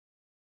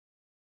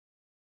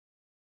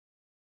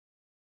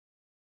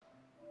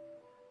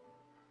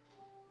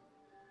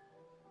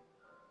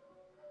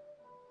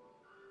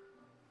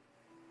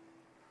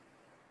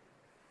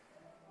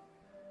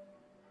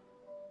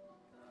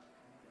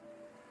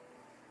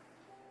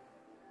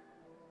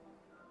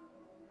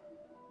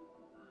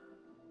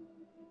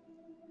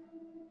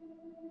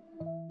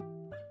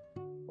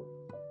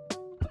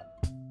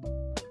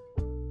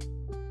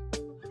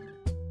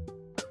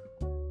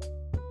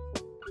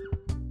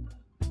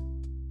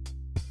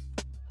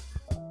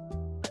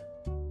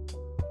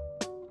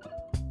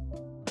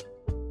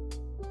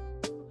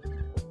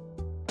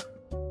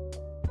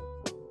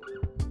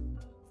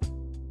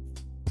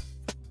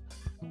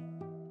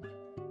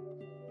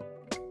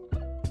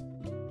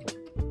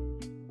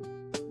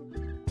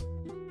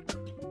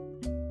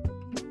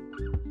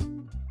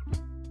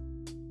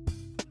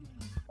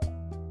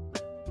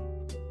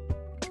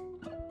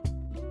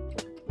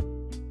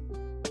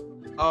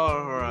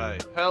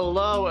Alright,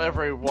 hello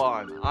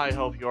everyone. I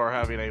hope you are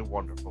having a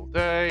wonderful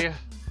day.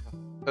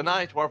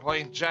 Tonight we're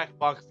playing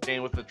Jackbox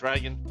game with the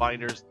Dragon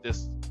Finders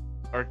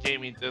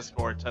gaming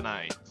Discord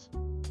tonight.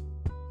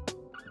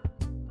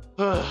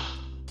 I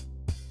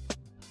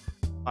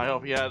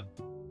hope you had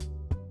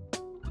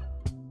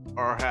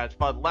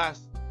fun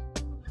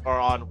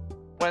on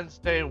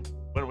Wednesday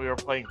when we were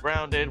playing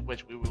Grounded,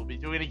 which we will be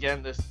doing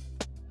again this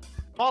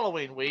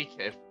following week.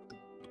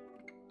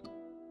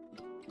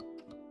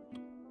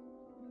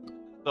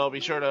 So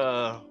be sure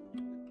to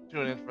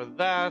tune in for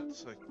that.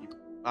 So keep an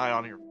eye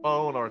on your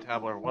phone or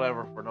tablet or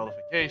whatever for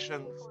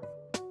notifications.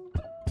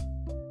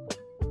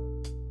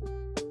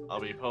 I'll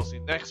be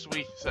posting next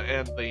week or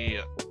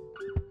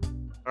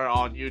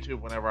on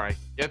YouTube whenever I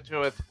get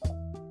to it.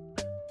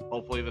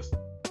 Hopefully this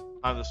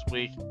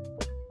week.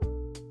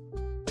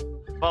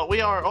 But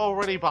we are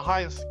already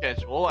behind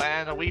schedule,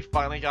 and we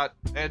finally got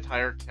an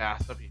entire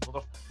cast of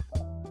people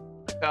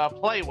to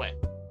play with.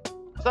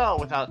 So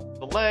without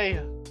delay,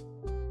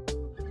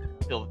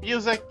 feel the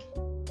music,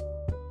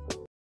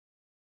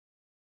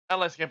 and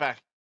let's get back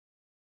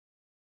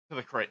to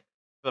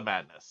the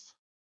madness.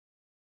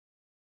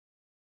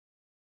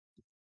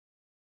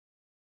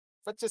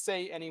 Let's just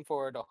say aiming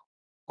for the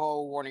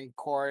whole warning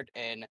court,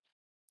 and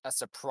a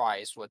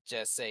surprise would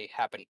just say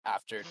happen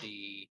after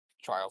the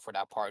trial for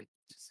that part.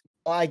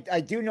 Well,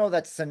 I do know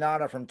that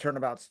Sonata from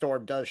Turnabout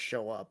Storm does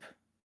show up.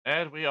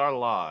 And we are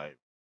live.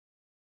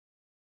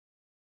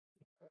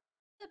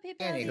 The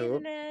people on the Anywho.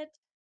 internet.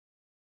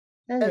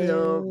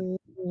 Hello.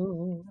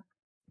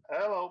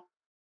 Hello.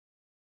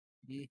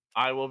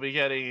 I will be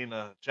getting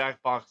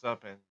Jackbox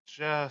up in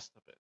just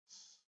a bit.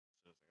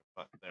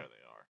 But there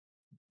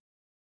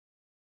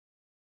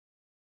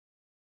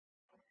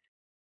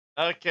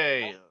they are.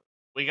 Okay,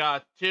 we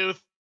got 2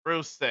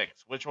 through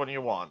 6. Which one do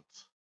you want?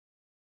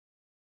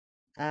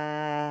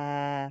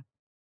 How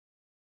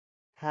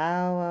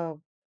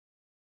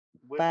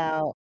Which-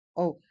 about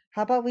how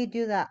about we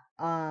do that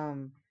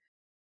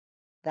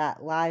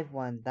that live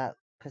one, that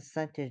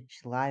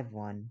percentage live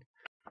one?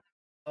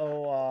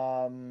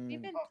 Oh,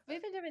 We've been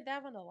doing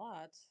that one a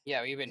lot.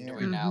 Yeah, we've been Yeah.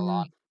 doing that a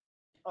lot.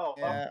 Oh,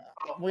 yeah.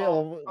 I'm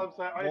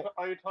sorry.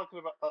 Are you talking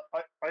about?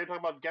 Are you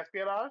talking about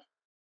Gaspionage?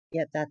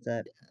 Yep, that's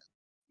it.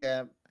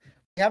 Yeah,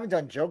 we haven't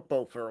done Joke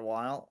Boat for a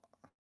while.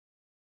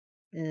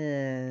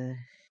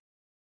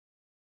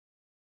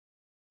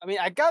 I mean,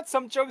 I got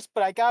some jokes,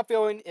 but I got a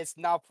feeling it's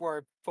not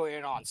for putting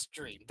it on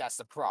stream. That's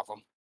the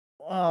problem.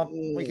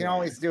 We can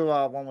always do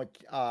one with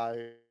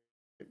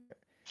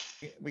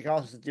we can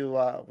also do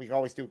we can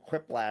always do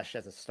Quiplash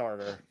as a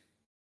starter.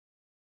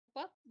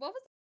 What was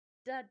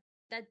that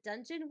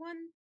dungeon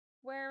one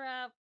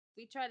where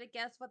we try to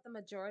guess what the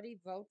majority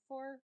vote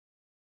for?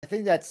 I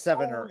think that's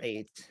 7 or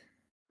 8.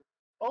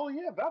 Oh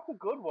yeah, that's a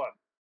good one.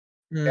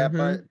 Yeah,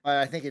 but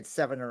I think it's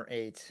 7 or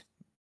 8.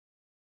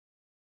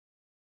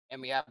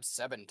 And we have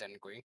 7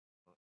 technically.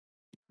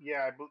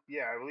 Yeah, I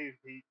believe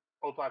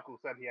Otaku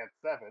said he had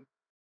 7.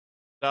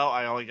 No,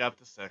 I only got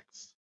the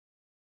 6.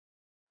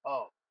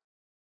 Oh.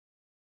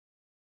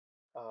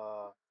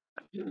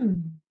 Let me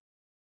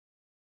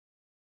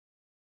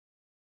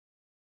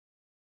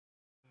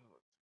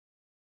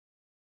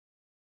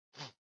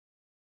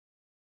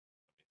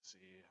see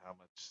how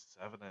much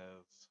 7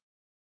 is.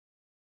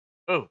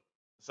 Oh,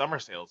 summer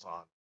sale's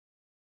on.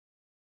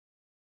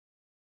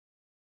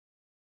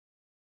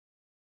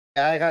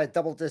 Yeah, I got a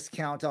double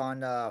discount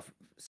on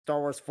Star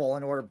Wars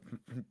Fallen Order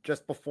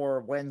just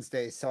before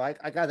Wednesday, so I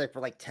got it for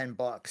like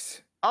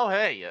 $10. Oh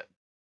hey,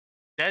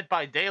 Dead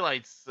by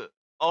Daylight's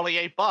only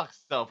 $8.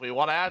 So if we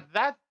want to add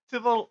that to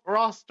the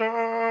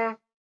roster,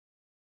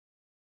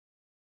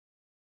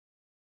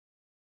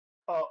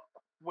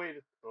 Wait.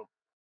 Oh.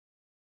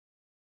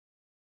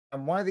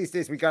 And one of these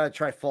days we gotta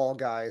try Fall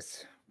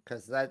Guys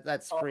because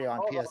that's free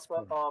on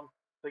PS4.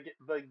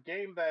 The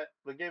game that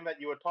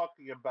you were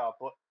talking about,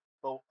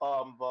 the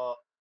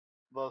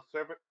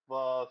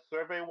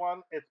survey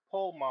one, it's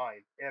Pole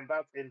Mine, and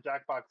that's in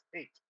Jackbox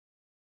 8.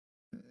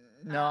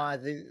 No,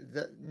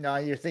 no,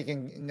 you're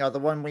thinking the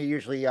one we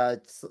usually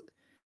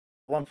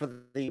one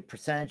for the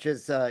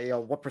percentages.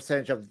 What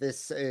percentage of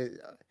this is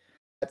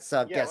that's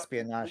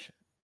Gaspionage.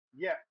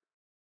 Yeah.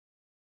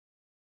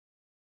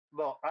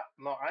 No,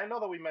 I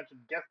know that we mentioned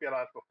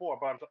Gaspionage before,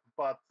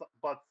 but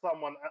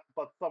someone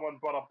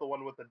brought up the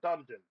one with the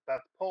dungeon.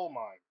 That's Pole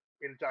Mine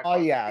in Jackbox. Oh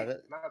yeah, 8,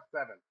 not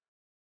 7.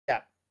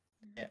 Yeah.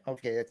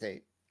 Okay, that's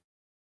 8.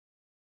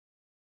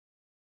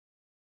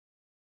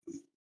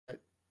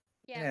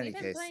 Yeah, we've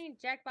been playing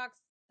Jackbox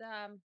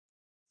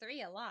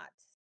 3 a lot,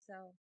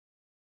 so.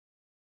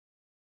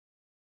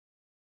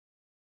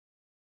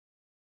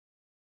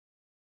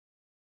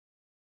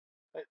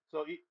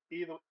 So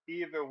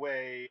either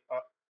way,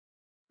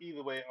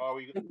 are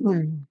we?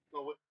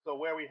 So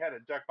where are we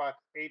headed? Jackbox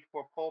 8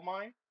 for Pole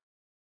Mine.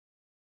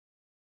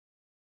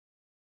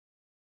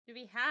 Do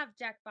we have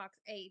Jackbox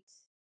 8?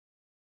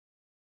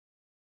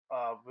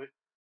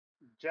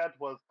 Jet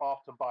was off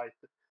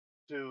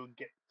to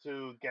get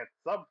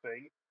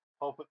something.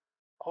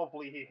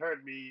 hopefully he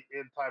heard me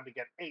in time to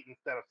get 8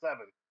 instead of 7.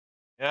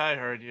 Yeah, I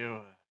heard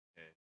you.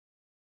 Okay.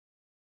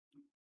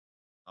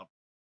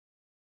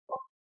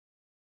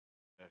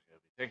 Okay, we'll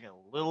be taking a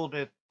little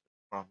bit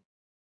from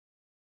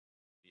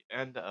the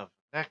end of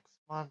next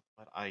month,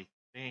 but I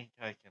think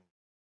I can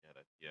get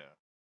it. Yeah.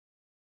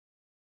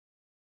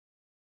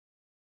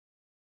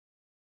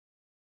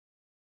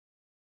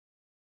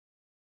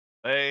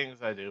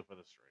 Things I do for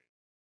the stream.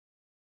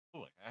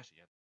 Ooh, I can actually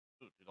get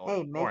 $2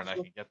 Hey, more, make and I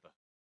sure, can get the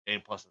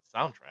Game Plus and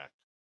soundtrack.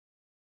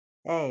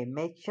 hey,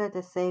 make sure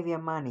to save your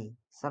money.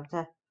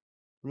 Sometimes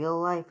real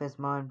life is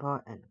more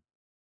important.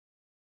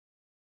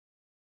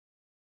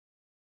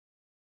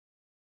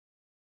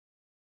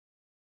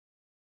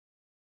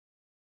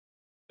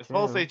 It's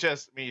mostly True.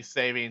 just me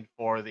saving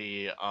for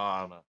the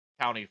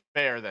county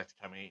fair that's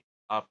coming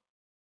up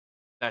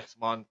next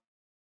month.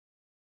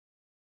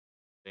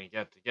 Didn't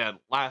get to go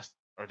last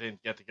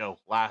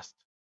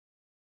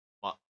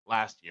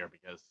year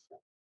because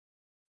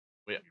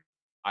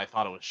I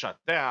thought it was shut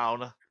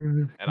down,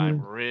 and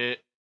I'm really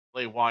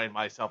wanting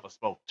myself a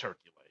smoked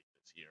turkey leg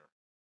this year.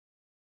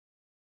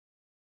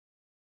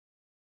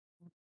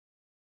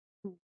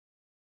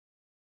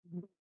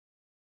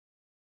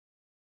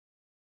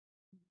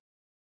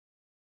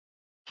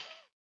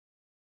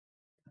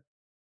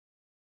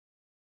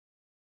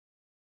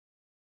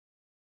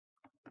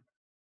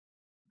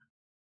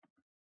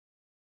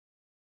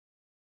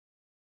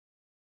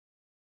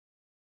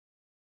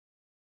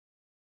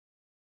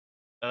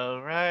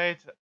 All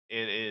right,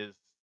 it is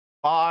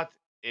bought.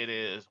 It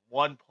is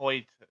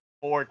 1.4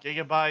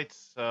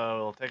 gigabytes, so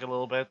it'll take a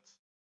little bit.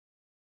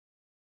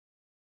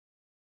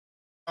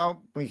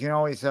 Oh, we can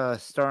always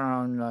start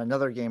on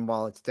another game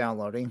while it's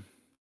downloading.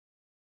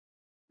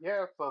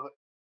 Yeah,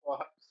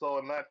 so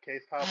in that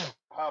case,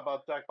 how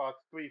about Jackbox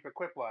 3 for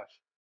Quiplash?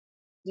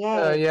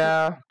 Yay!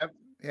 Yeah. Yep.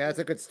 Yeah, that's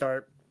a good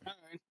start.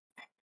 Alright.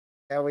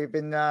 Yeah, we've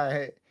been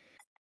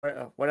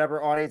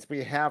whatever audience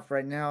we have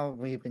right now,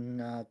 we've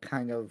been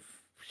kind of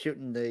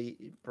shooting the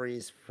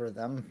breeze for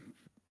them.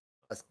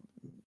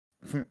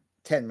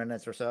 10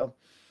 minutes or so.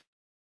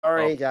 All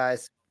right,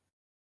 guys.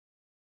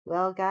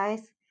 Well,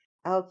 guys,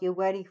 I hope you're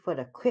ready for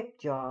the quick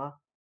draw.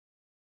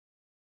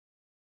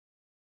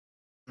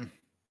 See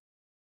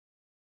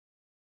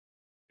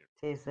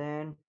you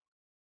soon.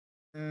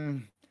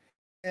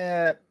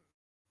 Yeah,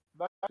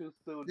 Not too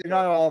soon. they're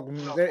not all.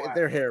 No They're, flash.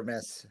 they're hit or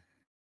miss.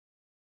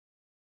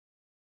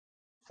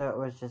 So it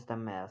was just a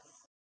mess.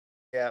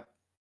 Yep.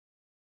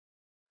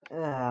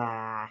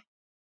 Ah.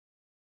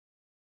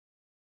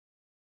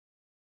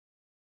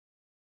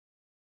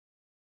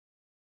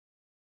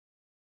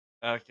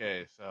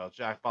 Okay, so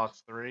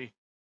Jackbox 3.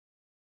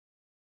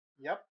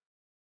 Yep.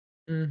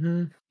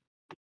 Mm-hmm.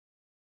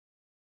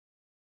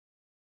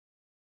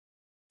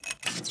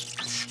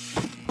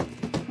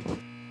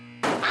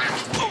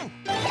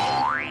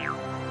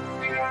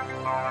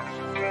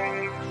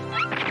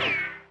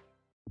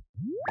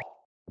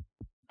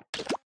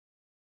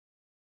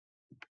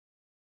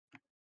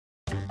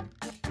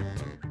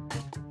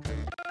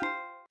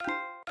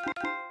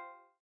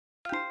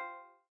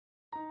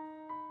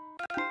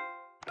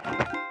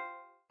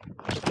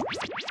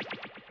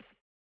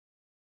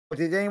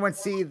 Did anyone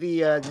see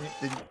the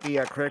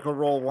Critical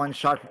Role one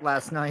shot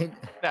last night?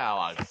 Now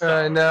I'm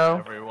sorry,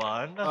 no.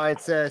 everyone.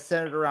 It's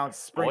centered around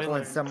Sprinkle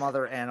and Spoilers. some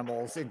other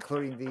animals,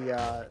 including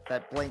the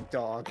that Blink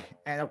dog,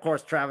 and of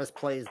course Travis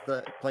plays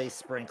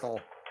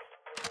Sprinkle.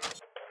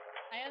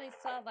 I only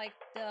saw like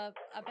a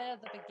bit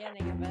of the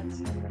beginning of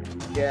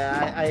it.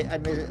 Yeah,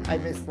 I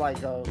missed like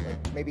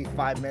maybe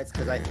 5 minutes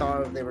because I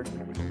thought they were.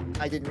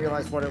 I didn't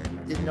realize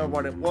didn't know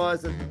what it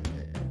was, and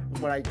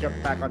when I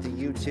jumped back onto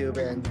YouTube,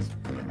 and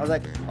I was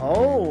like,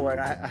 oh,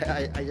 and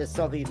I just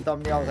saw the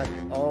thumbnail. I was like,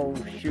 oh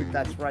shoot,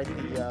 that's right.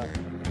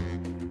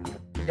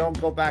 Don't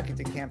go back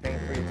into campaign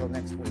 3 until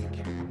next week.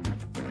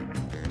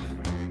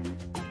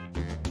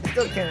 I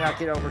still cannot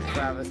get over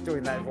Travis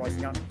doing that voice.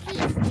 You know,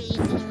 he's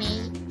teasing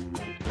me.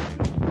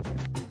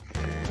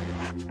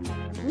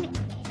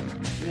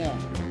 Yeah.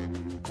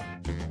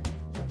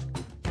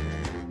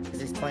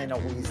 He's playing a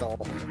weasel.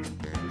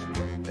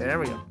 There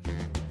we go.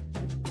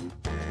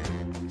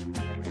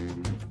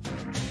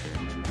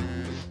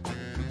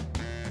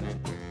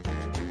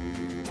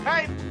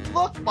 Hey,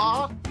 look,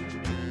 Ma!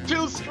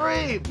 2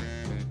 streams!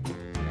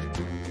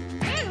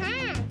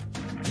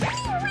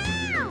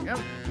 Yep.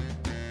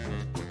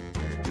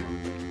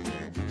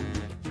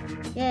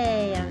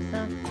 Yay, I'm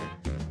so.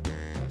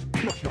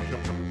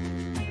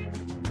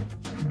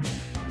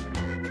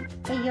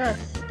 Hey, you're a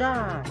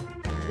star.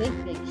 Big,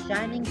 big,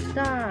 shining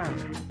star.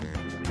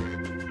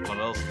 What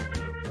else?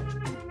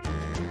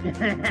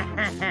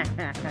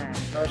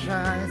 A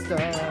shining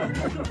star.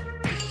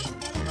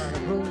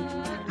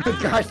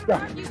 Gosh,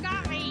 Storm, you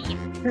got me.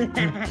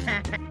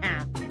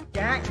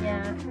 Got ya.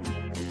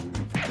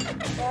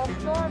 Well,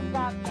 Storm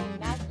got me,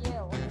 not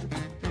you.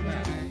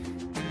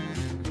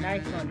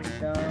 Nice one,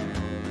 Storm.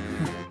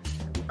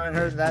 I haven't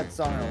heard that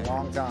song in a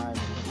long time.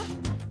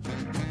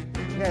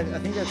 Yeah, I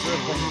think that's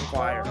Earth, Wind &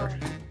 Fire.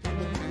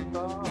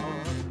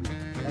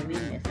 Let me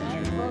miss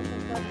again.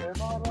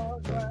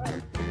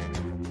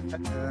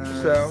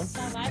 So, Last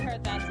time I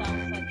heard that song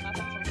was like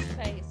nothing from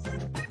space.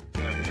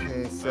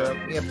 Okay, so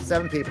we have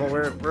 7 people.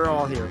 We're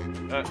all here.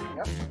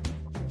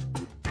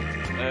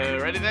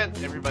 Ready then?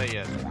 Everybody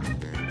in.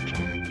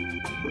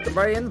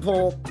 Everybody in the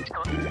pool.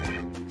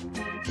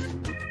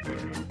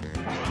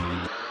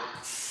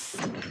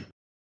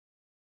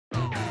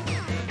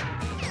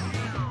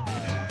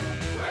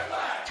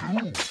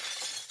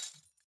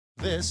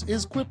 This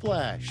is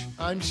Quiplash.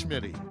 I'm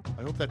Schmitty.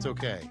 I hope that's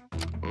okay.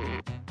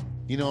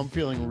 You know, I'm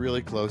feeling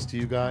really close to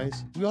you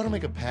guys. We ought to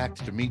make a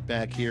pact to meet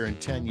back here in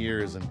 10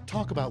 years and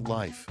talk about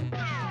life.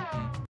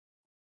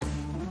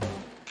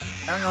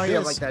 I don't know you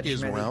This like that,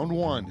 is Schmitty. round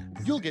 1.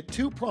 You'll get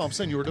 2 prompts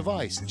on your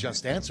device.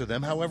 Just answer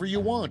them however you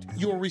want.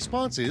 Your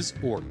responses,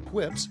 or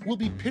quips, will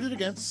be pitted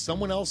against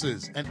someone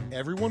else's, and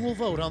everyone will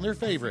vote on their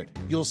favorite.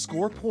 You'll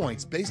score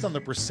points based on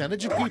the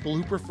percentage of people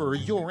who prefer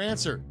your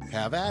answer.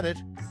 Have at it.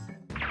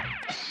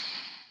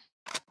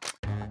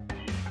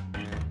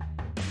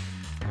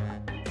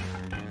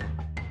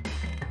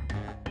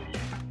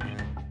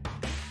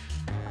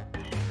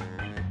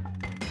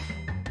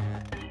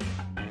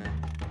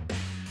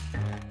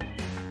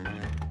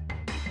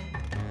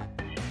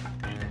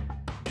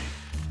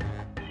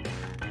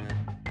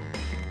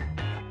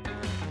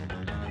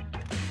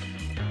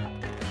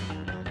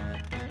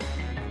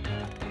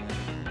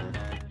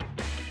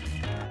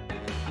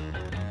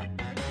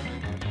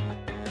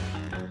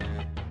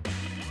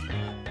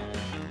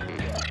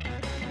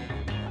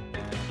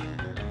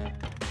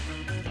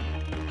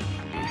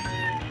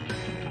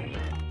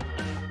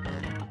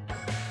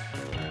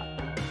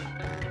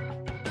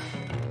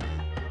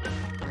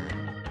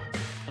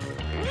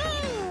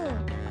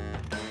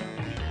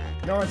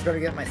 No one's gonna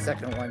get my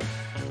second one.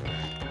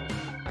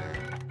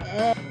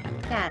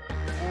 Cat.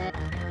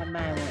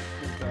 My won't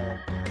be good.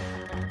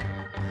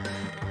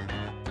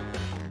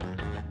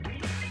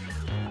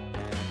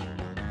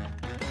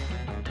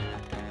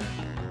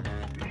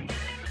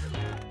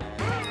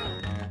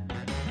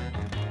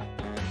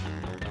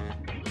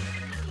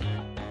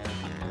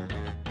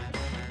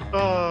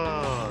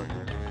 Oh.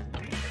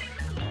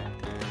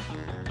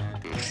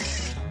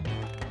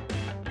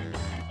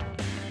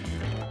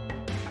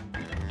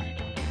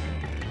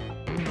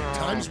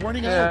 Time's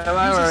running Yeah, out.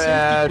 I Use a were safety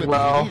at, quip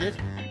well. if you need it.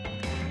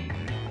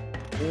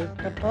 Use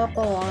the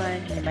purple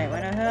one. You might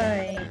want to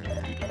hurry.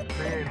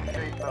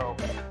 Say so.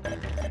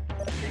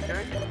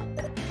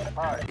 TJ?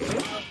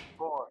 5,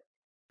 4.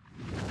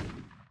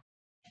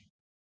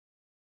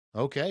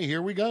 Okay,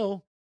 here we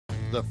go.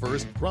 The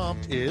first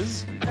prompt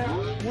is,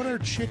 what are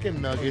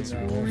chicken nuggets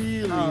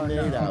really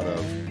made out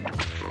of?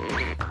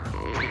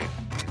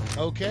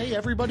 Okay,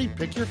 everybody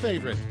pick your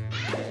favorite.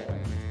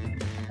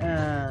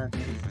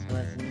 This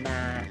was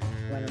not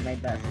one of my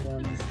best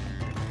ones.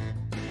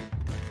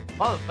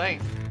 Well, the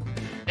thing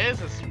is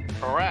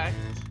correct.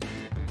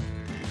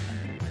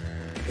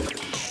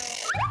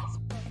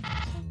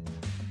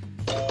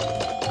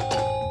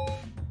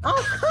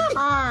 Oh, come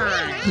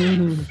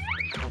on!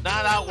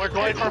 No, we're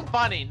going for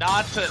funny,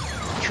 not to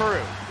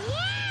true.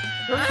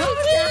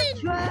 That's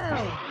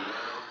true!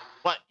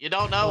 What, you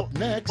don't know? Up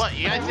next, What,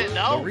 you guys didn't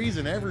the know?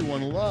 reason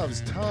everyone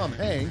loves Tom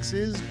Hanks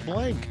is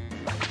blank.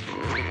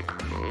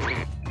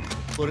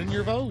 Put in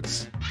your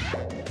votes.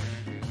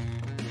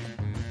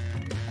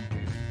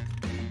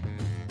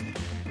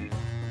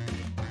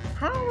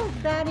 How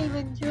is that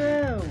even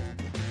true?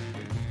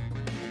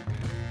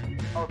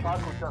 Oh,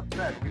 Taco just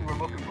said we were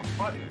looking for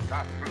funny.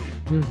 Not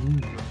true.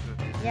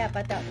 Yeah,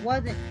 but that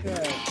wasn't true.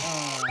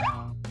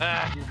 Oh.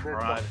 Ah, You missed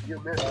right. it.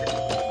 You missed it.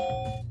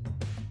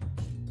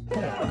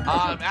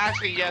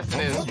 Actually, yes,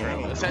 it is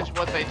true. Essentially,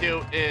 what they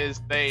do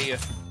is they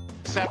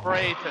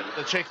separate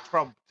the chicks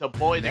from the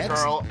boy and the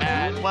Next, girl,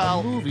 and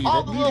well, movie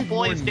all that the little needed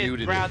more boys get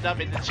nudity. ground up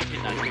into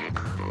chicken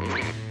nuggets.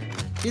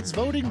 It's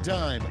voting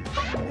time.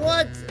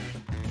 What?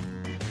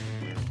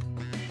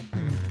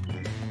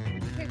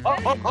 This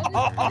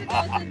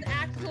is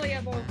actually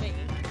a movie.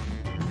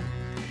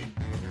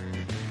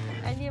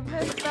 And you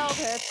misspelled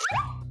it.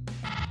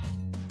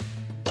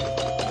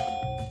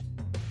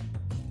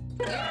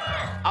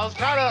 I was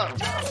kind of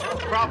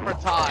prompt for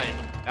time.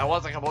 I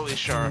wasn't completely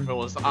sure if it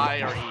was I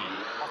or E.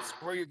 Oh,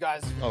 screw you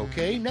guys.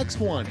 Okay, next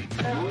one.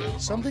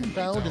 Something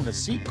found in the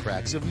seat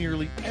cracks of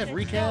nearly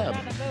every It's still cab.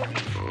 not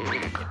a movie.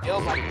 It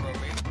feels like a movie.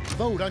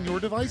 Vote on your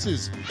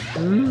devices.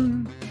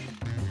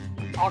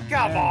 Oh,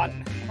 come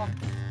on.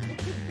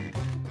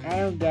 I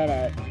don't get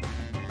it.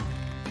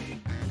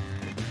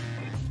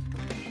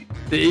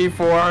 The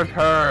E4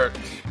 hurt.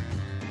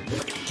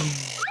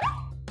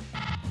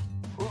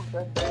 Who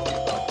said they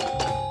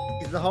were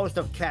He's the host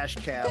of Cash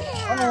Cab.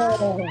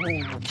 Oh!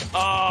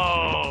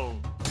 Oh!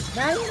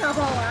 Now you know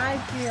how I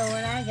feel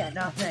when I get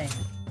nothing.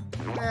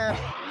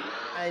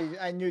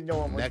 I knew no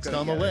one was Next gonna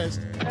on the get it.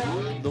 list,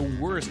 the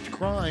worst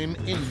crime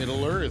in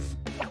Middle Earth.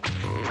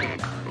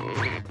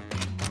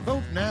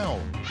 Vote now.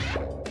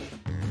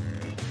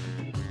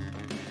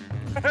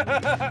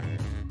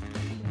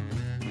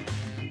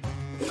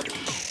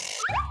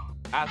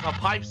 As a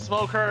pipe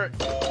smoker,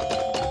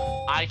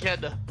 I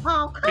can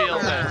Oh, come feel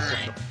on. this.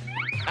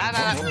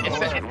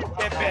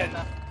 Pippin.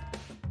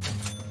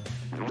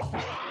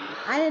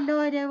 I had no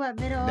idea what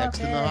middle Next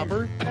up in the is.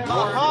 hopper,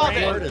 Hobbit.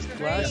 the hardest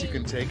class you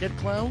can take at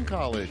Clown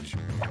College.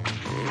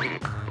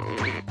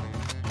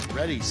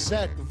 Ready,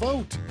 set,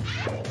 vote.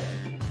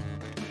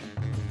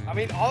 I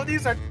mean, all of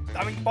these are.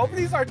 I mean, both of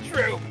these are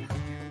true.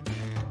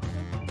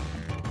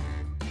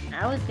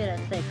 I was gonna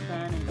say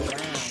clown and clown.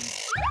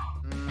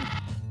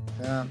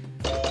 Yeah.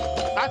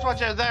 That's what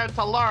you're there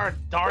to learn,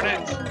 darn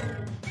it.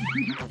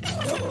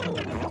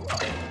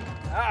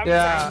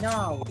 Yeah.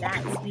 No,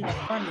 that's the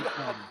funny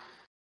one.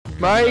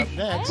 Mike,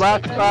 Next,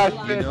 last class you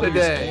of know the you're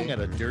day. staying at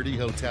a dirty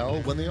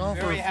hotel when they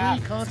offer Very free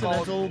happy.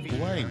 continental Called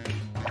blank.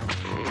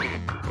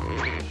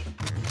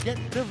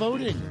 Get to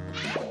voting.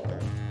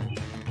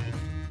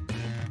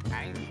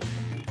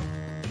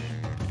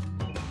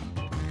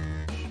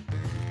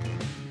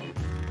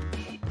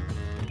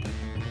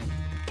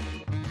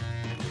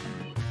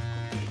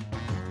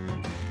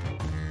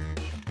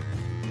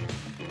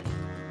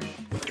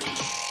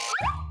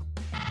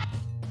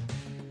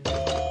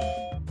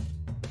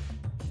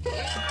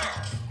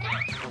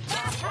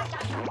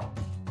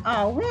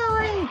 Oh,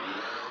 really?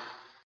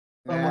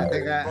 Yeah, I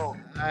think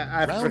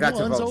I Round forgot to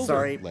one's vote. over.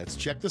 Sorry. Let's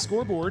check the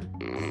scoreboard.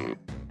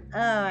 Oh,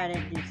 I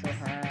didn't do so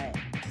hot.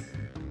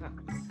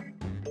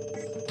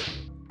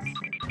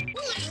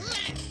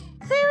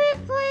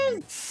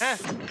 Seriously?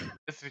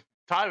 It's a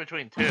tie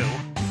between two.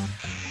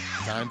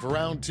 Time for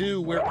round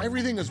two, where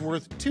everything is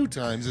worth 2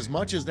 times as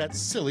much as that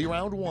silly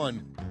round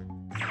one.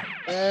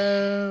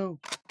 Oh.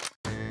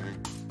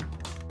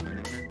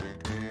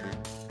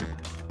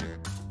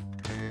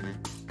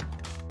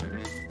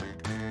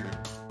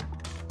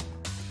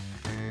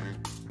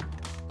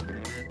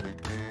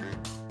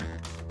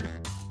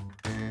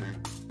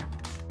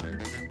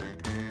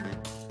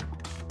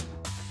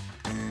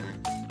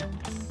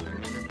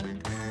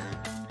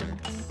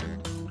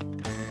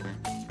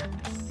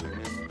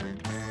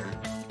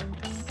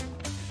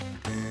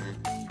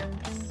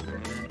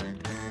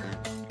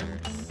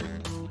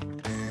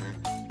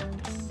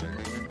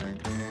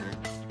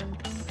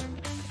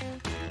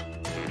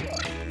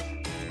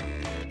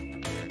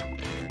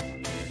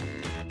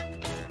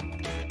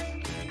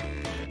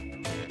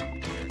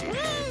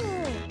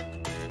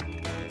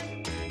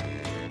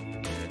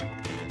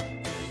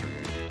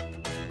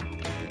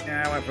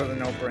 Yeah, I went for the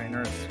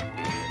no-brainers.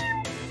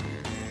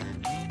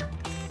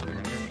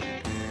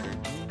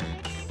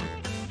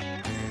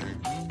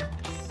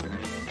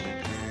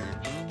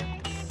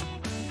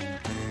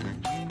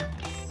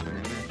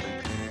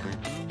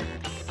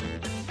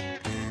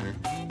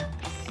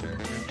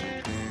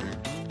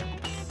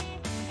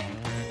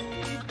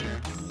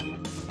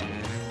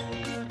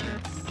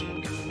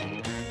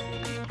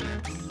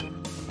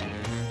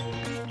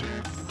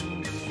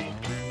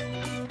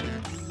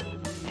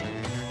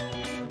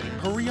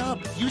 Hurry up,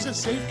 use a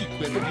safety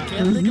quip if you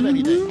can't think of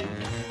anything.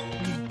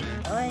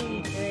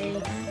 Oy,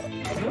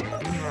 oy.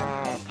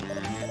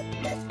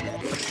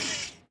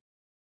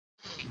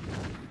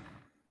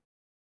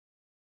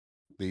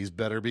 These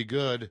better be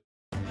good.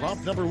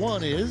 Prompt number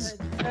 1 is,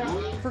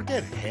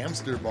 forget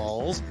hamster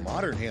balls.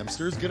 Modern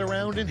hamsters get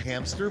around in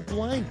hamster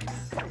blank.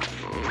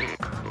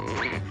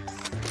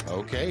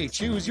 Okay,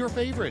 choose your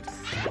favorite.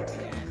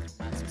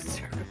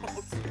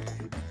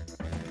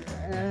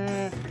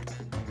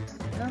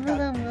 Some of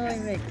them really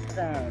make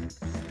sense.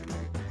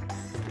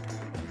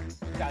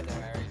 You guys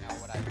already know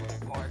what I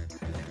voted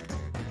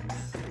for.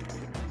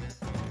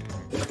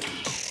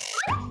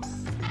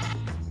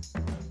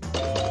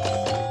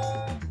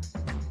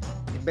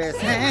 Best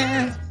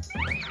hands.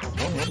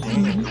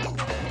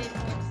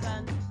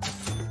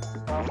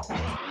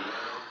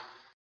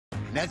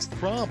 Next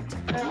prompt.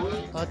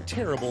 A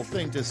terrible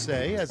thing to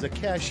say as a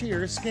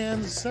cashier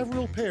scans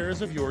several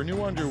pairs of your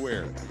new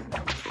underwear.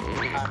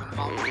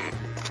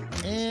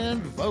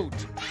 And vote.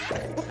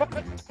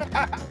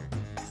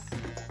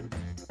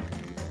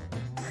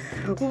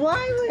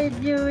 Why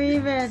would you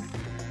even?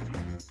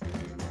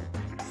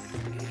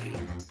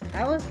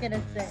 I was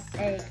gonna say,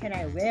 hey, can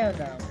I wear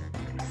them?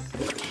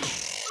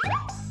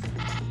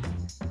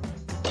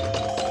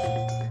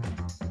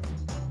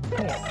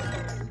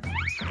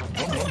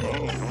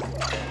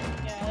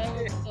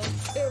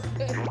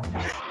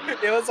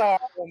 It was a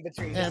hard one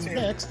between the And two.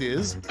 next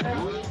is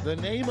the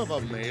name of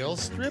a male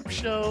strip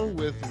show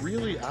with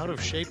really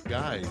out-of-shape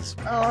guys.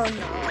 Oh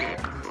no!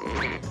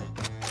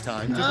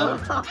 Time to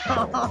vote.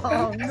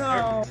 Oh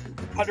no!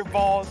 100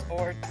 balls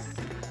or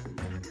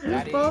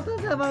Daddy. Both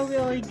of them are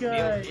really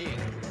good BLG.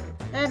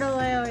 and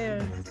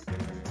hilarious.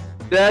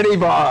 Daddy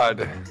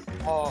bod.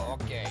 Oh,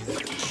 okay.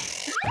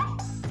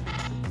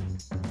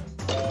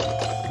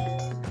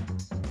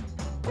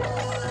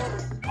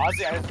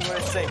 Honestly, I just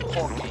want to say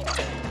Porky.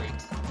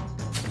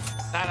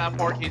 Nah,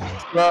 Porky's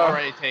Well-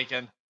 already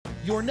taken.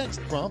 Your next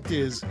prompt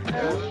is the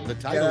Yeah,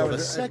 title that of a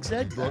was sex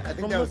ed book I think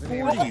from that the was the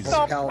name of the 40s.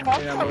 whole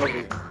California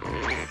movie.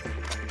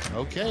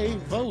 Okay,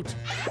 vote.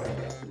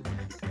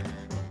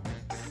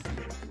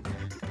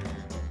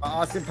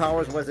 Austin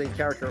Powers was a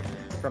character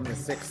from the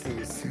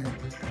 60s.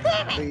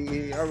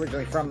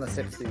 Originally from the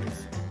 60s.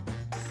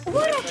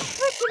 What a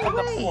freaking From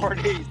the way!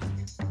 40s.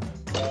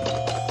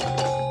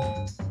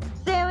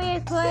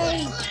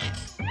 Seriously?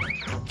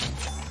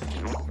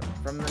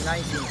 From the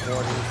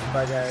 1940s,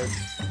 but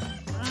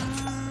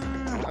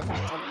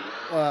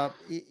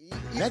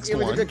Next it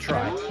was one. a good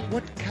try.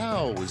 What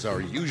cows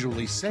are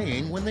usually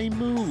saying when they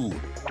moo?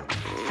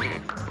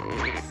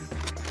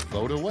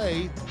 Vote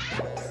away.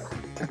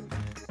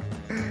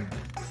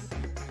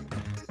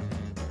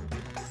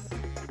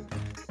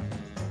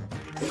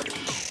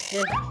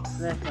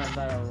 This one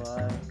better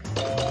work.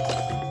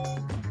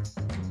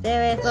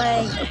 Seriously?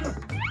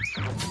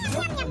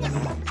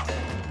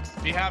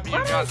 Be happy you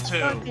got two.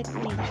 Fucking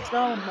me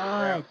so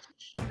much.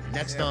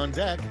 Next on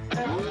deck,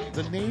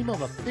 the name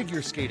of a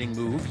figure skating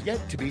move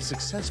yet to be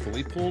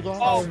successfully pulled Oh,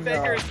 off.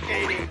 figure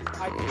skating.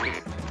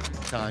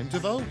 Time to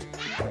vote.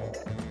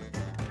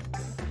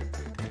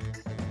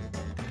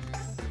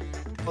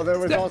 Well, there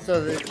was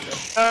also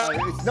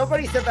the.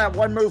 Nobody said that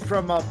one move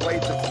from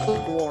Blades of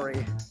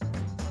Glory.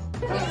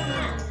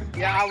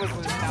 Yeah, I was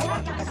with that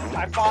one.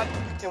 I thought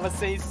it was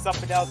saying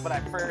something else, but I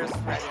first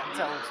read it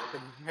until it's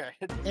been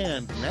read.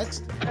 And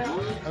next,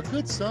 a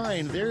good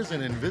sign there's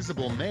an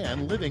invisible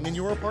man living in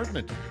your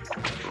apartment.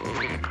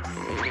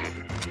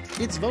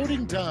 It's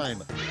voting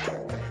time.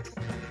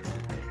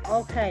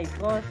 Okay,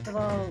 first of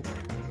all.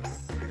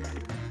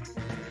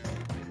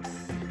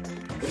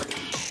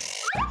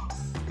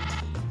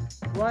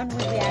 One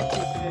was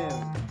actually true.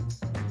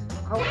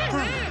 Oh,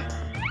 come on.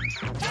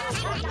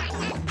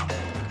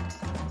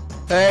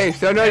 Hey,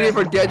 sometimes you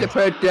forget to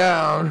put it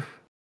down.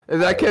 If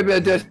that could be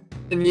just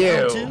in Round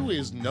you. 2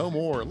 is no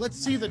more. Let's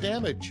see the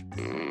damage.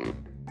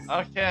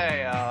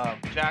 Okay,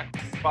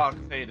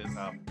 Jackbox 8 is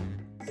up.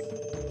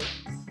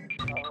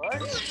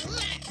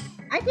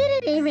 I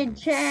didn't even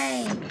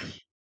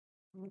change.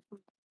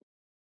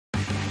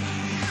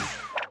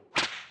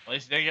 At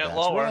least they get That's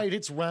lower. right,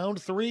 it's round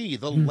 3,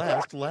 the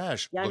last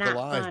lash. You're Look not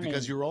alive funny.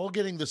 because you're all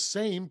getting the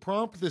same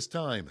prompt this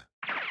time.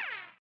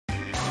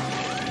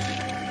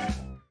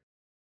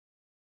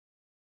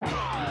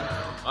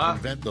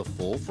 Invent the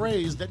full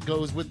phrase that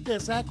goes with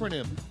this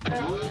acronym.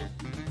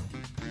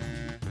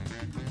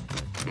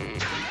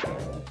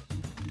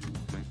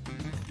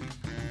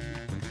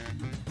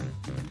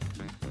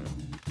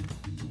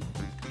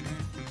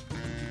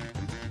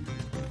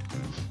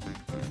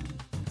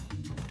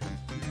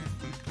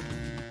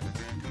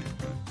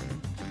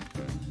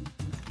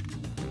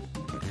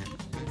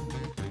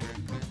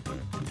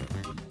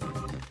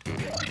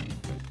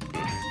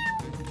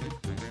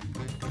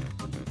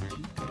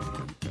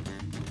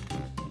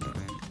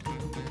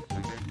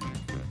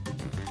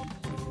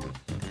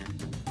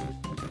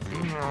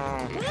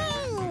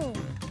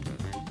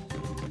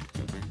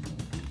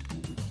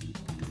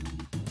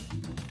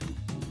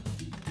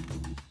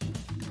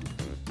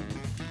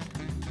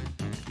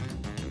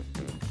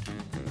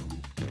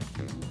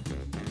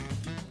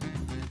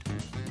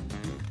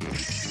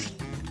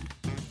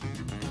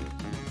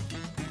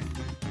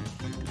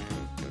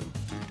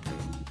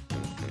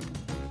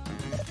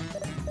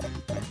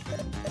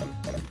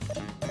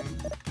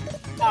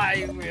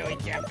 I really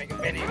can't think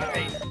of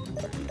anything.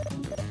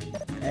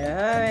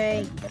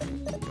 Hurry.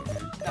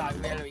 I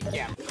really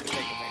can't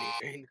think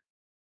of anything.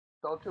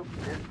 Don't you?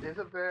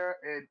 Isn't there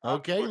an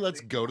Okay,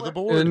 let's go to the You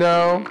board.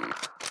 know?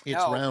 It's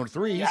No, round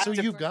 3, you have so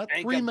to you've got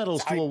think 3 of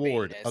medals to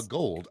award. A diabetes.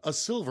 gold, a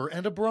silver,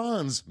 and a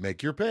bronze.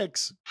 Make your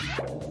picks.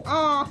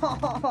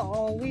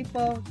 Oh, we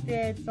both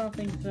did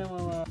something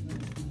similar.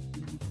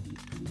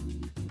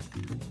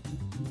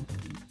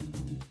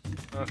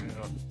 Okay.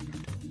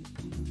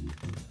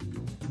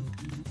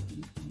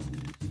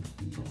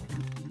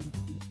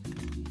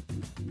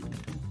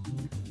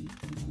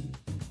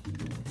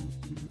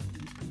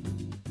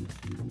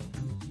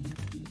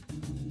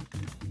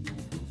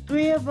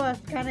 Three of us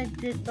kind of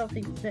did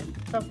something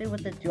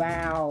with the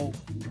drow.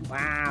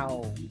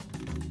 Wow.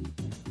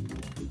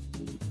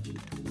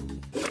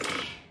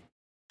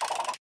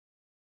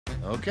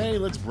 Okay,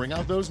 let's bring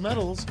out those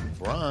medals.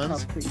 Oh,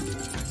 Bronze,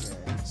 please.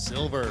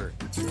 silver,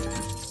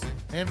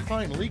 and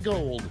finally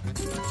gold.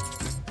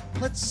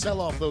 Let's sell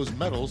off those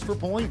medals for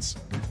points.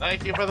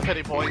 Thank you for the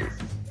pity points.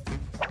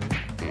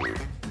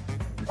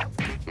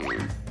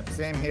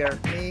 Same here.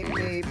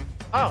 Me.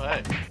 Oh,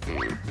 hey.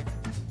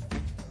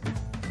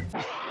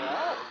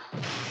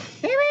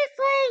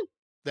 Seriously?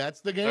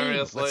 That's the game.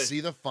 Seriously. Let's see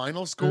the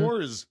final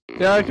scores.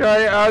 Yeah,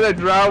 okay, the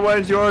draw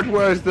ones, yours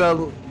was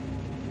the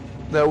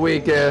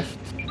weakest.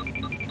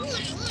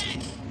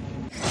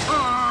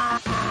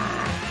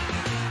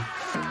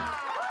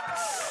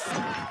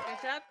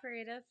 Good job,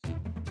 creative.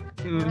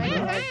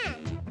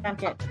 I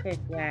get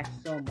picked last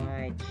so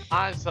much.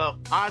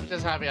 I'm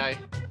just happy I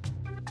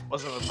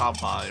was in the top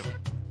 5.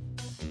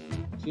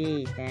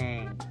 Gee,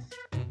 thanks.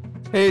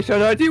 Hey,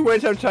 sometimes you win,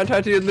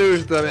 sometimes you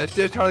lose them. It's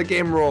just how the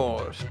game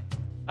rolls.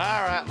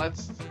 Alright,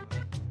 let's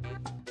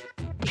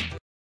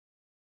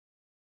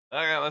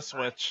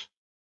switch.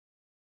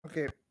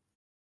 Okay.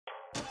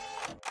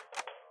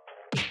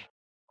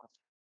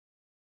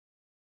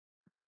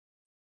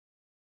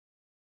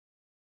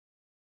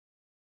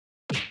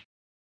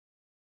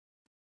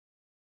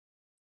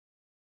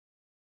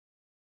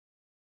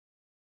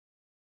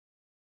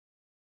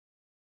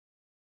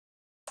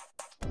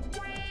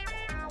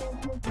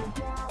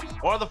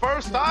 For the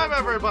first time,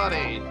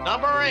 everybody,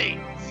 number 8.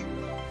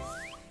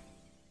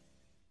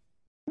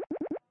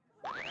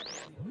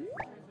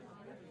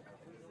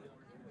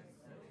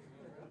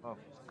 Oh.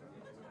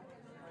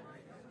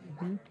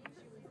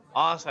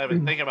 Honestly, I've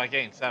been thinking about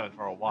getting 7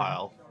 for a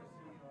while.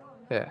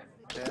 Yeah.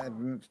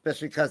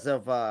 Especially because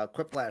of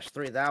Quiplash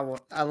 3. That one,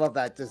 I love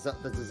that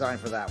the design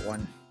for that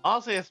one.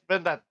 Honestly, it's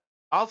that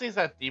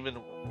demon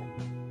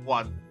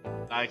one.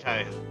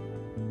 Okay.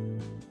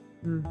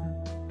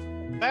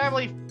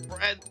 Family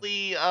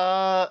friendly.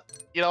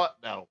 You know what?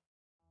 No.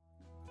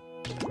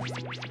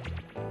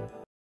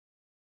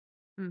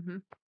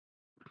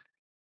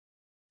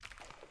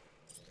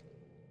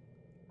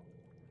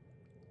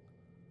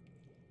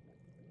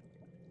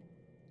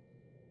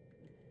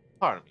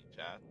 Pardon me,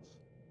 chat.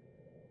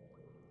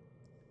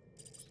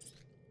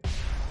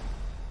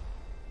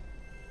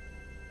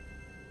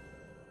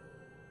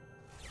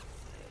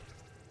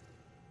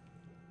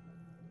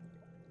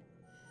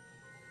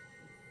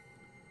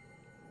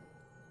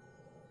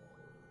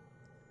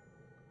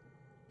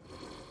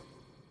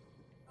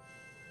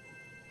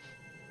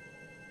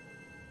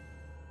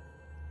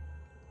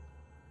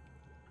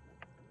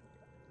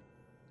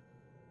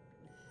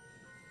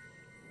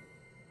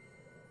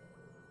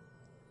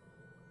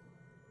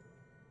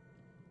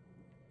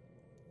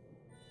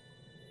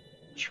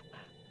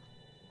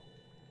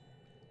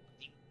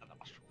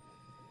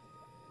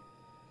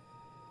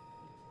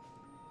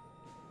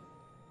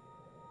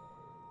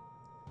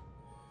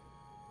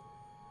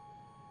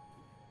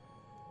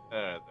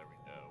 There we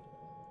go.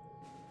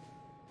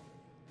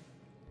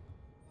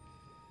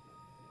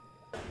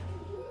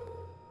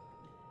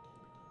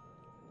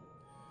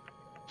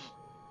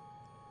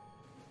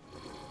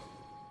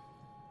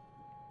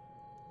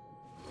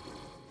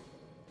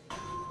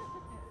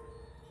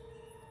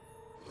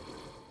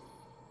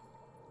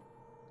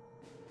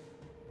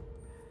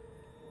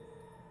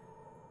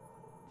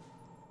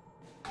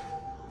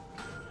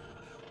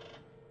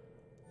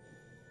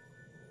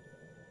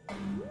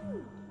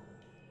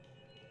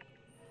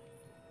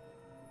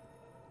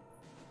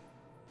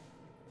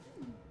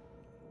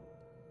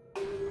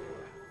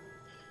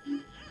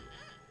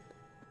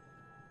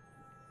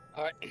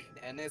 Alright,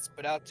 and it's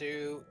put out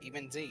to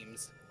even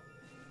teams.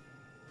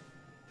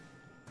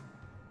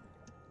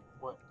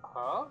 What?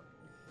 Huh?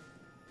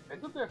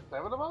 Isn't there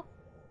 7 of us?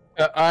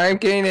 I'm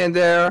getting in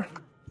there.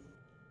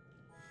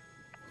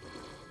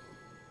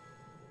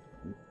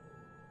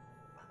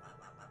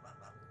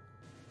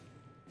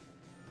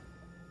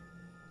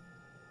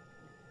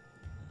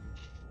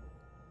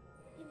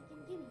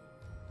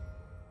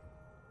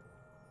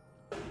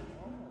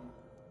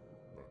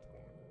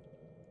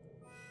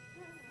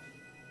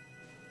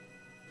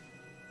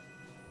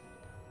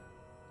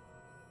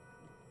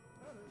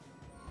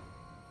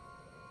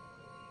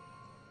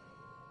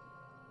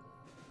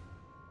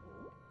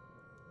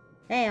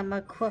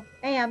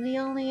 Hey, I'm the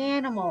only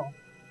animal.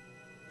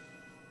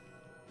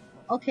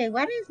 Okay,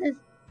 what is this?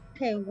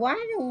 Okay, why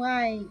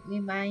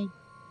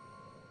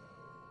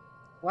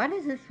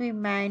does this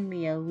remind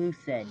me of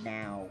Lucid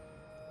now?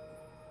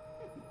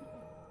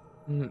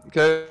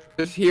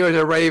 Because he was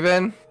a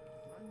raven.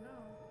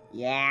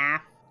 Yeah.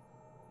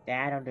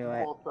 That'll do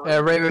it.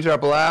 And ravens are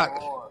black.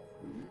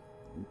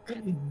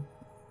 Jed?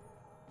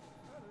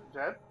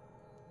 Are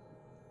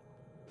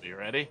you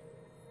ready?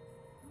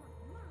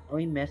 Are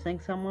we missing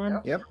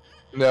someone? Yep.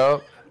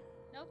 No.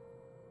 Nope.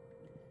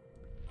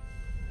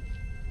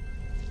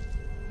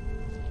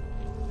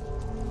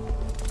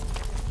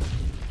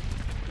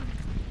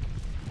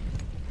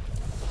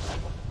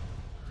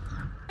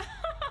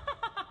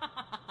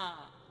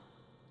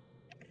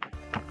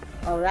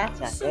 Oh, that's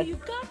not So good. you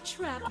got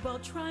trapped while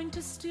trying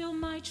to steal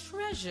my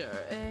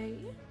treasure, eh?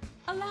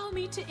 Allow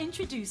me to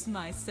introduce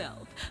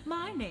myself.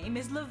 My name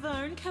is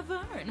Laverne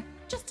Cavern,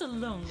 just a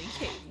lonely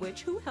cave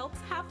witch who helps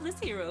hapless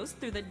heroes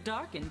through the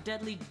dark and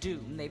deadly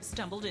doom they've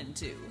stumbled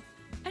into.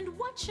 And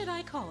what should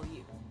I call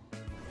you?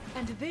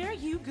 And there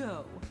you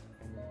go.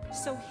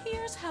 So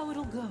here's how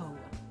it'll go.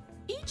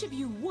 Each of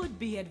you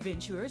would-be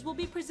adventurers will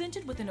be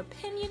presented with an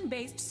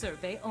opinion-based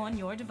survey on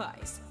your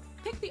device.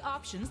 Pick the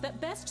options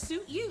that best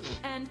suit you,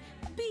 and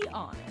be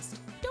honest.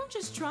 Don't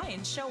just try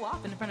and show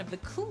off in front of the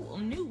cool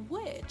new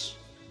witch.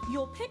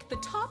 You'll pick the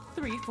top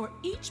 3 for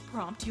each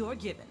prompt you're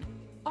given.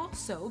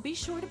 Also, be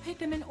sure to pick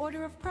them in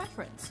order of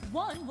preference.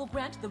 1 will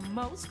grant the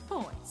most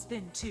points,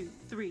 then 2,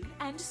 3,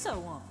 and so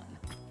on.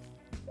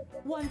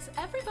 Once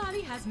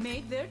everybody has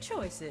made their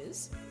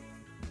choices,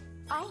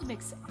 I'll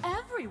mix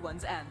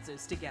everyone's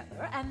answers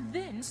together and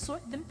then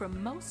sort them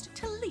from most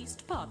to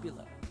least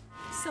popular.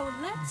 So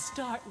let's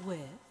start with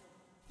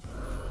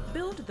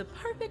build the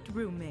perfect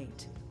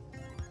roommate.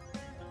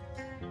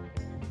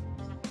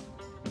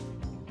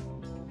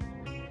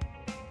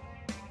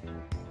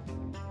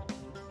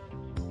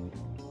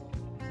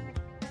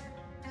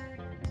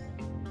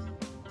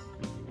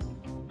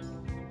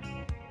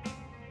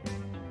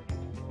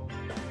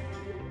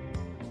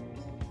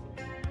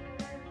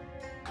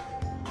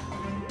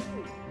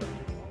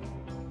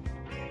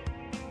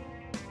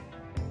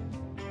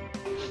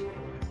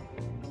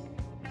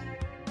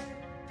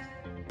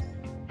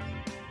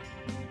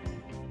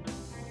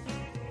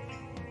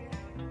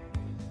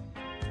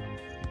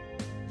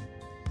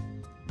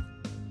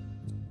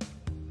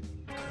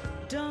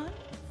 done,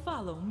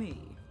 follow me.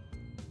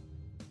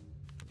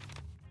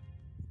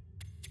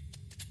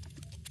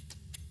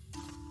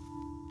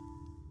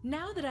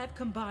 Now that I've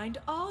combined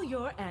all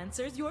your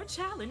answers, your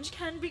challenge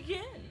can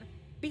begin.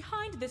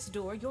 Behind this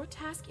door, your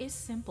task is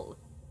simple.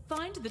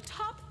 Find the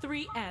top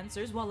 3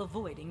 answers while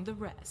avoiding the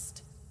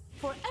rest.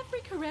 For every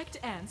correct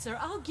answer,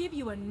 I'll give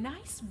you a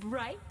nice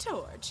bright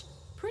torch.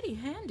 Pretty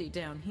handy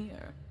down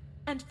here.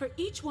 And for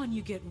each one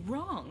you get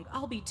wrong,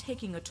 I'll be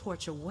taking a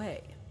torch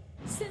away.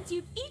 Since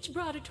you've each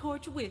brought a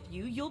torch with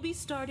you, you'll be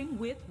starting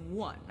with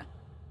 1.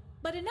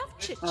 But enough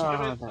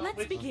chit-chat.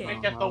 Let's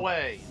begin. Get the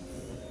way.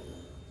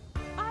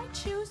 I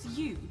choose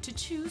you to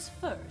choose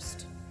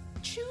first.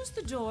 Choose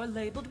the door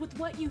labeled with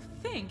what you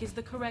think is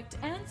the correct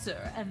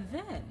answer, and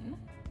then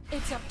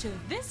it's up to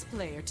this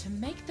player to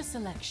make the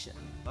selection.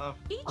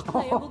 Each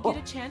player will get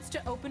a chance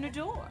to open a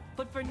door,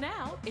 but for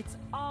now, it's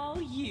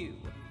all you.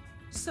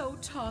 So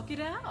talk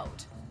it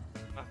out.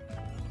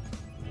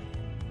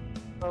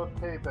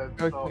 Okay then.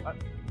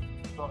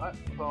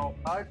 So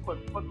I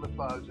put foot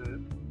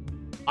massages.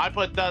 I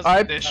put does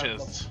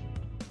dishes.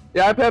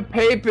 Yeah, I put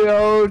pay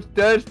bills.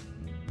 This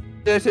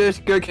is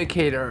good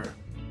communicator.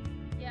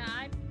 Yeah,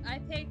 I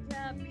picked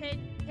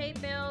pay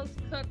bills,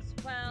 cooks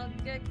well,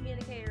 good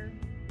communicator.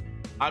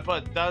 I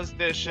put does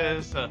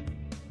dishes,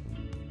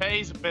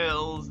 pays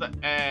bills,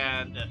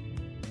 and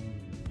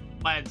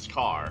lends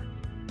car.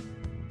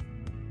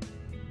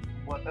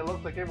 Well, it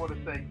looks like everyone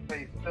is saying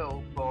pays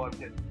bills, so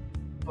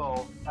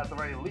so at the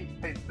very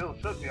least, pays bills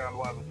should be on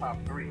one of the top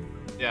 3.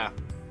 Yeah.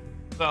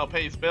 So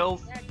pays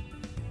bills.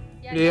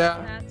 Yeah.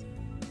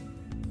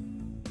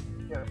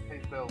 Yeah,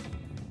 pays bills.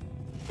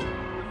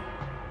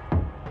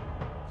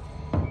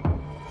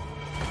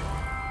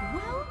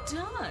 Well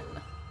done.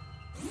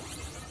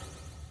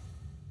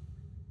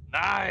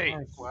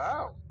 Nice.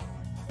 Wow.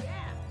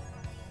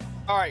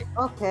 Alright.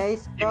 Okay,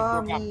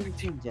 so me,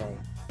 TJ.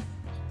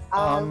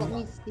 Let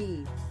me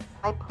see.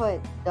 I put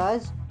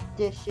does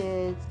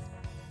dishes.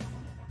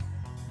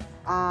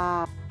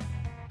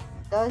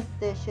 Does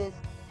dishes,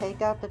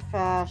 take out the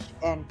trash,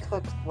 and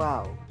cooks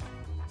well.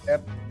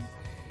 Yep.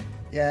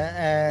 Yeah,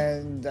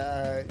 and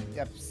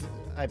yep.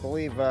 I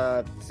believe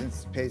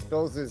since pays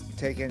bills is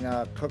taking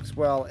cooks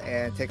well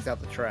and takes out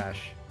the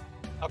trash.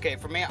 Okay,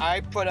 for me,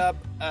 I put up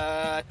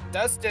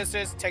does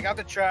dishes, take out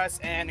the trash,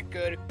 and a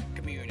good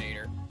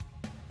communicator.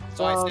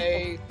 So I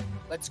say,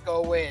 let's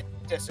go with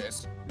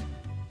dishes.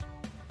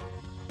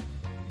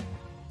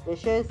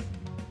 Dishes?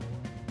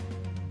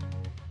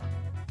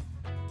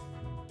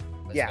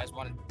 Unless Yeah. You guys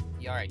want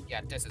to... Alright,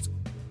 yeah, dishes.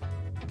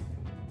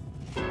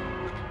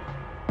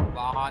 Come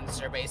on,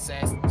 survey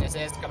says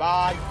dishes. Come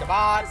on, come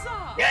on.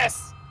 Huzzah!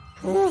 Yes!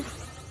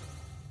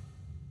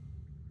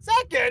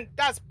 Second?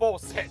 That's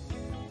bullshit.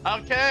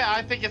 Okay,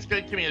 I think it's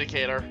good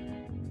communicator.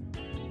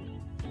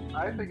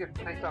 I think it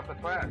takes out the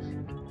trash.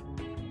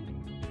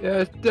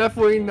 Yeah, it's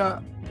definitely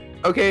not.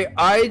 Okay,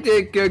 I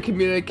did good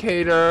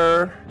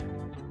communicator.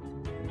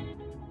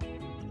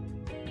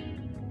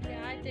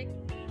 Yeah, I think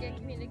good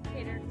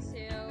communicator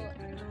too.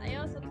 I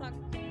also thought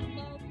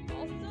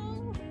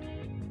also.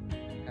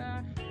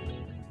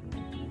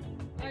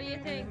 What do you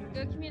think?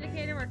 Good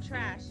communicator or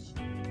trash?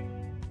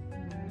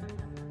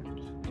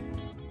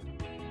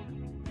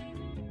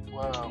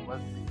 Well,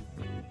 let's see.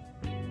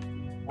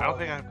 I don't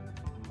think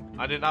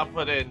I did not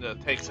put in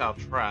takes out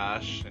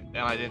trash, and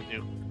I didn't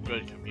do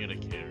good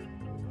communicator.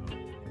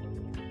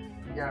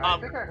 Yeah, I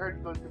think I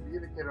heard good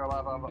communicator a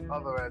lot on the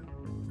other end.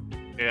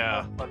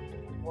 Yeah. But,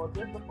 or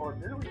did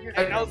we get...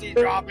 And Elsie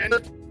dropping.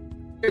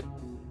 Good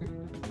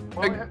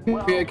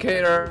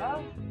communicator.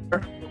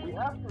 We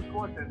have 2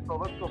 courses, so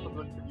let's go for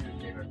good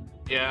communicator.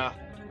 Yeah.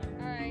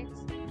 Alright.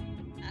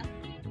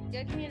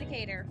 Good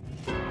communicator.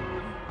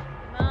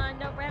 Come on,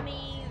 no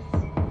Remy's.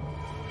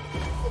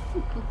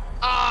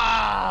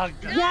 Ah!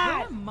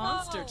 Yes!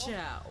 Monster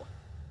Chow.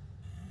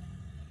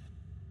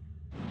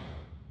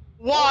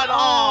 What?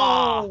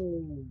 Oh!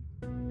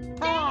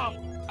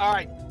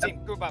 Alright,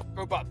 team, group up,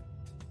 group up.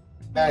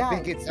 I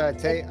think it's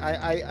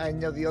I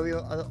know the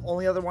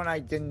only other one I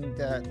didn't.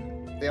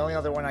 The only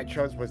other one I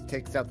chose was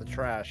takes out the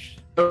trash.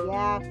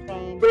 Yeah,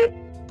 same.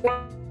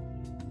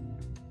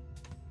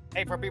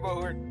 Hey, for people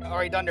who are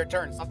already done their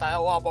turn, stop the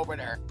hell up over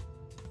there.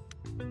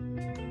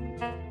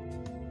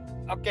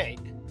 Okay,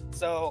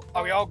 so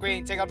are we all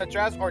agreeing to take out the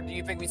trash, or do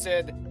you think we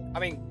said, I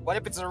mean, what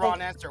if it's the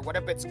wrong answer? What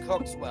if it's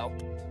cooks well?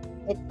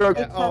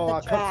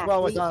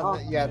 Cookswell was on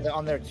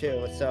on there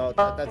too. So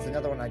that's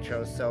another one I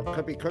chose. So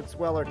could be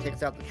Cookswell or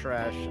takes out the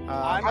trash.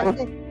 I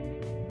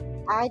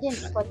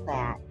didn't put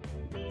that.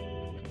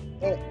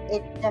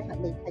 It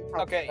definitely takes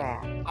out the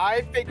trash.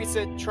 I think we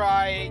should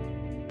try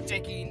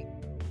taking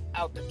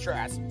out the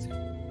trash.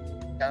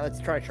 Yeah, let's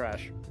try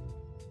trash.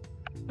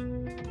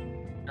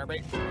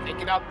 Everybody,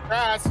 taking out the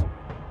trash.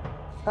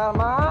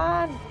 Come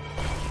on.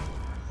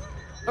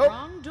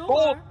 Wrong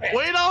door.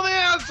 We know the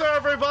answer,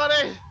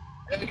 everybody.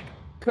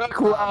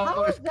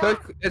 Cookwell. It's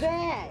cook.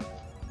 Bad.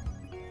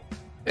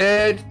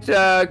 It's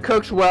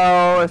cooks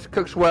well. It's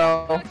cooks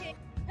well. Okay.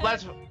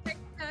 Let's.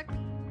 Cook.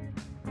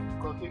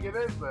 Cooking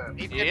it is then.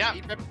 Beef Yeah.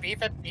 it,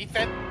 beef it, beef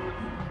it,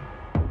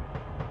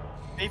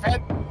 beef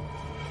it.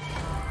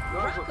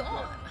 Rock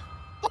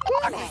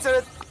on. He said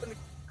it.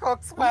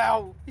 Cooks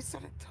well. He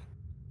said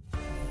it.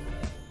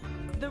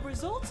 The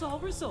results all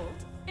result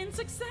in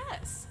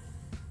success.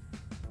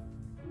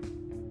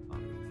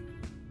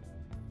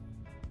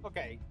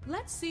 Okay.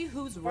 Let's see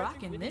who's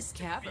rocking this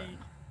cavern.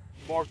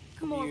 More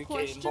More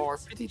communicating, questions? more.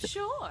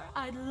 Sure,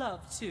 I'd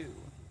love to.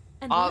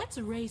 And Uh, let's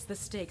raise the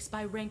stakes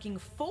by ranking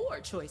 4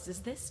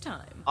 choices this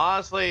time.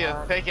 Honestly,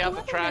 taking out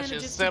the Whoever trash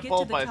manages is to get simple,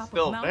 to the but top it's of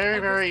still Mount very,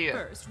 Everest very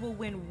first will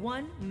win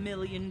 $1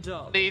 million.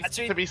 needs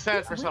Actually, to be said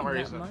Let's for some win that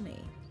reason. money.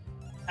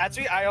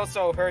 Actually, I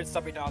also heard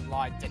something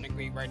online. Didn't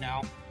agree right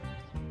now.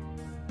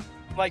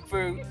 Like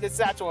for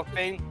this actual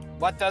thing,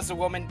 what does a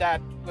woman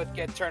that would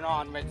get turned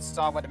on when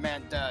saw what a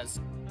man does?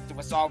 It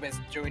was always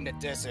doing the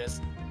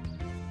dishes.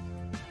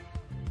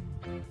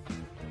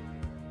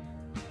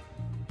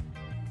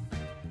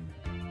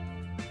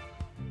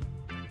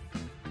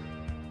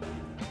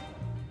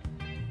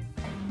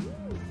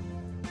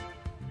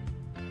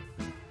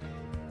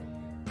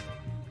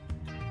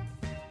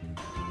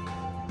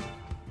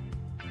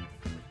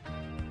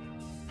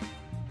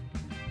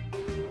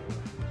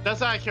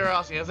 Just out of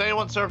curiosity, has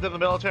anyone served in the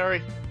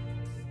military?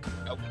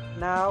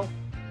 No.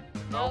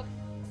 Nope.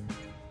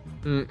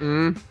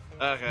 Mm-mm.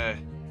 Okay.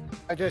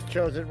 I just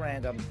chose it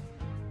random.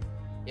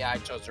 Yeah, I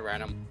chose a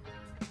random.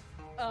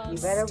 You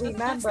better That's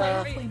remember. the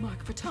halfway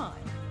mark for time.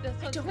 This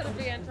I one's don't gonna know,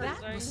 be that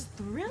interesting. was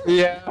thrilling.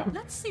 Yeah.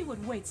 Let's see what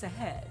waits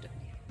ahead.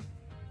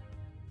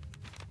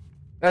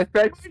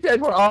 Especially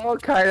since we're all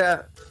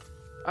kinda...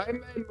 I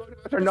mean, most of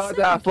us are The not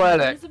second that question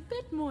athletic. is a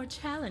bit more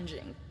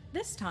challenging.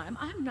 This time,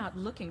 I'm not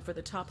looking for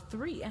the top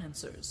 3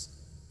 answers.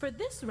 For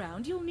this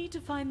round, you'll need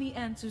to find the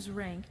answers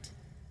ranked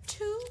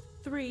 2,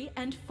 3,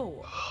 and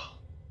 4.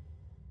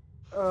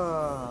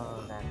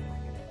 Oh, that's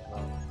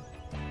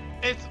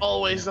It's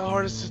always the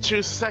hardest to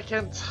choose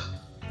second.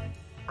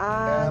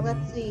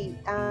 let's see.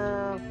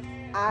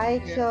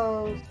 I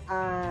chose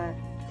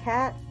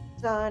Cat,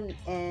 Sun,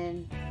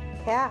 and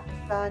Cat,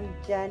 Sun,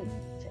 Gent,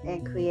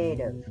 and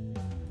Creative.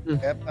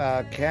 Yep.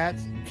 Cat,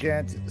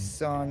 Gent,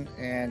 Sun,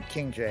 and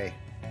King J.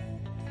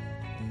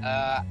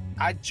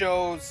 I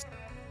chose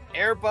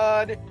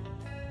Airbud,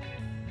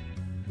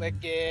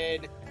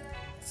 Wicked,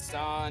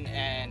 Sun,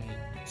 and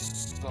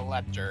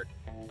Selector.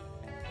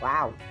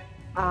 Wow.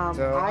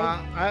 So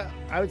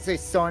I would say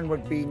Sun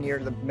would be near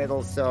the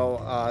middle. So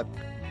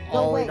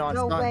all in on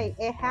Sun. wait.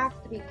 It has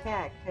to be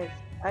Cat because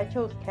I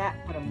chose Cat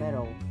for the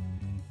middle.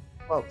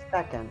 Well,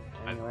 second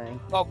anyway.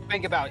 Well,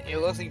 think about it.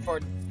 You're looking for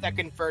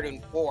second, third,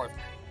 and fourth.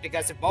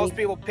 Because if most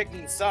people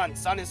picking Sun,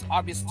 Sun is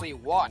obviously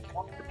 1.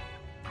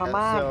 Come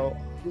on, So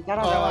we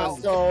gotta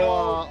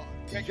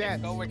Wicked,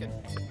 Gent. go Wicked.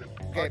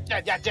 Okay.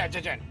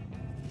 Gent.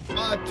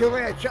 Too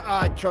late.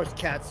 I chose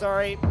Cat.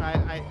 Sorry.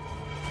 I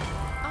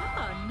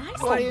Ah,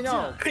 nice. What do you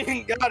know?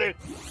 Got it.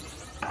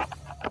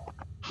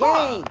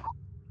 Yay!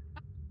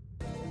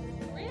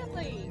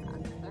 Really?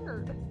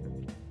 Third.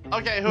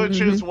 Okay, who would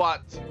choose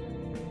what?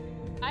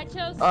 I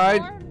chose I-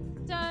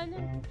 Storm,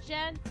 Sun,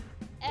 Gent,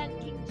 and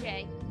King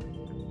J.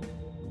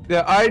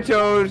 Yeah, I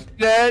chose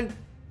Gent,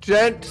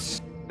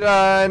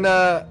 Sun,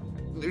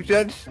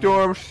 Gent,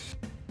 Storm,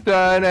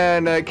 Sun,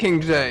 and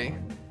King J.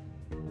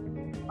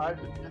 I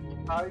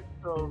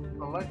chose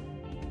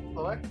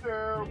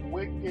Selector,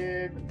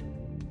 Wicked.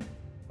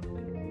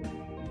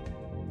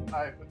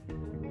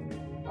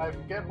 I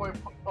forget what.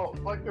 Oh,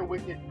 Selector,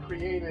 Wicked,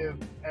 Creative,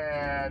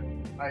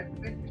 and I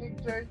think King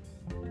J.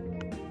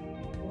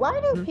 Why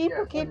do Hmm? people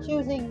Yeah. keep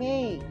choosing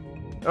me?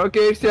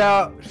 Okay,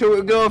 so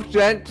we'll go with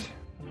Gent.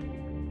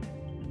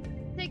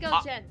 Say go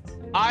Gent.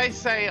 I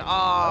say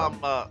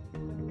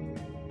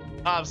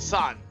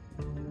Sun.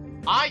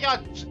 I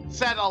got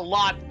said a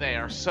lot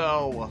there,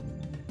 so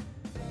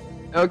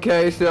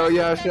Okay, so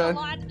yeah, Said a Sun.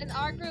 lot in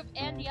our group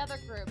and the other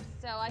groups,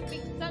 so I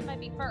think Sun might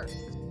be first.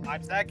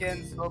 5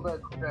 seconds. So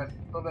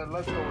then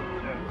let's go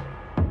with Jen.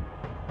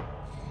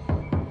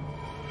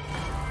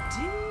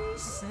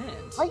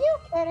 Decent. Are you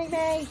kidding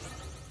me?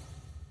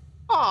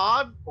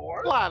 aw, I'm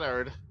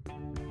flattered.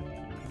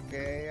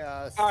 Okay.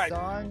 right.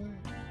 Sun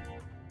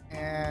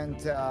and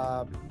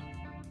I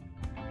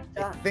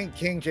think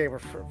King J were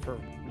for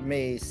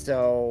me.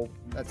 So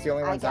that's the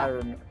only I ones I got-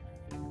 remember.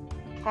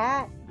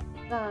 Cat,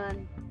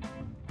 Sun,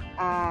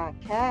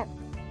 Cat,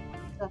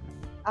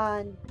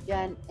 Sun,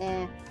 Gent,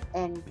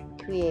 and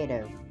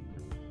Creative.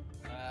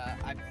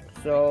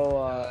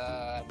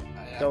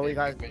 So we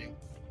got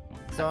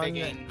Sun,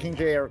 thinking- King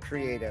J are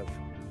creative.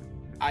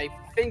 I'm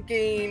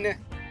thinking.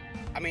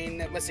 I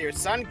mean, let's see. Your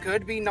Sun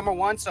could be number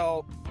 1,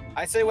 so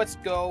I say let's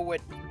go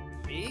with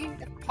B,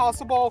 if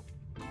possible.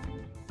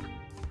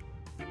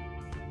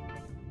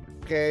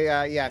 Okay.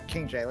 Yeah,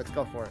 King J. Let's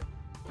go for it.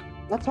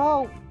 Let's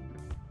hope.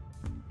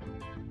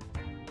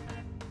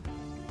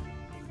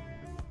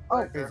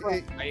 Oh, It's- Are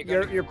you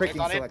You're gonna picking click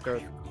on it?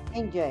 selectors.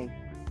 King J.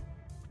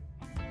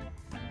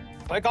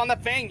 Click on the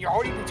thing. You're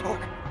already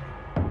talking.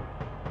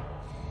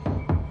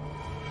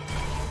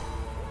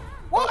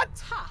 What?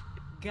 Ha!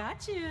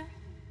 Gotcha.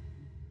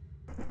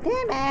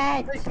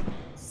 Damn it!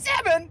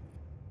 7?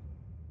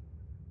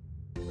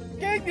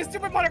 Gang, you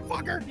stupid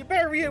motherfucker! You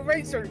better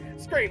rearrange your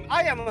scream.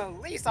 I am at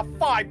least a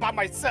 5 by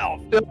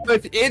myself. So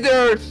it's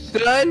either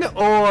Sun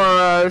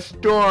or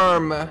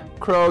Storm,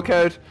 Crow,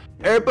 because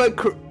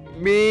everybody,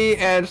 me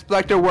and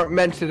Selector weren't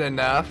mentioned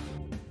enough.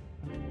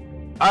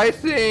 I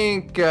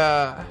think,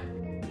 I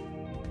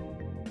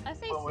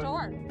say Well,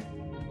 Storm.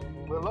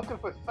 We're looking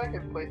for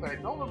second place. I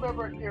don't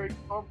remember hearing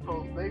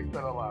Stormcrow's name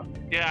said a lot.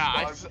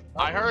 Yeah, So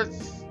I heard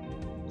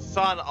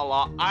Sun a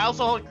lot. I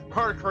also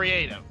heard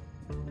Creative.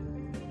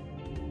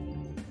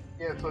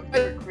 Yeah, so it's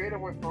either creative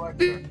or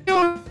selector.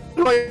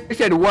 I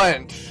said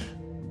once.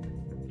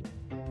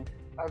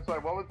 I'm sorry,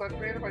 what was that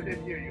creative? I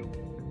didn't hear you.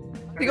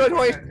 I think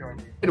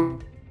it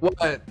was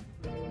what?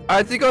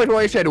 I think it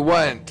was said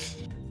once.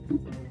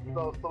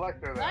 So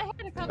selector I then.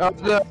 heard a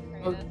couple times.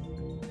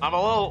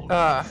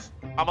 Curtis.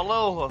 I'm a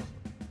little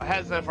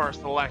hesitant for a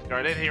Selector.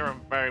 I didn't hear him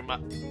very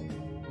much.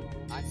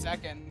 9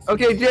 seconds.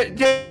 Okay,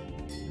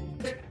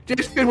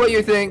 just do what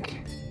you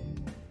think.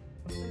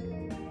 Yeah,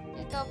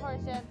 go for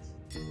it, Jets.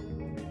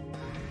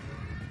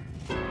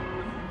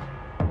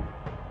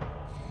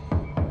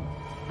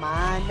 Come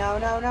on,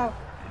 no.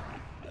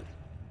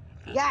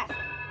 Yes!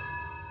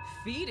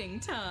 Feeding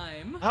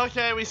time.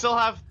 Okay, we still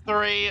have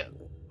 3.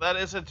 That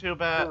isn't too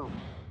bad. 2.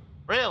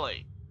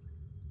 Really?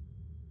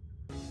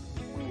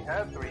 We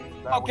had 3.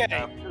 Now Okay. we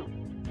have 2.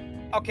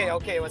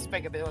 Okay, let's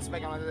make it. Let's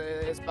make it.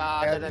 It's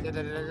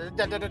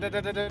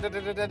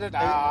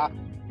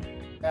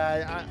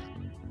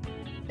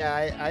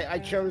I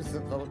chose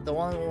the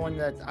only one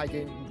that I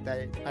didn't.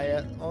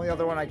 Only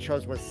other one I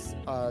chose was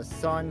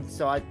Sun.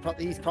 So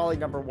he's probably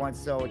number 1.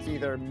 So it's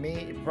either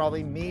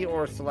probably me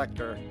or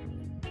Selector.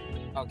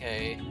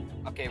 Okay,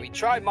 we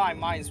tried my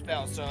mind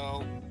spell,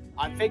 so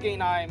I'm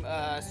thinking I'm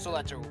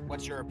Selector.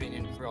 What's your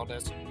opinion for all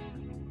this?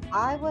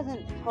 I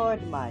wasn't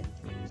heard much,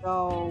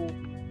 so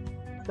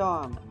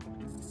Storm.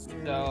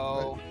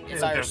 So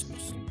it's either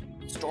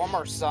Storm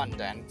or Sun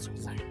then.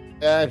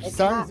 It's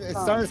Sun not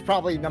Sun. is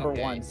probably number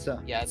Okay. 1. So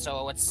Yeah,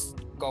 so let's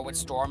go with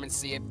Storm and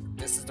see if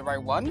this is the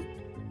right one.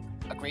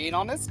 Agreeing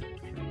on this?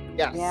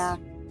 yes. Yeah.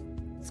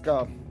 Let's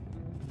go.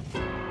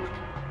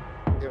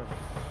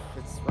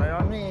 It's right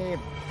on me.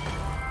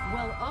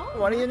 Well, all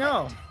What do you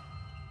know?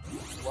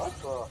 What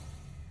the?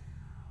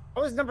 I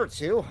was number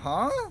 2,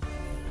 huh?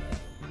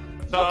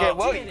 So, Okay,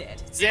 well, did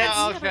it.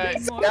 yeah, It's never okay.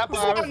 been more Yep,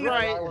 I was fun.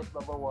 right. I was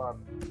number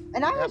 1.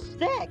 And I was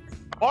 6.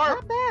 More,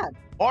 Not bad.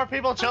 more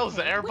people chose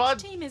the Okay, Airbud.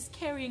 which team is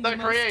carrying The the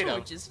most creative.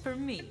 torches for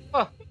me?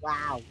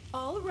 Wow.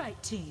 All right,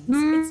 teams.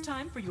 Hmm. It's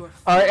time for your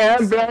I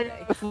am final very-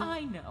 survey. I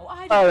know,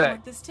 I All don't right.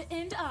 want this to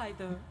end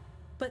either.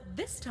 But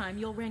this time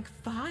you'll rank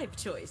 5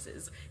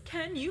 choices.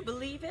 Can you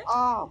believe it?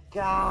 Oh,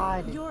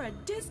 God. You're a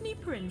Disney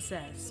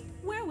princess.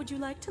 Where would you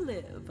like to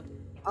live?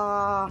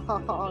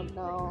 Oh,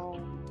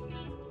 no.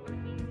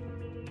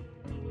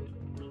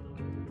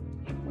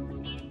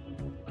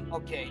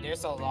 Okay,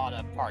 there's a lot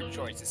of part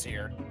choices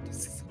here.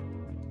 This is...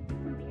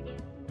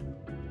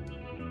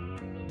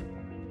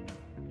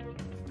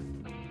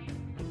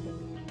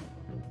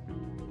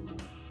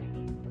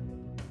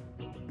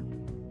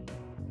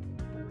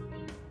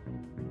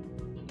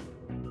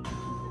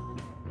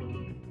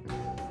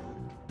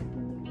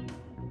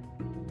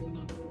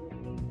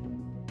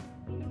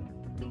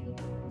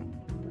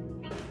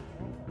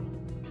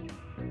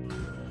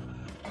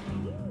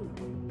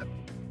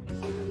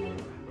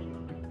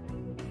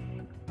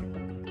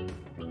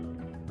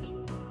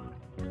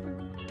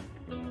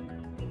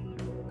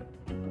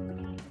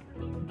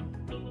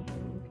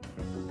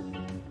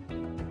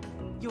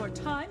 Your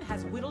time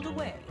has whittled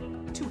away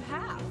to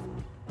half.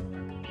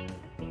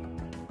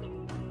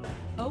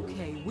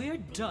 Okay, we're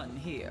done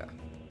here.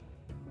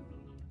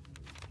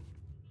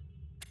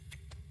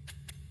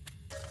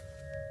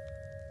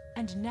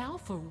 And now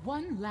for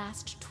one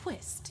last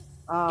twist.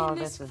 Oh, In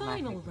this this is not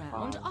final gonna be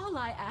round, fun. all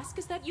I ask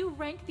is that you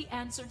rank the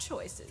answer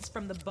choices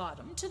from the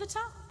bottom to the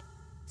top.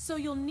 So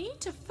you'll need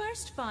to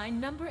first find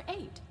number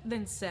 8,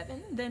 then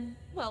 7, then,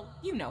 well,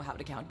 you know how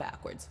to count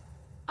backwards.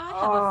 I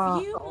have a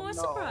few Oh, more no.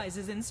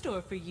 surprises in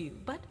store for you,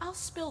 but I'll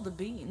spill the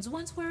beans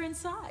once we're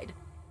inside.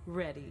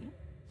 Ready?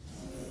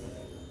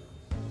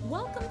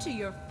 Welcome to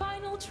your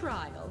final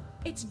trial.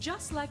 It's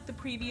just like the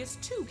previous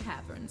 2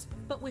 caverns,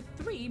 but with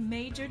 3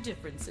 major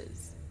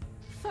differences.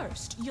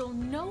 First, you'll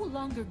no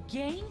longer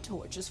gain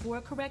torches for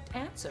a correct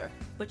answer,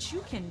 but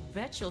you can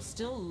bet you'll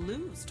still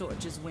lose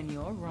torches when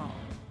you're wrong.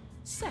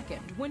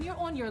 Second, when you're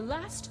on your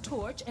last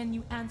torch and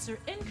you answer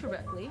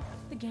incorrectly,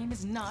 the game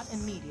is not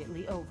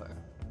immediately over.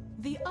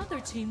 The other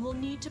team will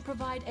need to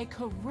provide a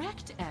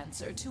correct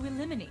answer to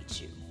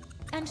eliminate you.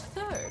 And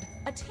third,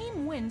 a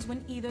team wins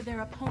when either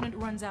their opponent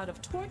runs out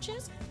of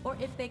torches or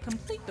if they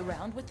complete the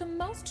round with the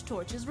most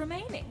torches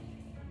remaining.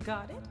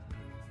 Got it?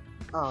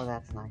 Oh,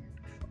 that's nice.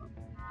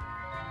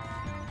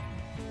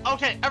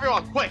 Okay,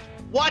 everyone, quick!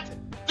 What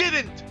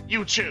didn't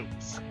you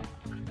choose?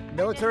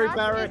 Military Not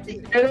barrack.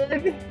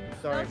 Disney.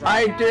 Sorry.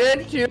 I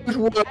did choose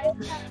wood.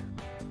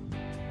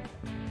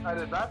 I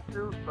did not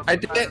choose the, I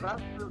did-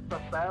 not choose the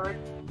barrack,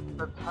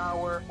 the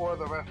tower or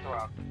the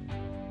restaurant.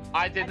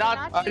 I did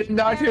not. I did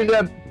not choose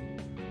the.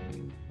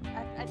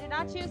 I did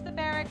not choose the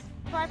barracks,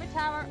 private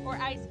tower, or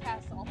ice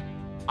castle.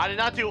 I did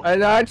not do. I did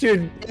not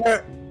choose.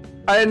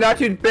 I did not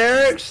choose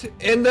barracks,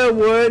 in the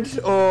woods,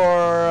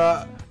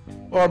 or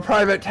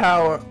private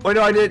tower. Oh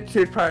no, I did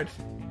choose private.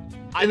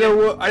 I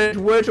did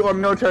woods or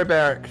military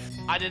barracks.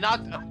 I did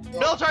not.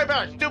 Military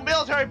barracks. Do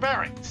military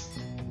barracks.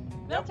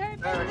 Military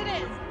barracks it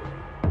is.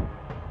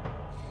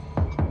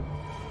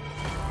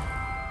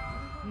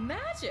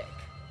 Magic.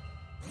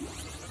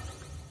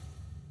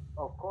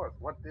 Of course,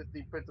 what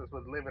Disney princess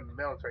would live in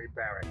military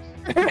barracks?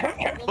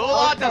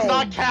 Mulan does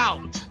not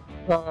count.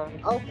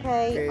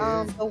 Okay,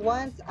 the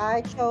ones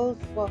I chose,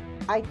 well,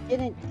 I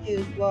didn't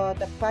choose were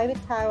the private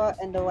tower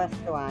and the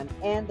restaurant,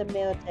 and the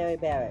military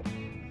barracks.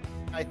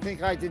 I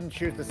think I didn't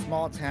choose the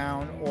small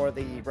town or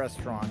the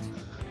restaurant.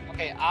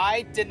 Okay,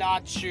 I did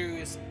not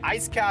choose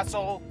ice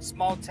castle,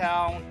 small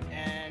town,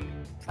 and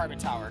private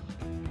tower.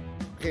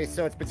 Okay,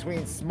 so it's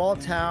between small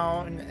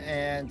town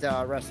and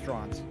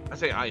restaurant. I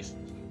say ice.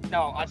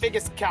 No, I think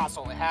it's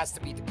castle. It has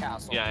to be the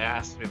castle. Yeah, it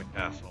has to be the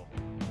castle.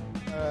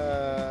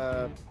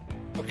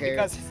 Okay.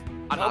 Because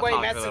I'm not nobody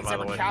talking to them, mentions by the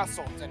every way.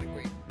 castle,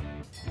 technically.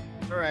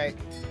 All right.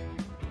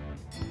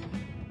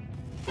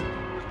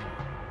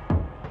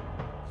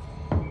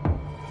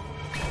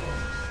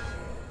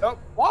 Oh,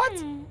 what?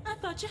 I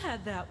thought you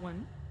had that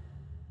one.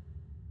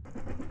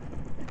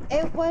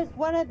 It was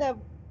one of the.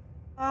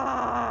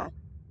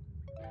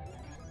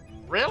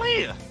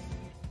 Really?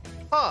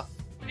 Huh.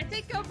 I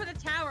think go for the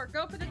tower.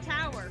 Go for the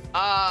tower.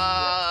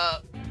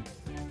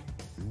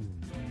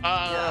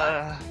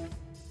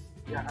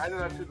 Yeah, I did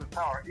not choose the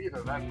tower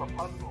either. That's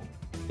Rapunzel.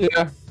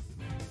 Yeah.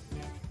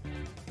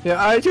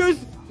 Yeah, I chose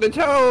the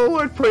tower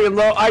was pretty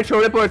low. I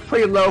chose it, but it's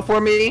pretty low for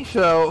me,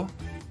 so.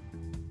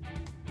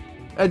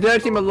 It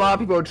does seem a lot of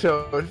people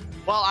chose.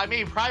 Well, I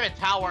mean, private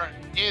tower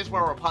is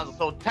where Rapunzel.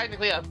 So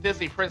technically, a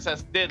Disney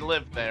princess did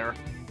live there.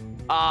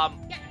 Yeah,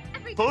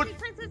 every Food- Disney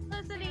princess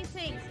lives in these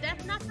things.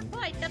 That's not the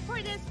point. The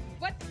point is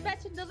what's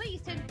mentioned the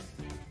least, and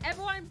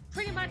everyone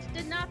pretty much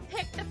did not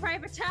pick the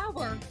private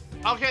tower.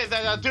 Okay,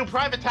 then do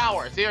private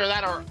towers. Either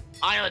that or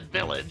Island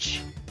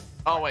Village.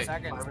 Oh wait.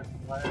 Second.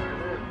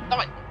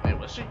 Oh wait,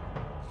 was she?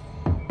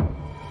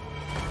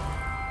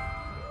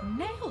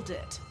 Nailed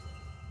it.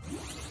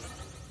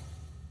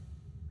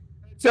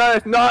 So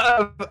it's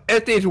not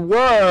if these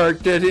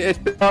work, it's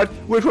about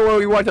which one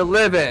we want to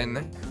live in.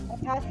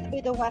 It has to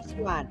be the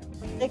restaurant.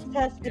 6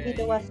 has to be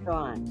the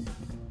restaurant.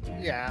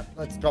 Yeah,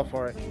 let's go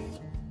for it.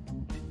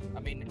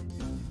 I mean,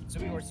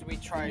 should we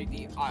try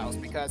the Isles?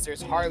 Because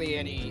there's hardly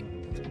any.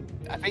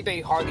 I think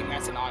they hardly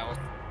mention Isles.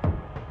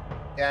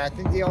 Yeah, I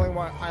think the only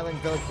one Island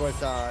Village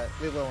was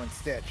Lilo and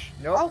Stitch.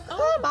 Nope. Oh,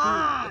 come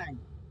on!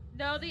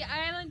 No, the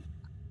island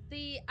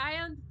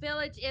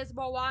village is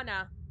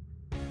Moana.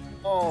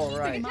 Oh, I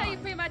right. can tell you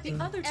pretty much The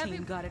other every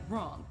team got it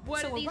wrong.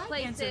 one so of these a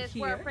right answer places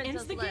where a here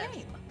princess ends the lives.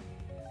 game.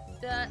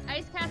 The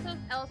Ice Castle is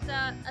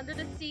Elsa. Under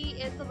the Sea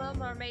is the Little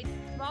Mermaid.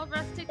 Small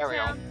rustic There we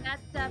go. town.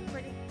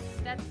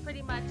 That's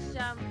pretty much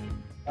Snow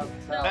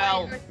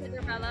Belle. White or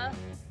Cinderella.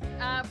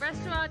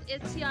 Restaurant is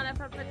Tiana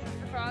from Princess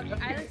and the Frog.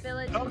 Island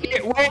Village Okay,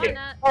 is wait,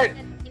 Moana, wait.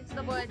 and Into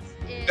the Woods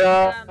is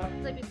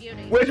Sleeping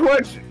Beauty. Which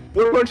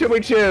one should we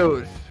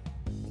choose?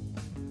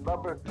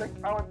 Number 6,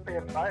 I would say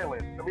an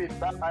island. I mean,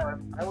 not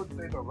island. I would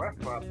say the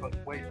restaurant, but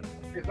wait.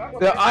 Is that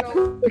what The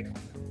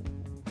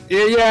they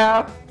know?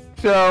 yeah.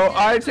 So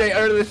I'd say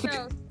under the sea.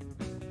 No,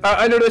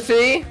 Under the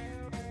sea.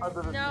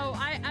 Under the no,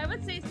 I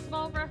would say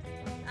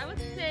I would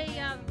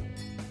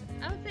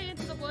say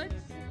Into the Woods.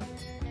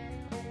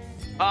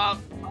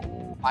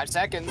 5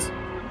 seconds.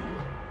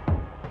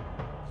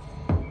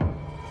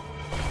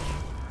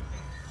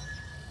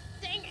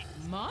 Dang it!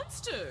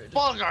 Monstered.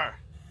 Bugger.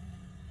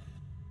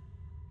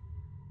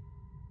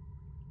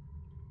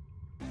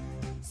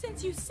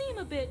 Since you seem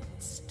a bit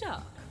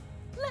stuck,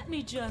 let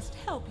me just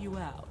help you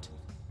out.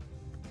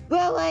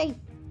 Really?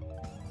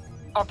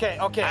 Okay.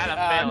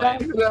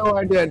 Adam No,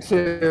 I did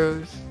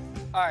choose.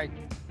 All right.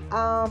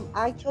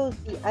 I chose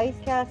the Ice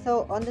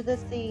Castle, Under the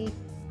Sea,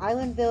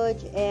 Island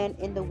Village, and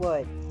In the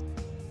Woods.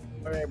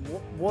 All right,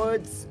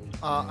 Woods,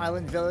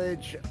 Island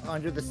Village,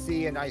 Under the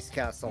Sea, and Ice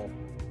Castle.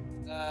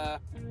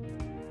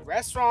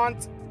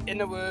 Restaurant, In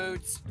the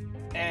Woods,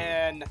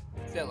 and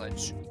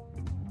Village.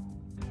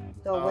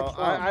 So which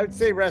one? I would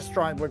say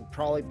restaurant would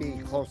probably be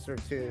closer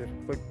to,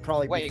 would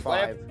probably be Wait, what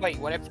 5. if?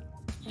 What if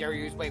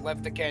what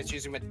if the cat's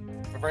using with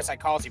reverse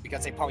psychology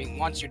because they probably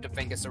want you to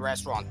think it's a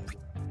restaurant?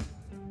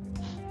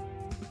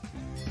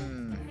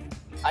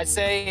 I'd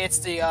say it's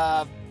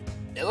the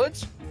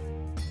Village.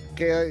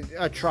 Okay,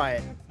 try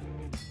it.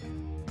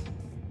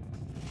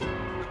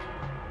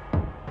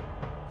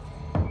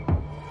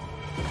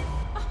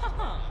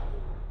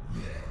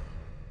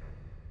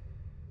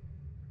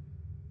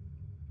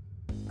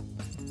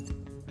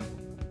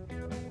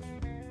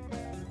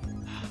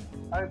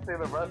 I'd say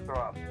the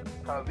restaurant.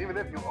 Because even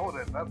if you own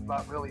it, that's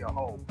not really a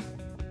home.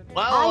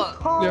 Well, I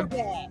called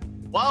it.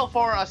 well,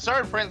 for a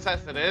certain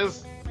princess it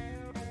is.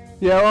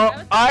 Yeah,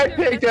 well, I would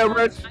say picked a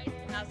restaurant,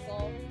 restaurant. Ice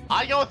Castle.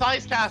 I go with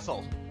Ice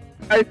Castle.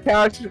 Ice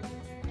Castle.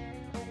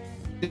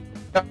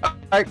 Go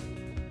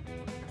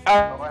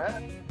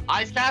ahead.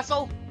 Ice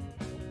Castle?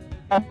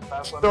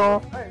 That's what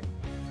So- I'm saying.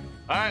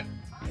 Alright.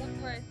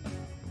 Look for it.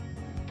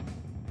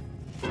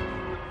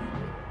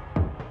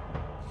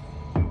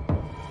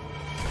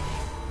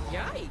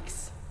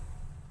 Yikes.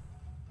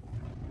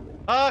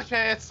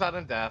 Okay, it's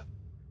sudden death.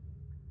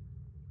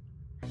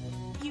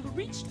 You've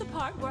reached the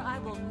part where I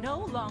will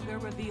no longer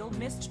reveal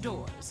missed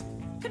doors.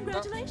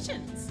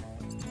 Congratulations.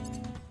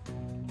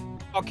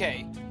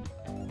 Okay.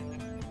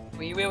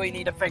 We really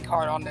need to think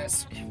hard on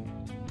this.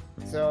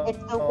 So It's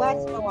a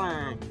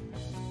restaurant.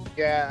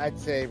 Yeah, I'd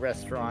say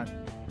restaurant.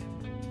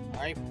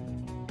 Alright.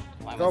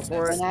 Go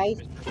for it. And I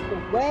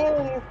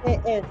swear if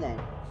it isn't.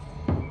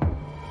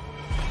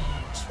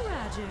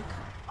 Tragic.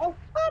 Oh,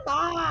 come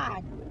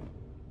on!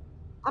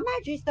 I'm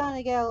actually starting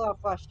to get a little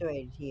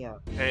frustrated here.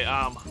 Okay,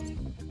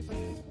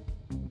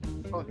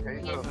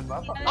 Okay, so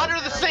that's Under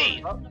the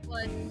Sea!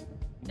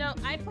 No,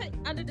 I put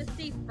Under the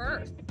Sea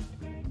first.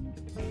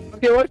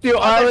 Okay, let's do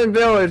Island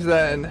Village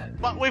then.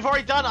 but we've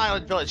already done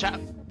Island Village.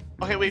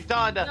 Okay, we've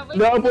done.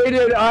 No, we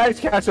did Ice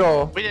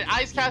Castle. We did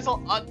Ice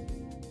Castle,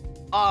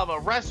 a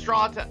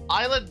restaurant,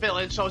 Island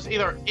Village. So it's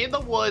either in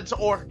the woods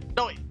or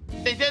no,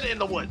 they did it in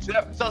the woods.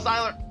 Yep. So it's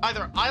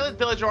either Island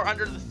Village or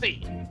Under the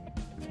Sea.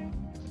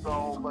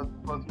 So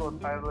let's go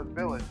with Island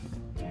Village.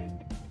 Yeah,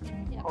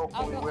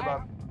 Hopefully I'll go we're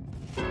not.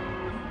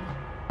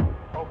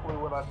 Hopefully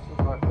we're not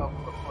shooting ourselves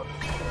in the foot.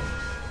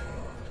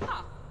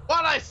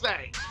 What'd I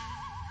say?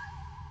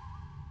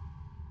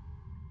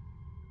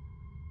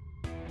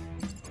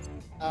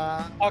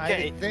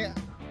 Okay.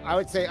 I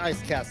would say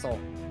Ice Castle.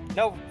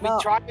 No, we No.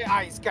 tried the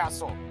Ice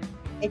Castle.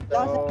 It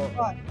doesn't So-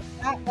 work.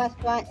 It's not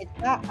restaurant. It's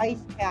not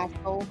Ice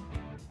Castle.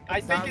 I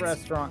It's think not it's.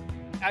 restaurant.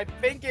 I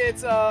think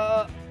it's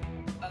I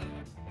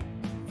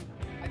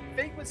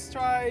think let's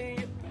try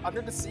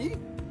Under the Sea.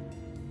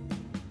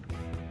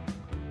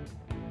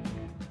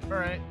 All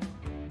right.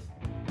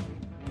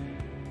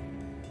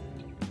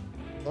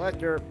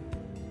 Collector.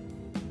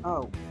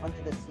 Oh,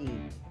 Under the Sea.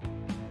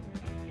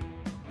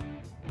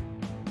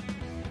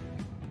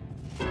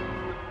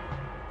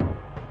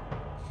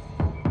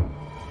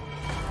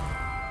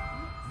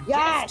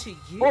 Yes! To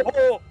you.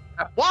 Oh,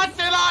 What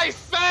did I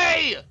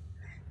say?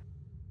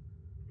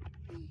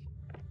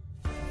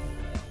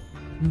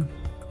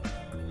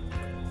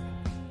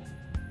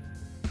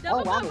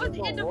 Double wow. Bug was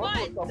in the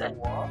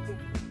woods.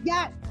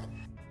 Yes!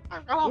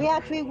 We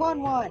actually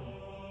won one.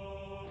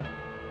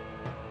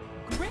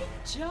 Great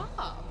job.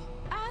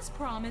 As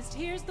promised,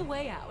 here's the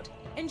way out.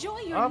 Enjoy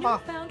your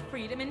Mama. newfound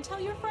freedom and tell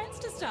your friends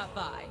to stop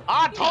by.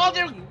 I told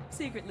know, you. You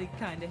secretly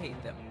kinda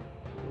hate them.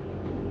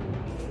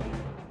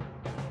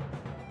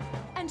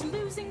 And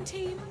losing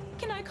team?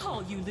 Can I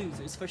call you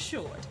losers for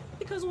short?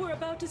 Because we're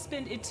about to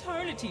spend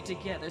eternity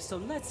together, so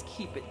let's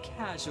keep it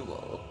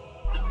casual.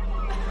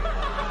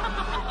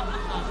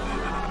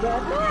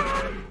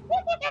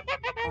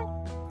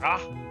 Ah,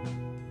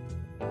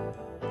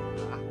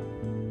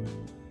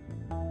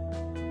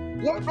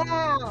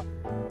 Yeah!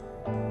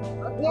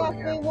 Yes,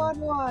 we won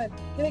one.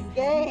 Good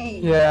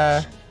game.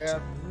 Yeah. yes.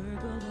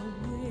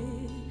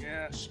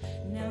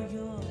 Now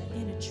you're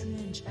in a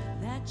trench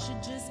that you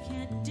just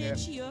can't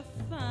ditch. You're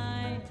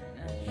fine.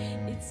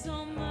 It's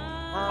all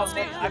mine. I'll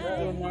say, I'm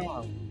doing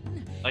now.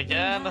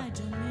 again. My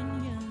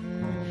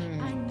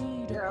dominion. I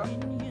need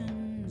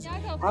opinions. Yeah, I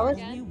go I for was-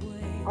 it again.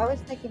 I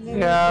was thinking maybe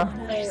Yeah. we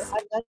could play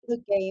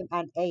another game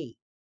on 8.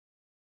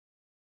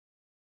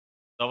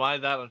 Don't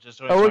mind that. I'm just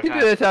doing. Oh, we can do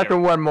this sarcastic after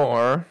here. one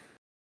more.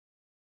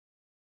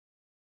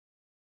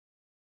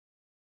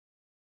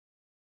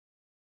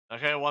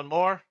 Okay, one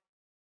more.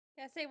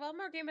 Yeah, say one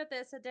more game of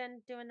this and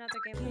then do another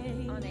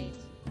game on 8.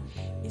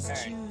 Is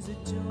Alright. choose a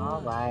door.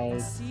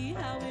 Alright. See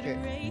how it Okay.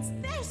 rates.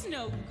 There's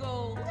no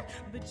gold,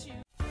 but you.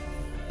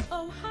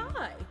 Oh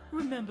hi,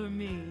 remember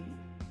me?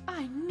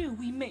 I knew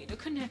we made a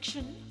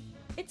connection.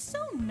 It's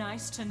so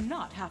nice to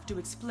not have to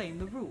explain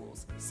the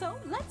rules. So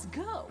let's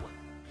go.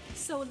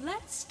 So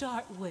let's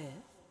start with.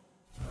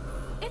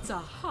 It's a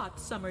hot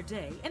summer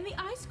day, and the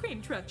ice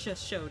cream truck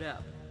just showed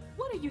up.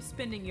 What are you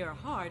spending your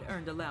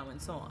hard-earned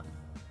allowance on?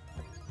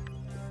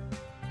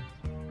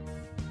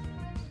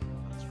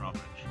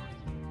 Strawberry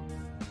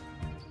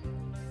shortcake.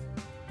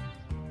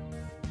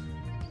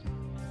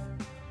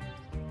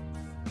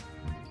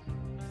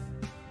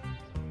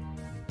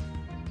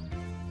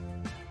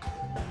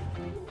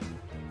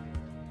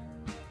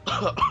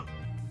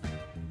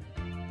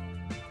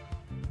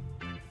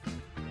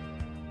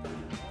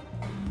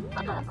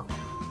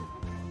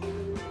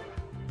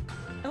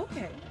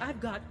 Okay, I've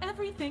got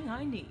everything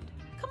I need.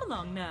 Come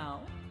along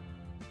now.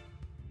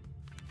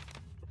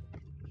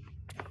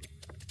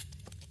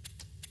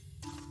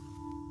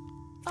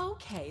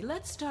 Okay,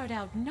 let's start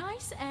out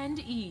nice and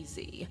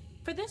easy.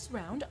 For this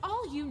round,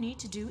 all you need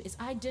to do is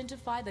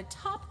identify the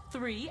top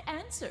 3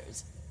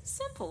 answers.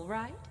 Simple,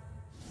 right?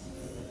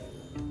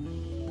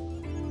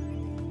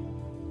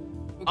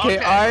 Okay,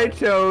 Okay. I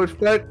chose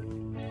Fred.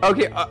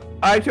 Okay,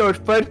 I chose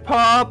Fred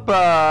Pop,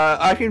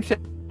 ice cream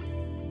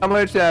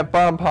sandwich, and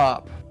Bomb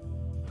Pop.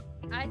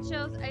 I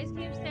chose ice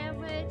cream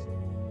sandwich,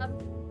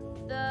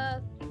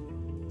 the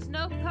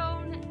snow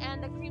cone,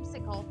 and the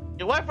creamsicle.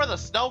 You went for the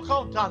snow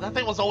cone? God, that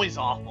thing was always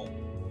awful.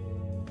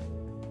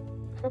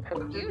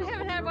 You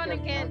haven't had one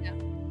again.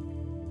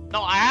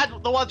 No, I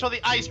had the ones from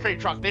the ice cream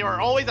truck. They were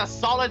always a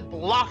solid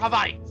block of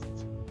ice.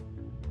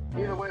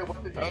 Either way,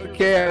 what did you choose?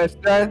 Okay, I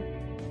understand.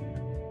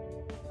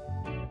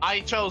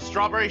 I chose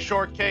strawberry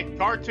shortcake,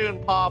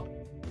 cartoon pop,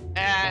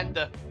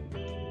 and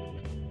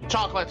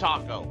chocolate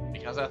taco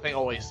because that thing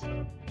always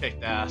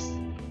kicked ass.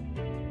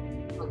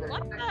 Okay,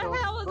 What the so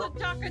hell is a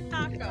chocolate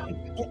taco?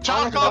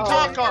 Choco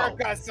taco!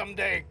 America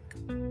someday.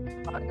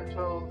 I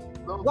chose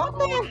those What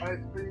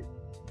the-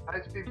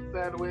 ice cream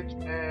sandwich,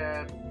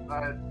 and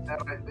I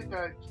think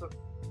I took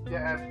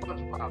and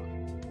Fudge Pop.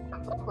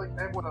 It sounds like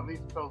everyone at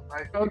least chose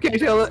ice cream. Okay,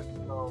 so So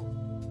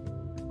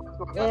let's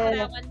go with that.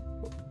 Yeah. That one.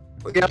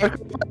 we got a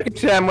chicken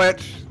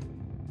sandwich.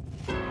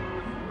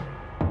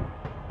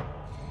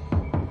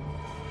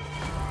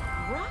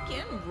 Rock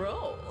and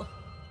roll.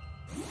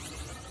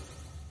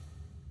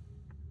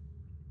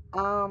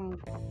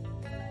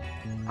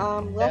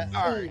 Let's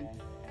Yeah, see.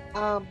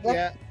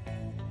 Yeah.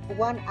 The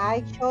one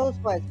I chose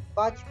was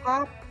Fudge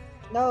Pop,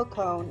 Snow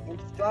Cone,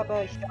 and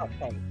Strawberry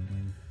Shortcake.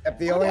 Yep,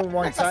 the only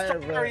ones I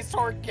Strawberry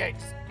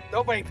shortcakes.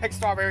 Nobody picks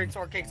strawberry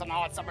shortcakes on a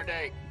hot summer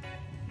day.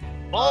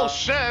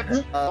 Bullshit!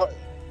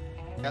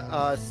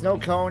 Snow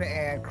cone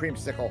and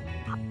creamsicle.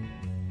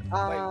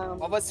 Wait,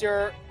 what was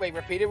your? Wait,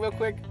 repeat it real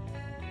quick.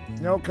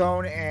 Snow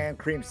cone and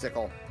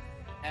creamsicle.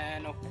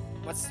 And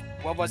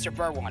what was your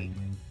bird one?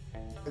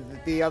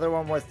 The other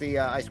one was the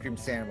ice cream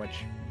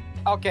sandwich.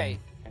 Okay,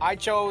 I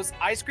chose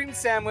ice cream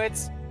sandwich,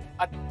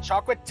 a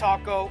chocolate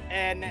taco,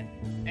 and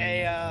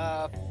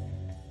a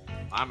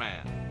My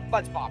man.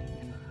 Fudge Pop.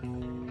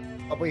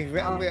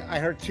 I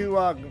heard two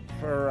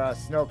for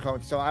snow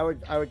cone, so I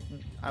would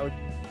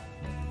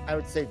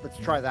say let's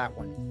try that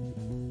one.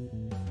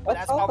 But Let's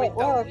that's hope probably it the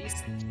works.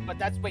 least. But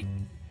that's wait.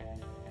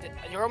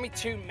 There are only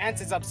 2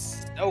 manses of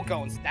snow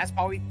cones. That's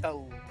probably the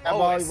And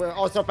lowest. we'll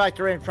also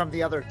factor in from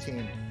the other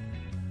team.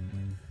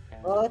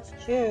 Well, let's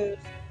choose.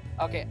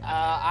 Okay,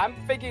 I'm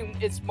thinking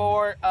it's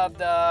more of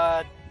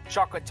the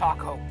chocolate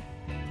taco.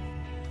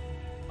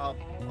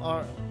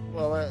 You're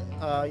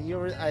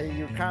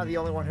kind of the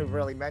only one who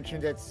really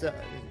mentioned it. So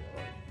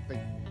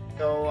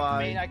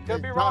I mean, I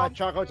could be it's wrong.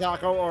 Choco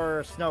taco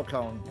or snow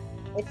cone.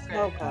 It's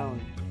Snow Cone.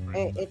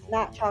 It's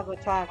not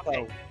Chocolate Taco.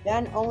 Okay.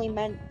 Ben only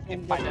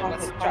mentioned the Fine, then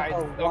let's Chocolate try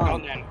Taco snow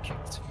cone once. then.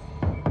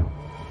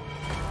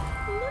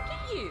 Look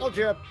at you. Told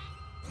you.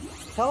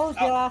 Told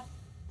ya.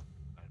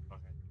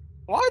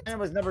 What? It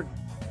was never.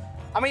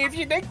 I mean, if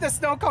you make the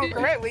snow cone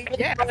correctly,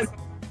 yes.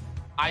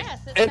 Yes,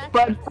 It's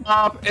Fudge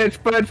Pop. It's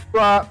Fudge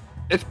Pop.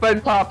 It's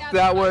Fudge Pop. That's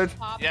That Fudge was.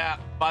 Pop. Yeah,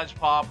 fudge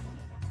pop.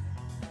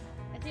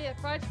 It's either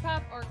fudge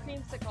pop or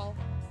creamsicle.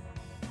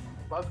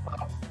 Fudge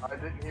Pop. I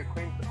didn't hear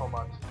creamsicle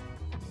much.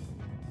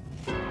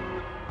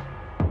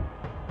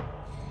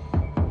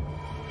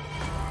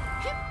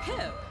 Hip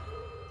hip.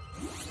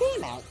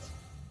 Peanut.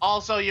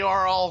 Also, you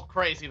are all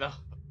crazy though.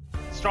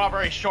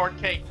 Strawberry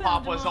shortcake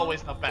pop was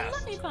always the Let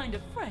best. me find a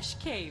fresh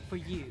cave for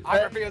you.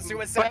 I refuse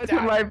suicide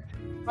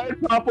Fudge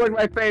Pop was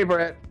my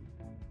favorite.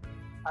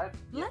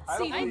 Let's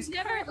see I've who's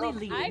never,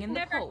 currently leading I've in the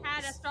never polls.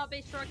 had a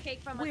strawberry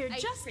shortcake from an We're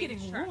ice just cream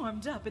getting truck.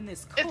 warmed up in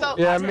this It's cold,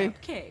 a- Yeah, damp me-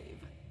 cave.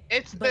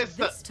 It's But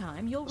this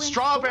time you'll rank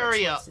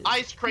strawberry 4 choices,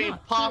 ice cream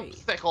not 3.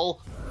 popsicle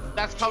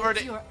that's covered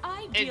Choose your in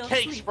ideal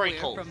cake sleepwear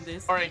sprinkles from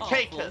this or in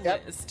cake awful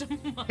Yep. list.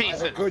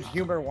 pieces. A good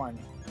humor one.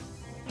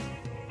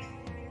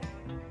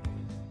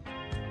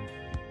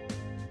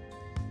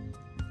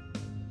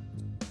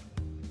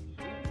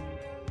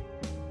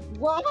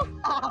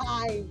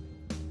 Why?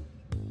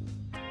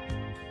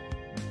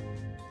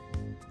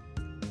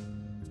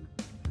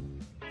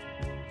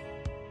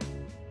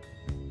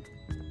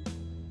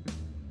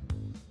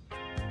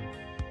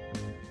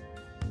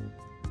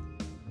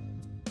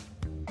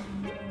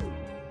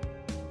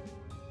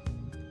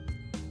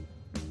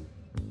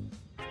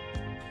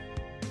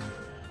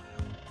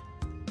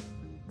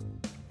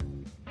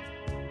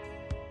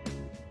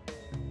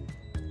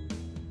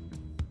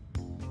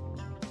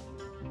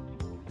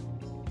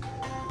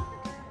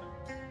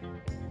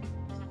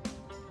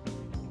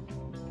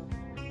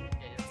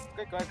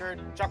 Quick record.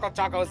 Choco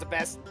Taco is the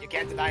best. You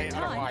can't deny it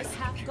Time otherwise. is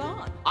half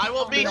gone. I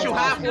will meet you Another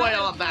halfway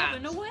on that.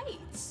 cabin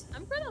awaits.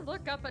 I'm gonna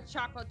look up a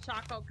choco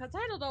because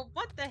I don't know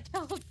what the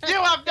hell.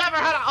 You have never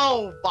had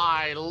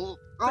a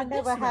I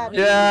never had.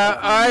 Yeah,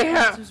 I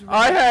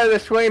had a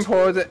swimming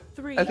pool that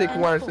 3 I think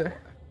and was 4.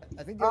 there.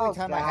 I think the only Oh,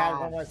 time I had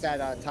God. one was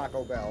at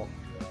Taco Bell.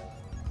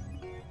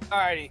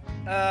 Alrighty.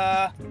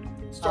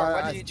 Storm,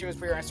 what Uh, did you choose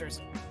for your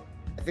answers?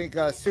 I think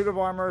suit of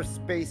armor,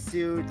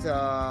 spacesuit,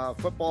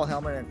 football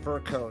helmet, and fur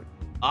coat.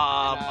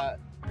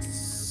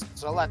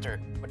 Selector,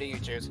 what do you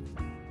choose?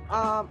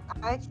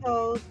 I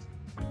chose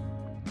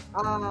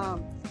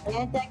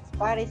spandex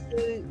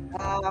bodysuit,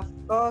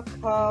 fur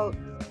coat,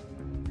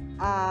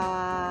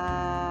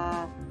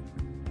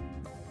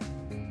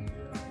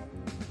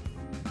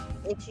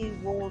 itchy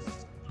wool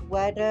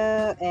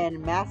sweater, and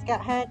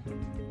mascot head.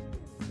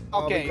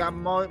 Okay. We got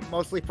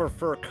mostly for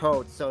fur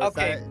coats, so is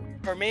Okay,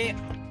 for me,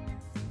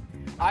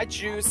 I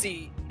choose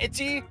the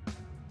itchy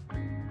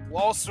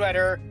wool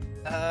sweater,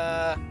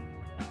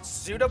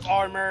 suit of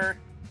armor,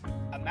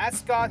 a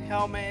mascot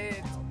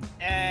helmet,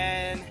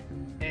 and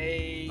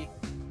a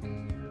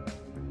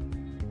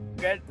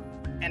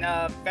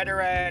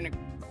veteran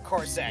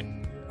corset.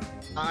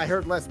 I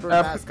heard less for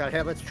mascot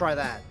head. Let's try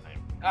that.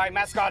 All right,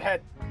 mascot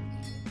head.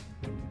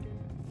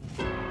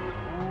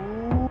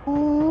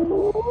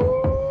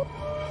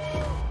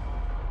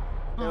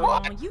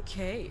 Oh, you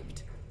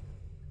caved.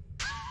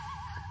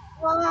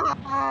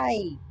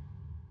 Why?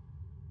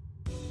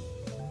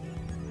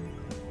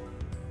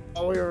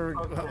 We were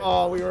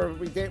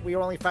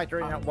only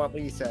factoring out what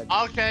we said.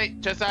 Okay,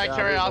 just out of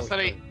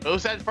curiosity, who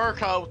said fur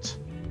coat?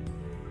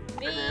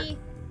 Me.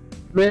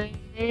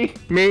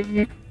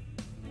 Me.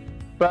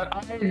 But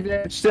I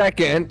did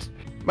second.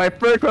 My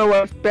first one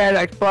was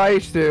spandex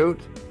bodysuit.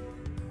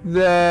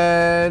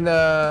 Then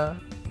a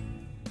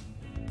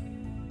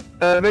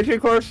military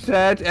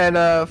corset and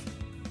a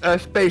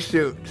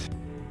spacesuit.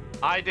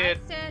 I did.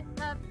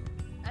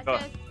 I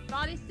said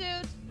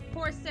bodysuit,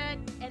 corset,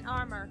 and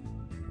armor.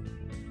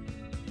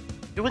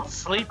 You would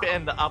sleep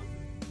in a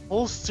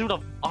full suit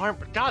of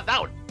armor. God,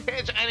 that would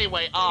pitch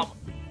anyway.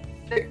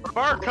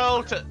 Fur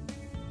coat,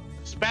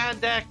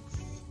 spandex,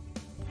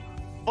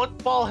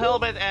 football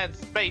helmet, and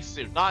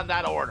spacesuit. Not in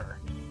that order.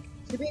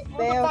 To be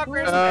fair,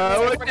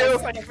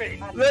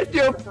 Let's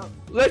do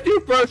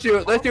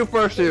fursuit. Let's do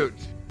fursuit.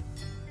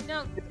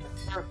 No.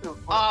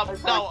 No.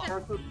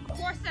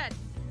 Corset.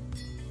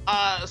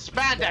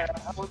 Spandex.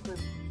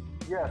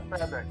 Yeah,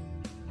 spandex.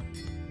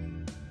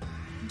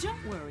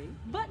 Don't worry,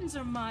 buttons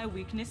are my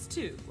weakness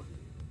too.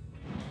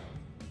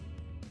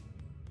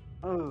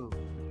 Oh.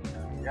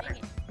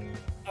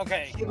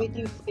 Okay. Should we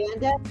do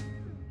spandex?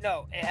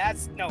 No, it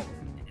has no.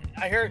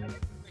 I heard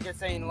you're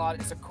saying a lot.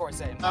 It's a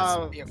corset. It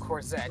must be a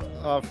corset.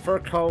 Fur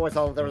coat was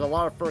there was a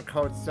lot of fur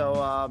coats,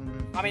 so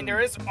I mean,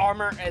 there is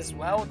armor as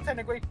well,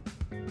 technically.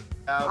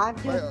 I'm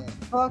just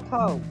fur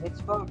coat.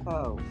 It's fur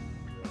coat.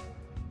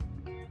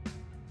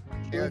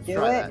 Yeah, let's do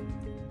try it? that.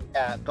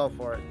 Yeah, go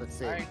for it. Let's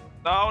see. Right.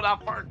 No,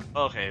 not fur.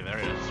 Okay, there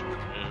it is.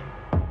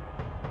 That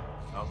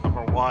was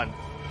number one.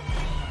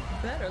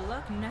 Better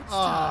luck next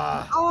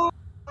time. Oh,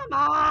 come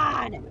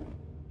on!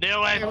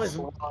 Knew it.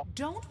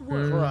 Don't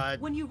worry.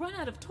 When you run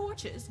out of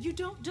torches, you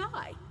don't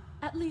die.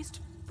 At least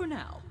for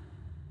now.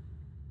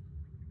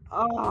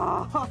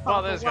 Oh,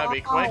 Well, this is gonna be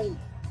quick.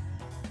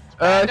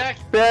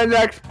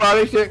 Spandex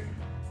bodysuit.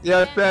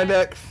 Yeah,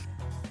 spandex.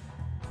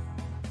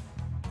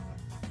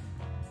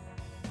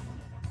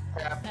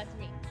 That's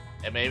me.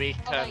 It may be.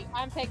 Oh wait,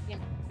 I'm picking.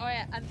 Oh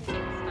yeah, I'm picking.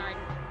 Sorry.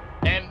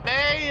 It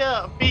may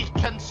be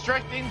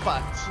constricting,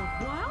 but.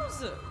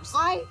 Wowzers!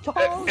 I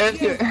told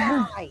you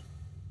why,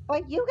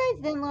 but you guys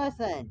didn't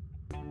listen.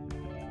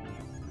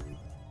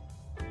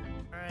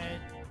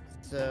 Alright.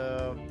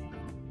 So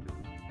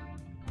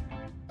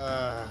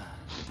I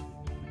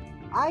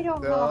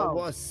don't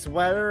know. a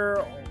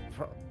sweater,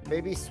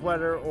 maybe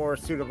sweater or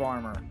suit of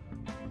armor.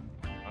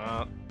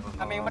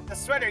 I mean, with the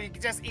sweater, you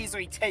can just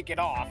easily take it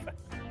off.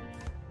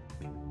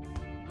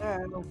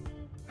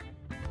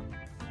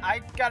 I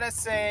gotta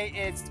say,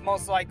 it's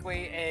most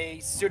likely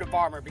a suit of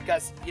armor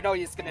because you know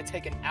it's gonna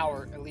take an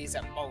hour at least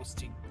at most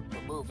to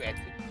remove it.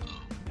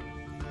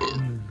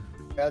 Yeah,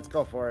 let's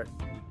go for it.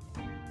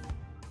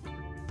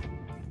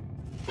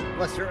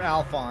 Unless you're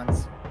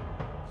Alphonse.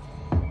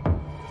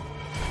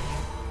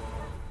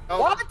 Oh,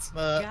 What?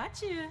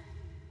 Gotcha.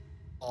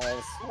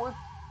 Balls.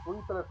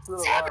 Who said a suit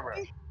of armor?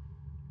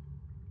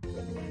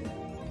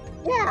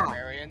 Yeah.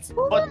 Barbarians.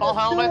 Football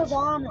helmet. Suit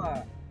of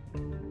armor.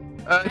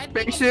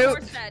 Spacesuit.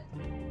 Corset.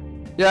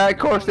 Yeah,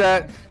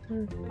 corset.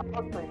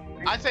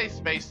 I'd say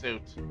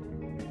spacesuit.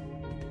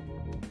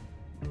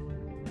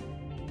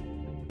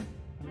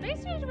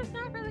 Spacesuit was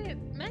not really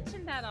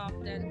mentioned that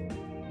often.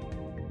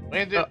 We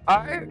can do.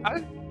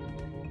 I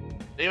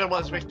Even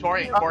was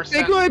Victorian think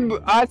corset.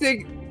 I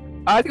think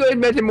it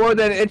mentioned more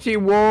than itchy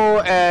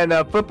wool and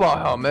a football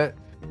helmet.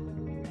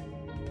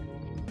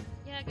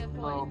 Yeah, good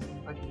point.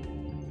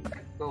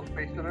 So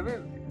spacesuit it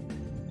is.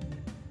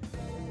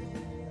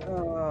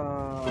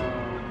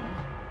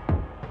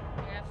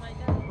 Grab my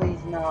gun.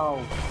 Please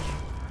no.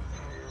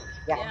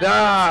 Yeah.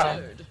 Ah.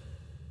 Absurd.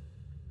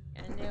 I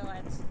knew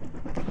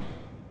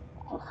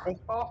it.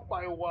 Off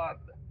by one.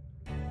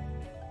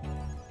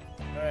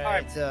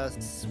 Alright,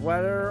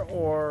 sweater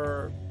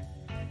or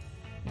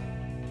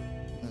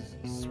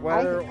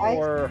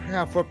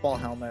football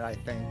helmet, I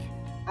think.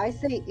 I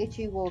say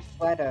itchy wool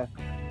sweater.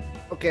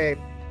 Okay.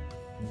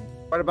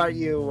 What about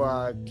you,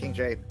 King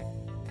J?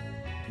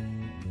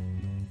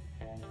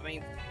 I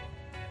mean,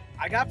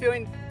 I got a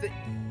feeling that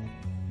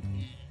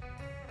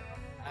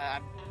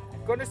I'm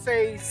gonna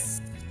say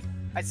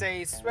I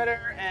say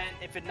sweater, and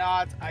if it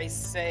not, I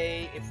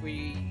say if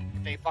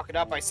they fuck it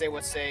up, I say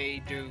let's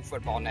say do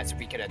football nets if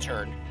we get a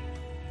turn.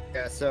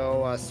 Yeah,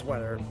 so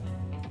sweater.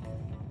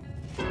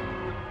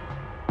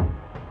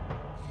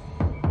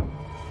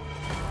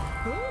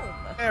 Boom.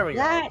 There we go.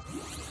 Yes.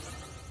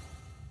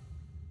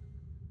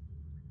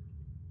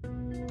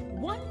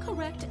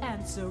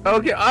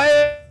 Okay,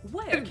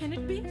 Where can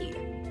it be?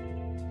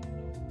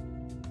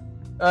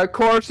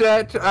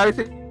 Corset. I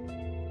think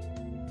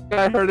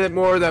I heard it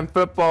more than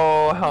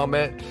football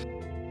helmet.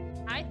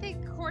 I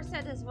think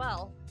corset as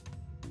well.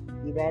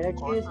 You better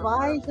choose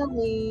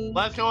wisely.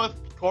 Let's go with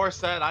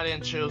corset. I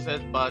didn't choose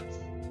it, but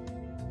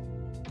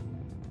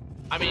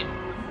I mean,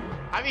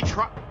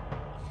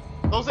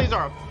 those things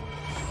are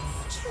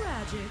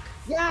Tragic.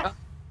 Yes.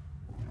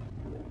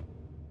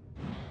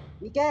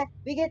 We get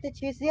to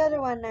choose the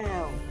other one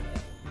now.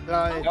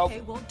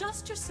 Okay, well,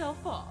 dust yourself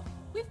off.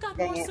 We've got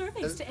more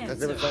surveys to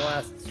Because it answer. was the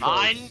last choice.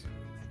 I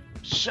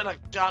should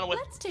have gone with.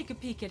 Let's take a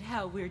peek at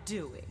how we're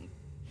doing.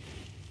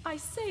 I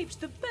saved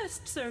the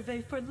best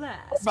survey for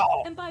last.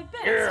 No. And by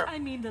best, Yeah. I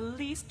mean the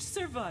least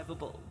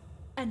survivable.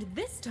 And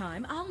this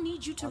time, I'll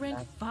need you to rank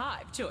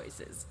 5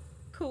 choices.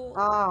 Cool.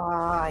 Oh,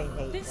 I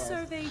hate This this.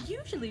 survey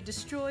usually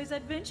destroys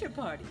adventure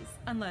parties,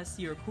 unless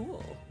you're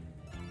cool.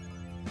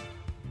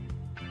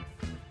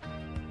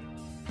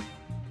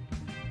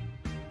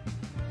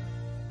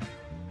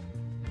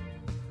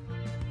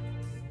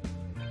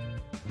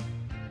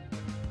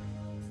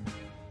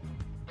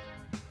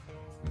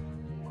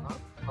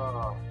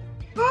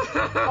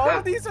 All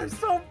of these are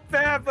so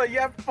bad, but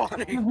yet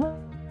funny.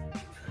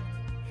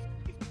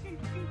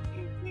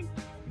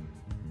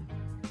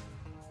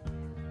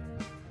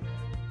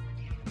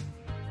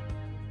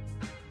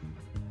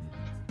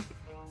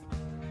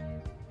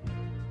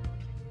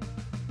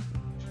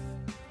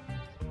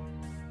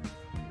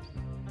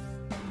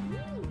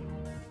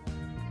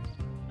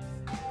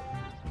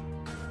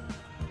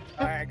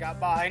 Alright, got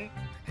mine.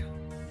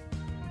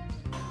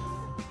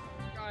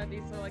 God,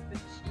 these are like the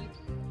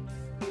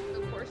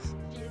worst,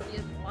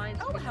 cheesiest lines.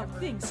 Oh, we've how ever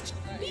things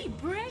read. be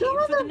brave Some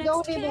of for the them next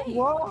don't even cave.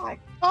 work.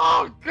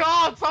 Oh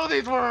God! Some of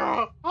these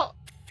were.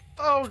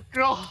 Oh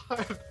God!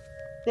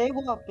 They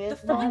were The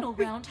abysmal. final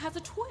round has a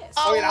twist.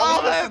 Oh, wait, I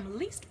love was- it! From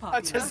least I'm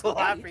popular just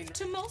laughing.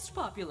 to most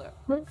popular.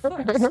 First,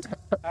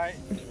 Alright.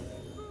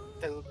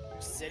 The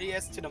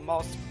shittiest to the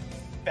most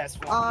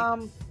best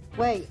one.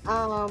 Wait,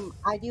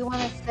 I do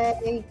want to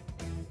say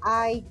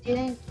I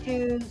didn't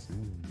choose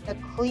the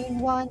clean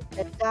one,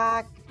 the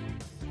dark,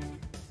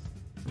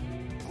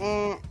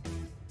 and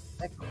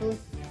the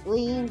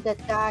clean, the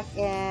dark,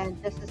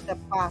 and this is the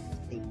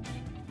prophecy.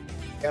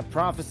 Yeah,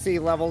 prophecy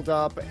leveled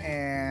up,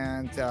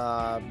 and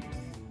I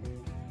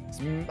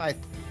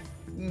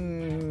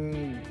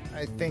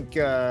think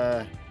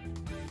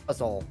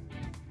puzzle.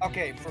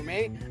 Okay, for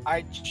me,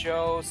 I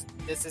chose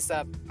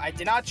I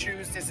did not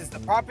choose, this is the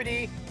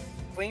property,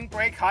 clean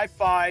break, high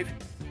five,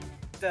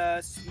 the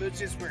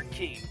smooches were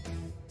key.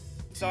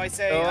 So I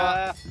say,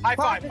 high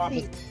five,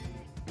 Prophecy.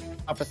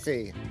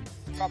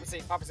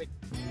 Prophecy. prophecy.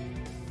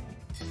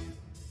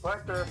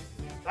 Selector.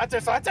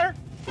 Selector.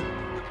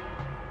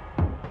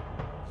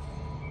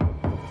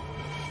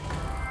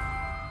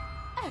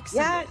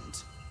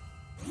 excellent.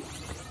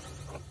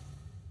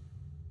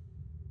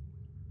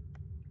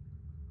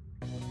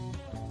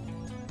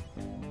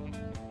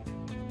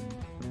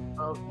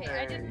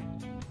 Okay.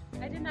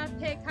 I did not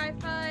pick high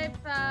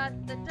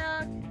five, the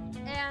duck,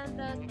 and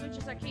the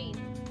smooches are keen.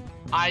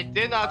 I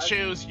did not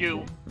choose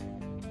you.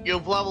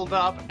 You've leveled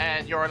up,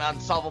 and you're an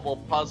unsolvable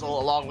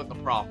puzzle along with the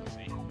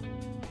prophecy.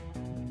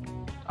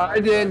 I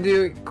didn't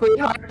do clean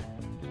high.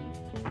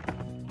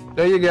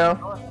 There you go.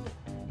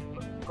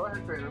 Go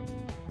ahead,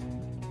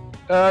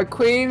 Kratos.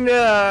 Queen,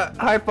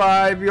 high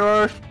five.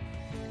 Your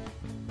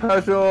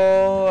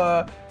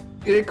puzzle,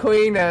 get it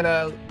clean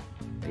and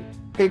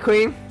get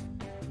clean.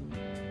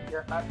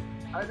 Yeah,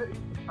 I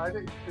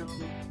think to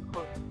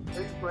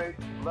big break,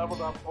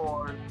 leveled up,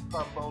 or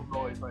trombone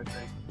noise. I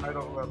think I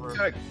don't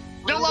remember.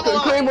 No level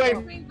up. Clean break.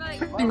 Queen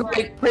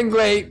bite. Clean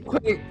break.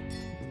 Clean.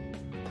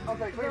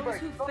 Okay, clean Those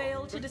break. who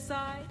fail to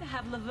decide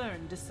have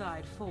Laverne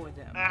decide for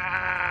them.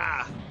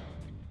 Ah.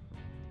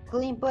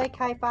 Clean break,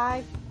 high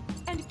five.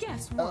 And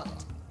guess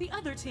what? The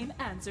other team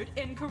answered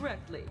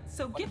incorrectly.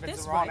 So What get if it's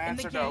this the wrong right and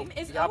the answer, though? game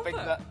is You gotta pick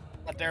over.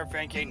 what they're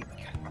thinking.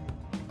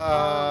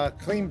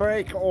 Clean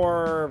break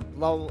or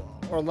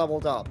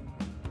leveled up.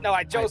 No,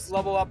 I chose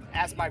level up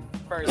as my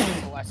first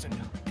selection.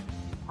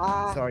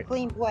 Sorry.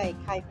 Clean break,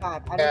 high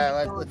five. I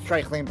Yeah, don't let's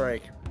try clean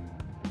break.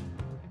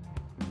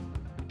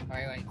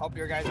 Alright, hope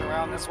your guys are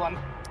around this one.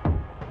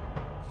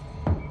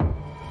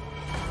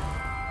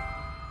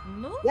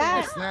 Moving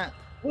Yes! on. Snap.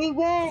 We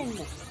win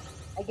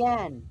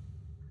again.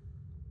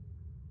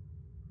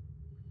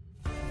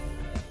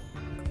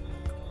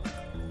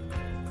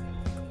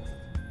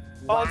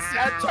 Oh,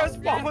 it's just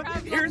one.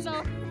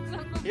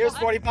 Here's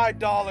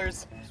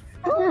 $45.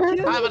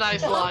 Have a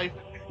nice life.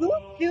 Who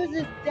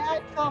chooses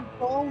that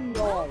trombone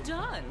Well noise?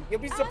 done. You'll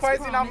be As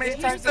surprised at how many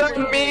promised, times you It's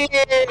I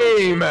a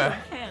do. meme.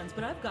 hands,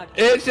 but I've got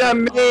It's a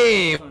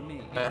meme. for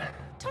me.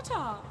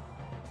 Ta-ta.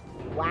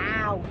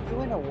 Wow,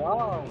 2 in a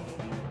row.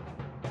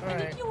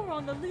 And if you're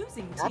on the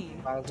losing That's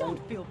team, puzzling.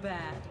 don't feel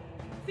bad.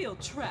 Feel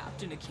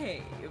trapped in a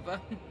cave. Oh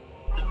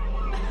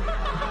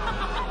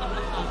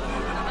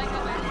my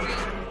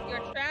God,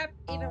 you're trapped.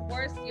 Even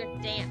worse, you're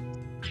damned.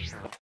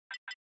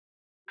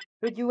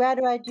 Would you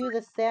rather I do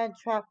the sand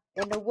trap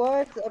In the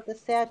words of the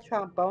sad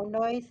trombone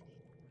noise,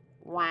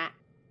 wah,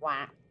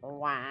 wah,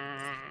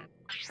 wah.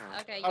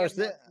 Okay, I you're was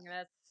thi- missing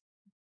this.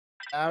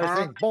 I was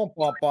thinking, boom,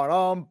 boom,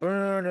 boom,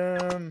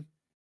 boom.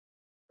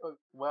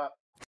 Well,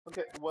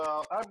 okay.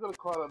 Well, I'm gonna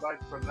call it a night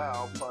for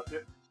now, but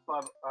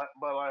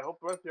I hope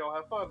the rest of y'all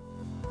have fun.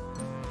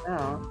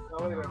 Oh.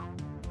 See you later.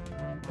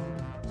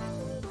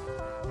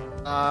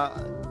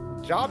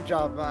 Job,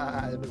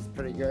 it was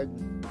pretty good.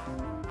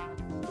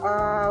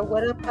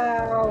 What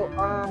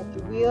about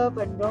the wheel of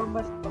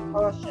enormous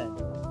proportion?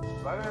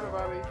 Bye,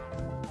 everybody.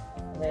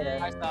 Later.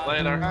 Nice talk.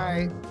 Later.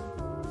 Alright.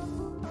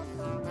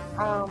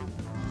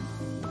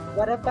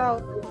 What about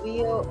the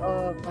wheel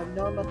of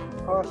enormous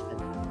proportion?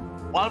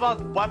 What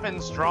about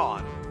weapons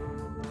drawn?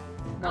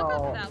 I'll go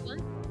for No. that one.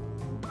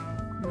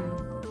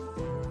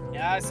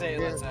 Yeah, I say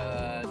let's do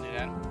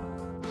that.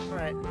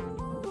 Alright.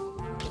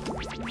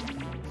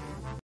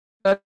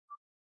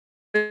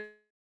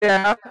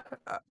 Yeah.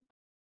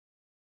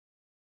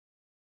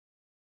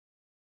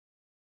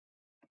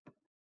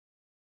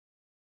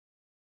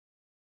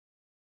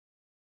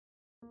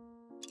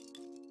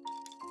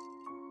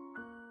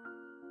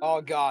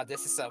 Oh god,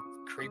 this is the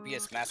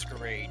creepiest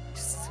masquerade.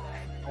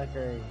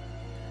 Okay.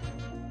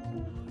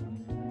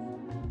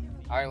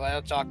 Alright,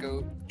 let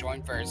Chaku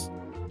join first.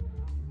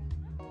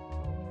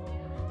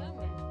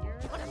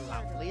 What a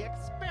lovely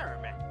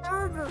experiment.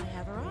 I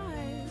have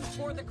arrived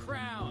for the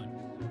crown.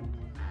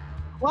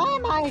 Why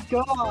am I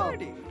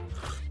gone?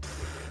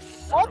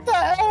 What the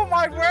hell am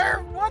I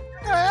wearing? What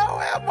the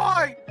hell am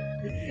I?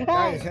 Hey,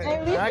 Guys,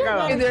 at least I you're got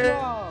not Hey there,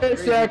 gone. a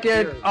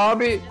second. I'll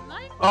be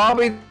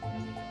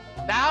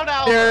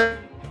Now, there.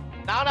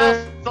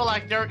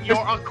 Selector, you're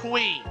a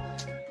queen.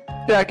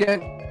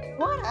 Second.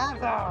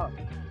 Whatever.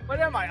 What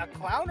am I, a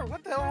clown or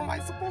what the hell am I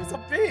supposed to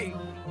be?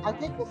 I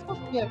think you're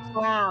supposed to be a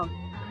clown.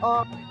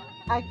 Or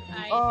I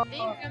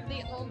think I'm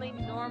the only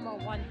normal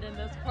one in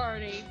this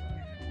party.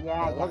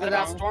 yeah, Look What at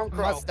about that Stormcrow?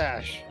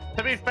 mustache.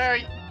 To be fair,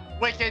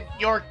 Wicked,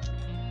 yours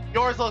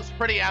looks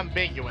pretty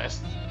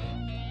ambiguous.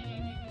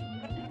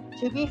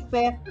 To be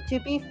fair,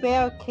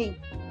 King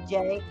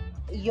J,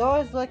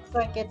 yours looks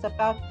like it's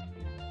about.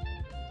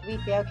 To be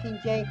fair, King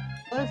J,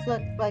 yours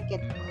looks like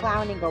it's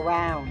clowning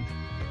around.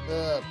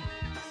 Ugh.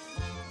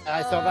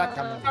 I saw that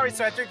coming. Sorry,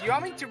 Cedric, do you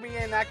want me to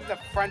reenact the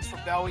French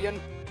Rebellion?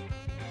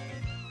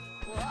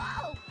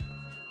 Whoa!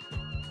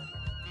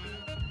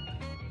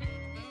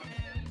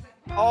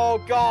 Oh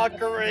god,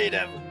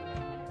 creative!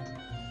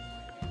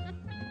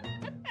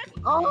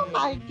 Oh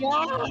my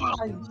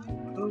gosh!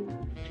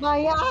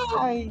 My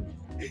eyes!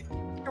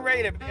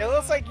 Creative, it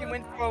looks like you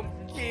went from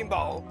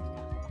chemo.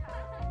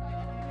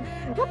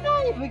 I'm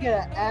not even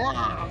gonna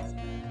ask.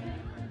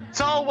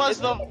 So was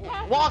the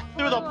walk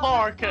through the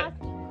park. With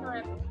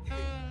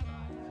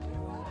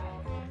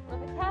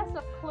a cast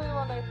of clue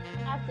on their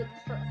acid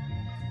trip.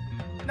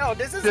 No,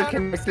 this is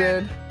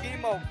Disconnected. 100%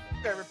 chemo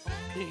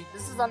therapy.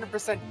 This is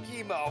 100%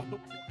 chemo.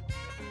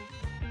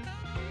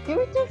 Can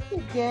we just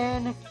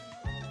begin?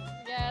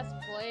 Yes,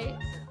 please.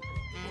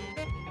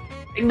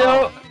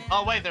 No.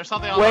 Oh wait, there's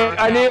something on Wait, our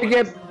I need to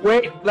tablets. get.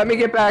 Wait, let me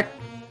get back.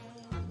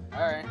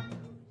 Alright.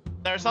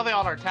 There's something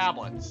on our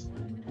tablets.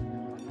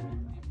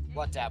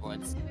 What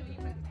tablets?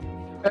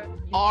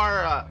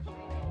 Our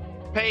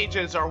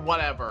pages or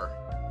whatever.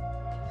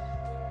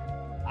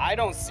 I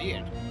don't see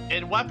it.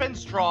 In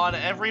weapons drawn,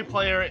 every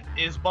player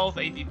is both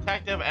a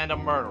detective and a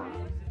murderer.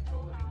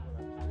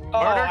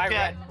 Oh, Murder I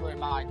get- read through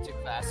mine too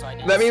fast, so I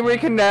didn't Let me see it.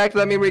 reconnect.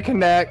 Let me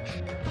reconnect.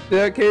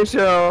 Okay,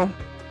 show.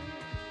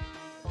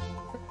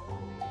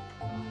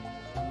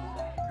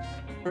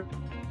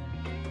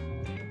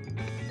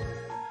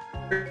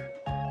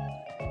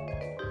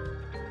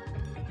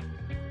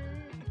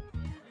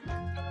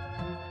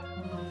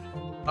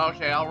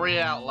 Okay, I'll read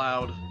it out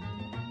loud.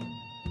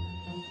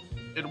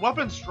 In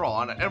weapons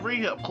drawn,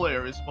 every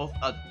player is both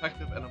a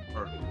detective and a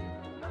murderer.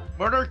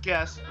 Murder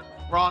guests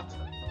brought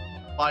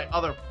by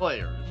other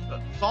players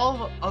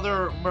solve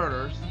other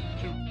murders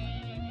to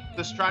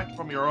distract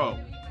from your own.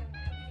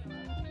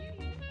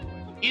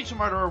 Each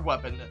murderer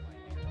weapon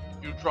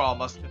you draw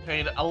must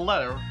contain a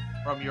letter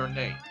from your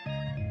name.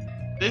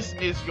 This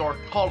is your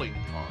calling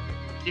card.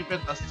 Keep it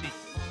a secret.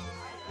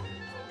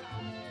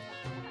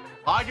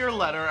 Hide your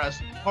letter as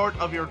part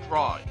of your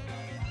drawing.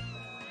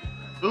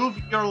 Move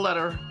your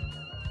letter,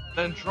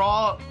 then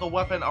draw the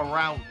weapon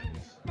around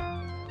it.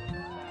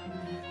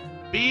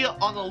 Be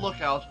on the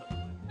lookout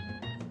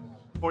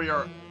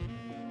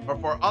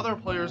for other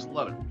players'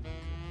 letters.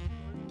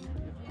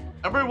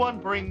 Everyone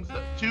brings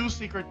 2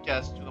 secret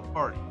guests to the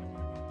party.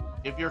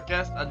 Give your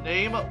guest a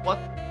name what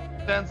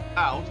stands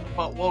out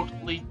but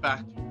won't lead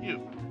back to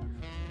you.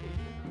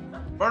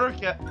 Murder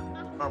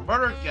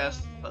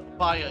guests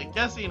by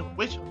guessing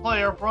which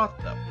player brought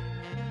them.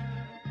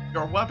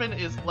 Your weapon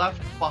is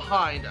left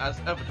behind as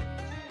evidence.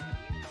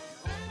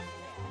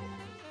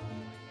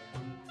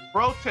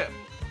 Pro tip: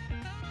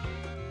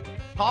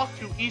 talk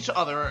to each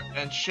other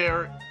and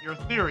share your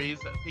theories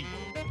to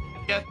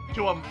get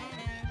to a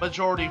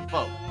majority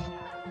vote.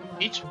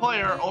 Each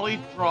player only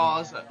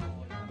draws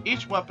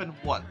each weapon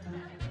once.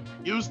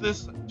 Use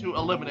this to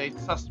eliminate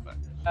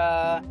suspects.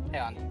 Hang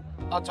on.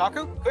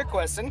 Otaku, quick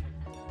question.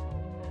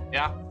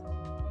 Yeah?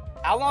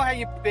 How long have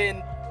you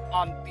been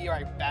on Be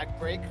Right Back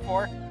break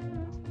for?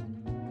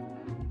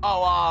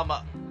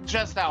 Oh,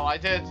 just now I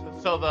did,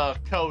 so the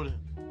code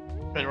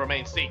could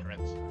remain secret.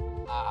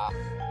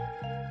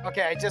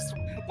 Okay, I just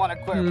want to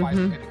clarify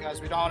something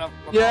because we don't have.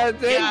 Yeah,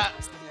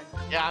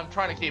 I'm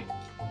trying to keep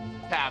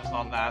tabs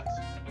on that.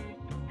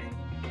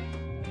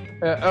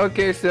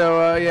 Okay,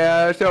 so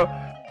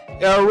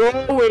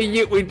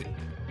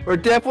we're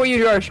definitely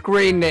using our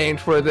screen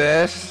names for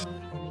this,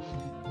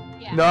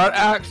 not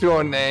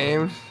actual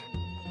names.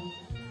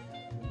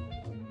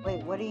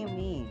 Wait, what do you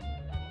mean?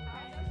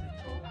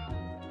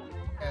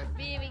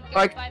 Being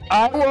Like, by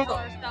I the will-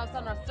 ourselves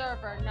on our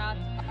server, not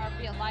our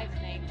real life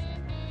names.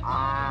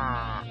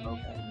 Ah,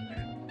 okay.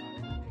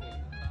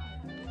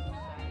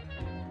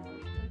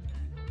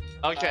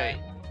 Okay.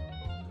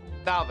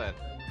 Now then,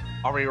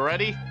 are we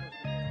ready?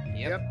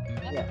 Yep.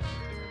 Yeah.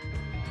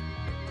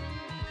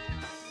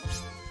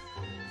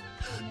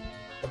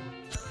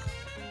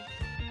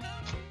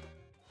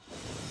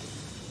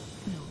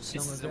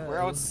 This is the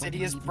world's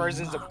shittiest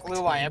versions of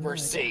Clue I ever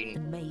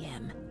seen.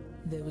 Mayhem.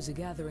 There was a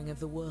gathering of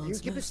the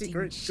world's keep a most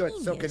secret, good, so can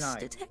ingenious I.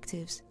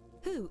 detectives,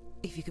 who,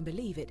 if you can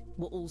believe it,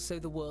 were also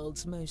the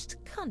world's most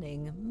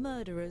cunning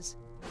murderers.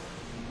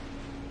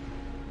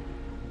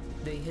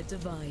 They had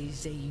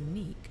devised a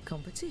unique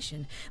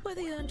competition where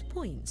they earned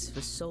points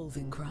for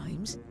solving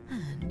crimes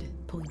and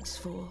points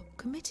for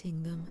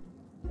committing them.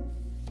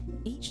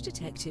 Each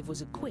detective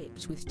was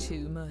equipped with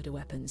 2 murder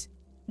weapons.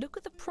 Look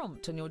at the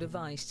prompt on your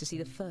device to see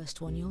the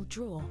first one you'll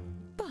draw.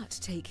 But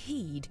take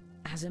heed,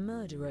 as a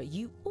murderer,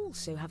 you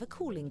also have a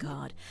calling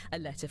card, a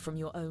letter from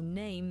your own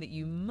name that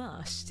you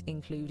must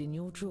include in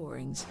your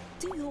drawings.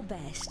 Do your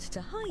best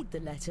to hide the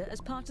letter as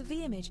part of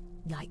the image,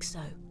 like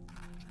so.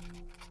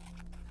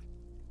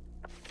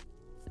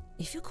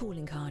 If your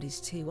calling card is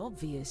too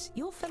obvious,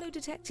 your fellow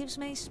detectives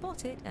may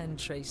spot it and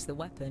trace the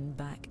weapon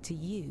back to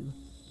you.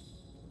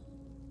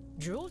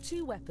 Draw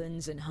 2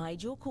 weapons and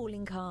hide your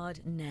calling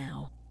card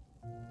now.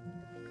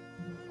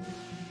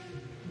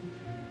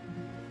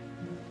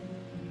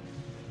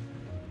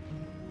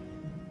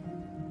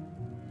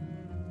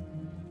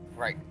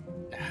 Right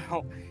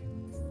now.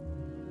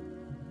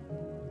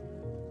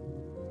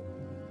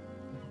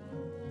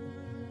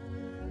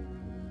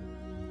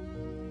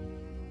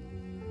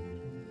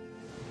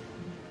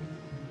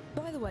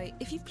 By the way,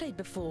 if you've played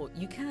before,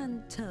 you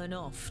can turn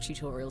off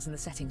tutorials in the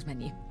settings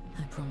menu.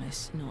 I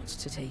promise not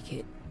to take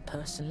it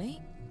personally.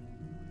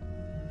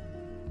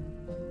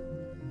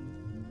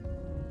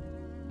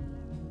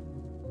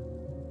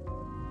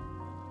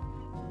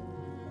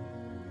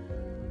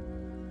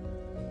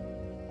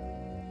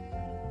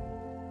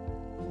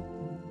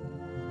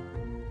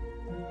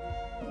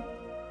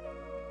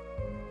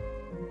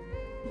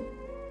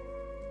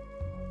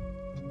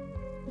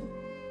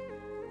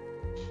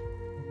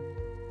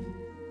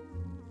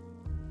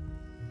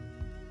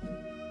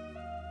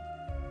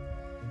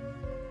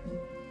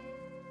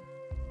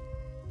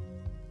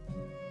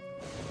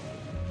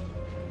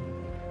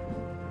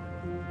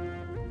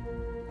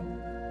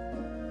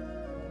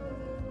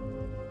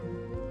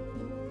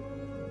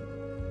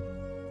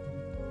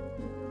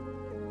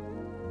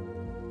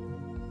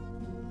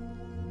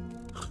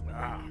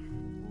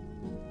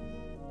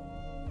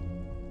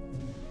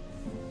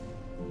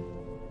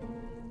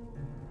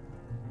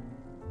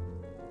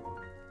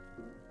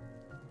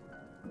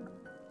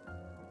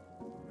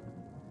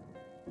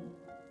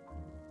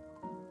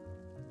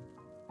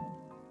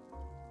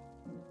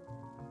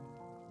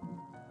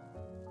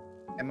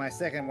 And my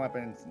second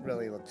weapon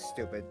really looks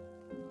stupid.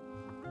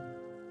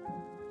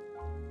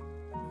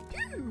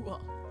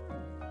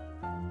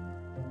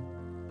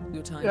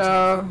 Your time's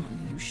up.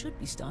 You should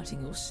be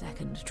starting your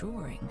second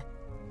drawing.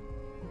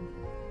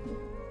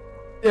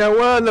 Yeah,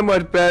 one of them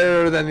was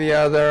better than the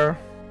other.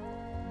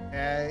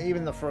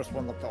 Even the first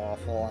one looked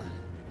awful.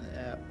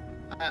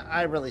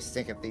 I really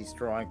stink at these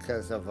drawings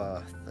because of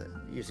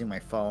using my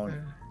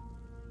phone.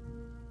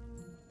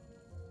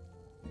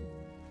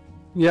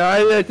 Yeah,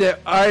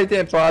 I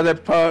didn't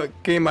bother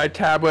getting my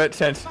tablet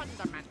since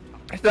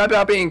it's not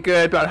about being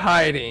good, about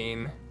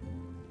hiding.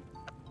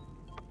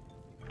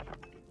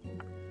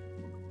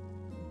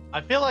 I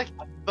feel like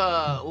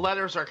the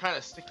letters are kind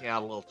of sticking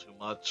out a little too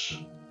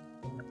much.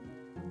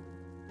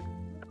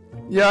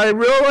 Yeah, I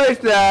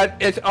realized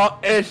that it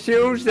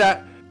assumes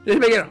that just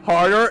make it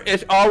harder.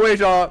 It's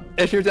always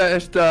assumes that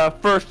it's the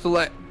first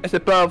it's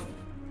above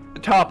the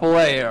top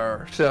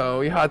layer,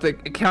 so you have to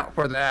account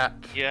for that.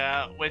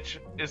 Yeah, which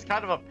is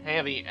kind of a pain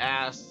in the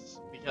ass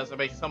because it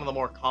makes some of the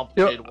more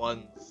complicated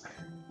ones.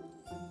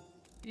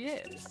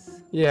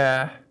 Yes.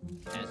 Yeah.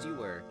 As you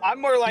were.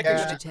 I'm more like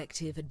Each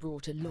detective had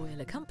brought a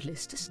loyal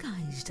accomplice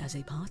disguised as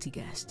a party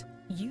guest.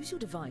 Use your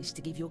device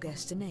to give your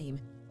guest a name.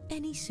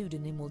 Any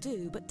pseudonym will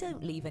do, but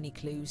don't leave any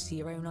clues to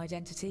your own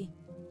identity.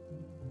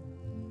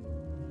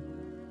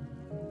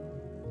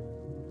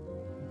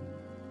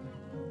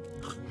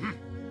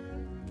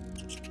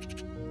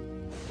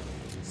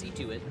 See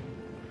to it.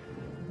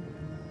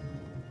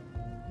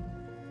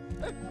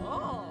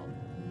 Oh.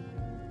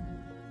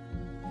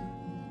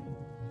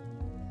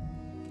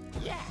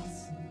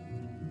 Yes.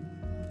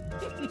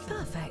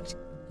 Perfect,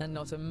 and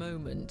not a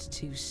moment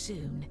too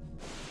soon.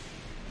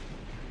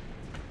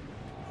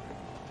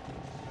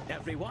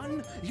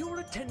 Everyone, your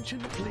attention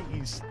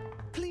please.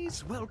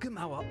 Please welcome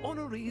our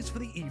honorees for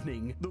the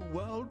evening, the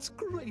world's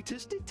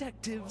greatest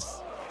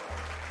detectives.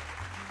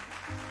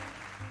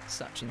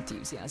 Such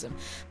enthusiasm.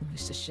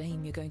 Almost a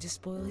shame you're going to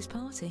spoil his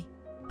party.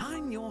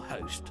 I'm your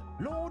host,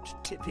 Lord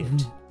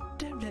Tippett.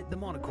 Don't let the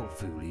monocle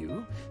fool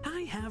you.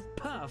 I have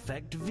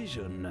perfect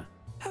vision.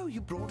 Oh,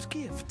 you brought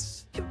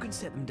gifts. You can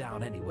set them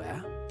down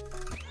anywhere.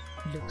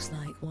 Looks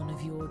like one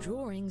of your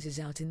drawings is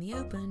out in the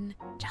open,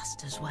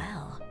 just as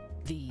well.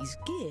 These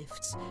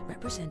gifts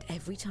represent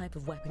every type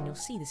of weapon you'll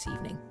see this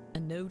evening,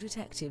 and no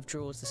detective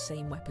draws the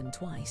same weapon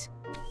twice.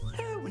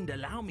 Oh, and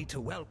allow me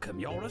to welcome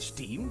your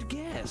esteemed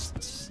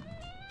guests.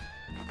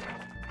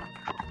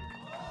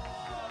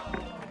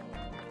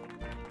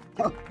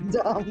 Oh,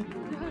 dumb.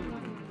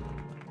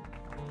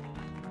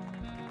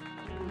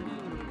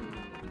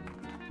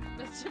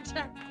 Mr.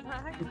 Jack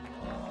Black.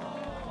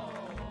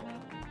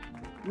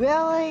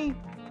 Really?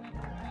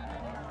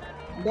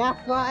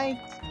 That's right.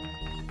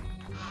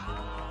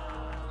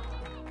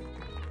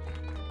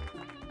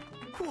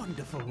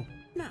 Wonderful.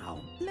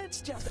 Now,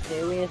 let's just...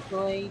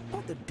 Seriously?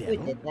 What the Who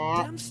devil? did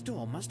that? Damn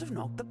storm must have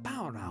knocked the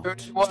power out.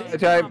 What Stay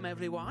time? calm,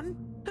 everyone.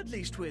 At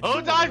least with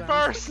Who died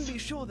first? Be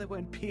sure there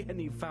won't be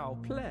any foul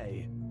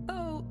play.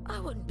 Oh, I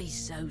wouldn't be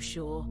so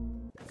sure.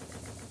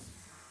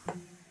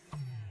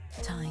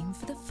 Time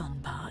for the fun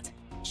part.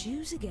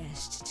 Choose a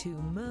guest to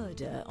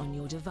murder on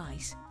your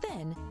device.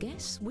 Then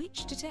guess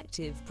which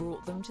detective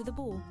brought them to the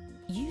ball.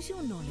 Use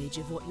your knowledge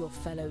of what your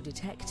fellow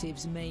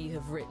detectives may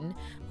have written,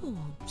 or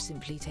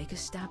simply take a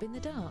stab in the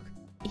dark.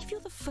 If you're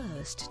the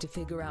first to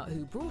figure out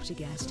who brought a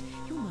guest,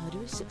 your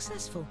murder is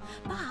successful,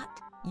 but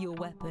your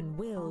weapon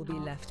will be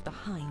left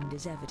behind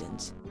as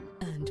evidence.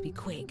 And be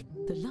quick,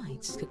 the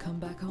lights could come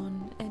back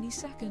on any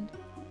second.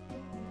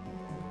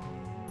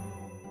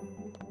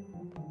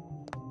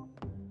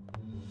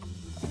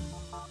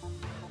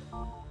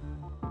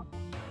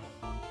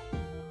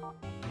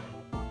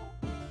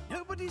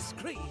 Nobody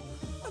scream,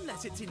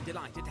 unless it's in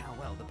delight at how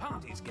well the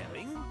party's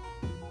going.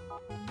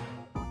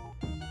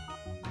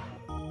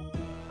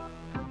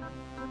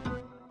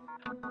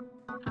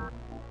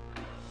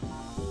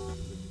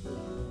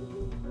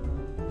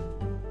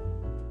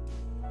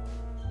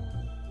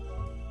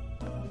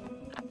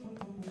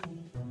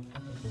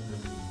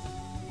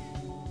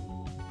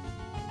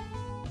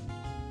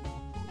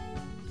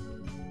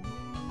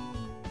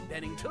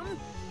 Bennington?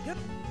 Yep.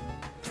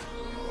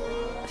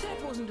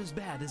 That wasn't as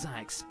bad as I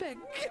expect.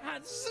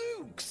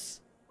 Gadzooks!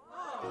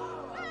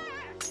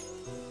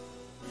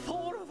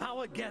 4 of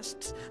our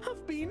guests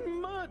have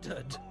been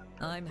murdered.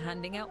 I'm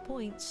handing out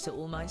points to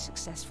all my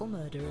successful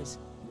murderers.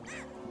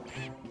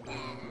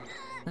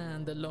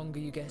 And the longer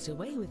you get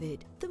away with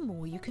it, the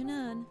more you can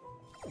earn.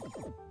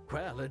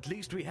 Well, at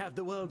least we have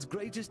the world's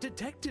greatest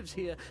detectives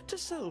here to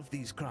solve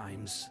these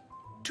crimes.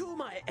 To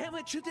my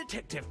amateur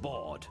detective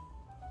board.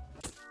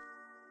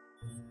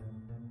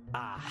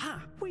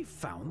 Aha! We've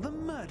found the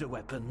murder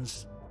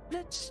weapons.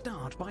 Let's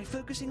start by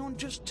focusing on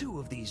just 2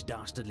 of these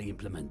dastardly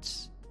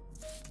implements.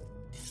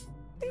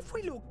 If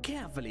we look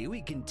carefully,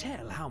 we can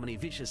tell how many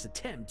vicious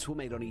attempts were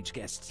made on each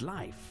guest's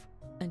life.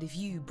 And if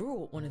you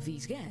brought one of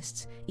these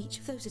guests, each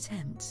of those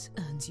attempts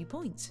earns you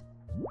points.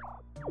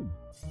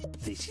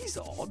 This is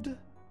odd.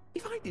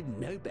 If I didn't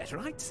know better,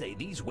 I'd say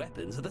these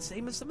weapons are the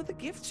same as some of the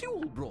gifts you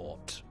all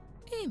brought.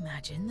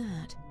 Imagine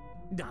that.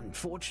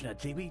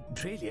 Unfortunately, we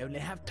really only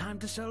have time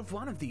to solve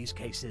one of these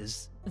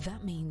cases.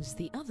 That means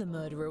the other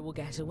murderer will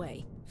get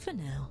away, for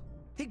now.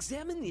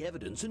 Examine the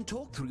evidence and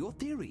talk through your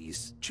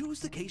theories. Choose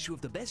the case you have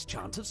the best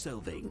chance of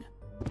solving.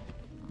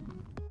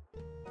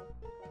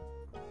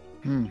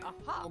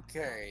 Aha.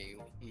 Okay.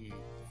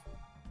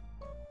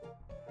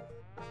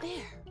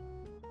 There.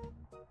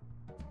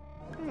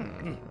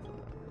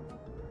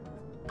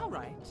 All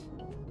right.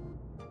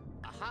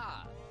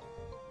 Aha.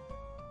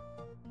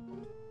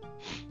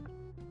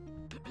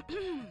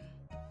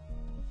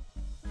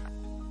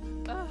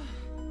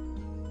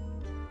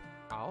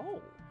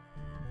 Oh,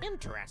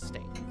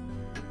 interesting.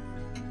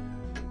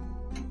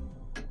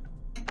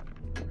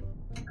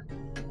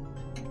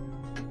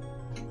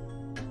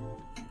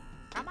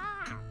 Come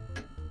on.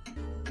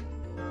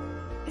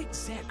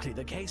 Exactly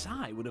the case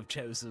I would have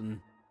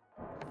chosen.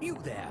 You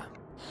there.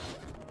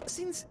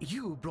 Since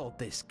you brought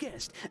this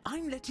guest,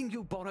 I'm letting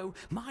you borrow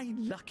my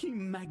lucky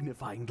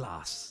magnifying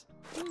glass.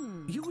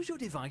 Use your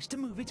device to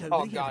move it over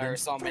Oh the god, evidence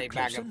there's so for a many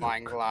closer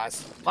magnifying look.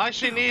 glass. Like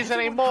she needs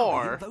any Everyone, how will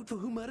you more. vote for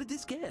who murdered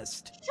this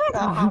guest. Shut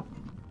up.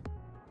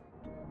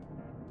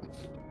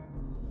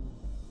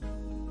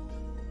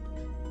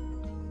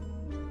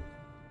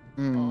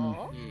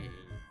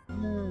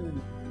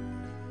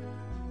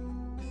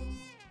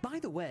 By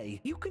the way,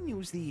 you can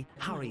use the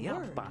hurry up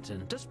word.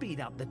 button to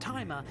speed up the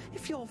timer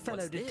if your fellow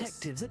What's this?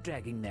 detectives are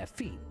dragging their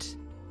feet.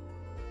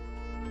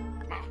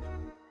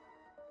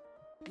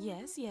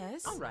 Yes,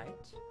 yes. All right.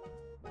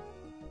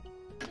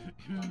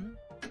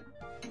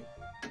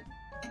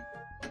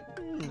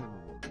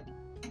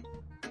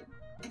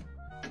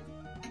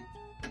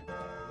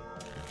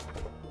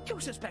 You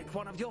suspect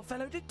one of your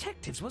fellow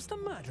detectives was the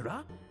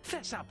murderer?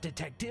 Fess up,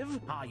 detective.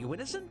 Are you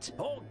innocent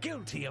or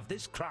guilty of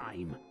this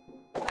crime?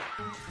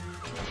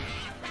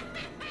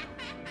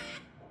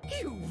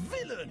 You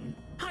villain!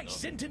 I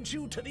sentence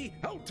you to the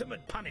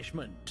ultimate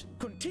punishment.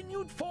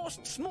 Continued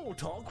forced small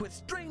talk with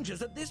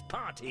strangers at this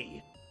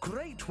party.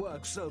 Great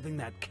work solving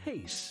that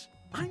case.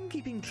 I'm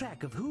keeping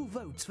track of who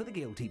votes for the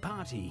guilty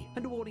party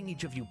and awarding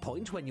each of you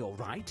points when you're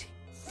right,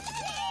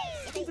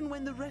 even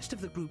when the rest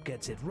of the group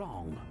gets it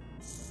wrong.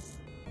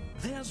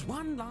 There's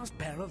one last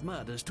pair of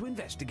murders to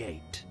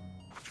investigate.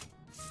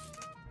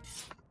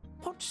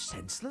 What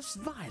senseless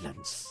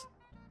violence?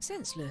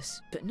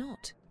 Senseless, but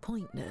not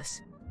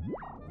pointless.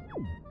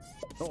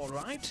 All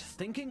right,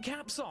 thinking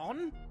caps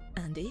on.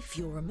 And if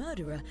you're a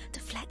murderer,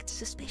 deflect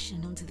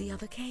suspicion onto the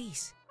other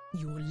case.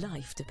 Your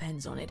life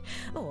depends on it,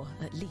 or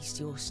at least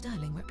your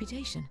sterling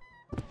reputation.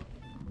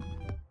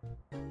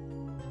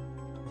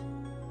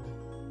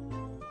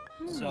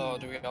 So,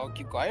 do we all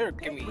keep quiet or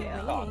can we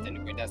talk?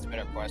 Anyway, that's a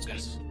better question.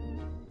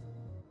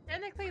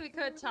 Technically, we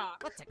could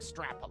talk. Let's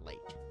extrapolate.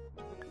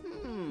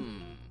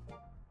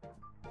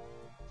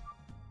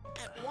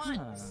 At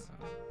once.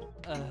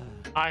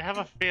 I have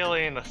a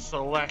feeling a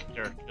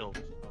selector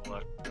killed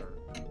selector.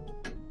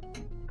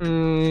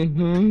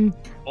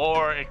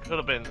 Or it could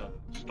have been the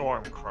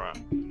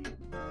Stormcrow.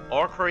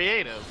 Or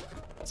creative.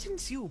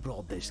 Since you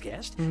brought this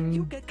guest,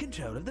 you get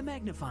control of the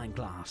magnifying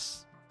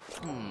glass.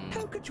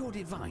 Poke at your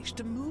device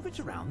to move it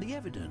around the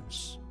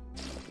evidence.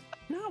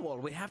 Now all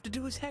we have to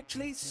do is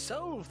actually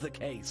solve the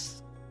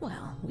case.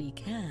 Well, we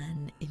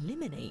can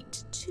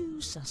eliminate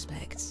 2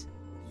 suspects.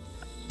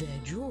 Their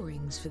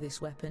drawings for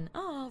this weapon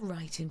are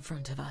right in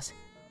front of us.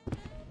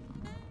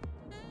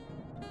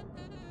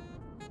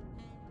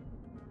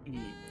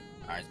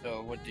 Alright,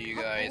 so what do you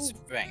guys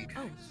think?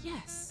 Oh,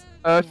 yes.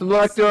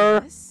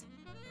 Selector.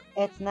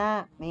 It's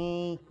not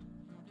me.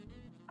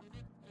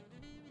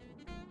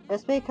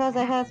 Just because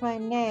it has my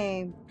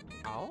name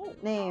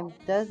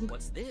doesn't.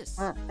 What's this?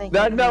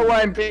 That's not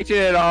what I'm basing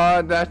it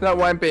on. That's not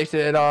what I'm basing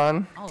it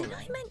on. Did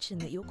I mention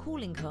that your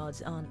calling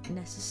cards aren't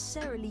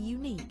necessarily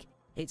unique?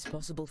 It's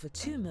possible for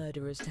 2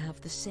 murderers to have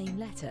the same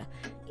letter.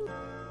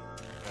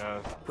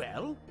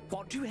 Well,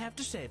 what do you have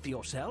to say for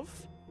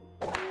yourself?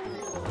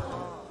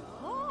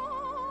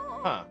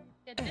 Huh.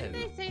 Didn't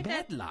they say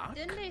that? Bad luck.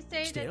 Didn't they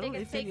say Still, that they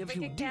could if any take of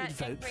you Wicked did Cat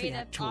vote and for the create an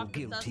actual off the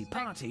guilty suspect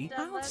party,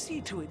 I'll does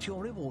see to it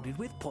you're rewarded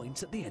with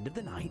points at the end of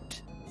the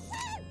night.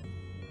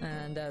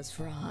 And as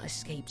for our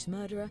escaped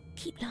murderer,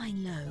 keep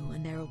lying low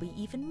and there will be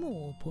even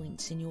more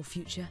points in your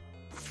future.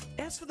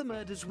 As for the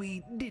murders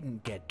we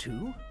didn't get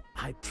to,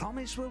 I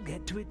promise we'll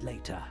get to it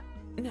later.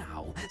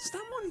 Now,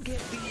 someone get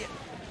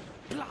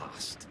the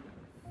blast.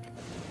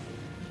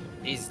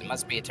 Jeez, it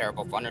must be a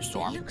terrible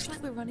thunderstorm. It looks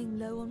like we're running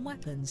low on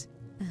weapons.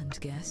 And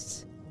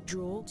guests,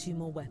 draw 2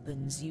 more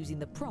weapons using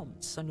the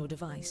prompts on your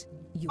device.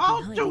 You'll How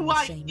be hiding do the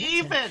I same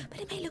even? letter,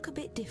 but it may look a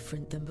bit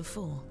different than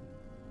before.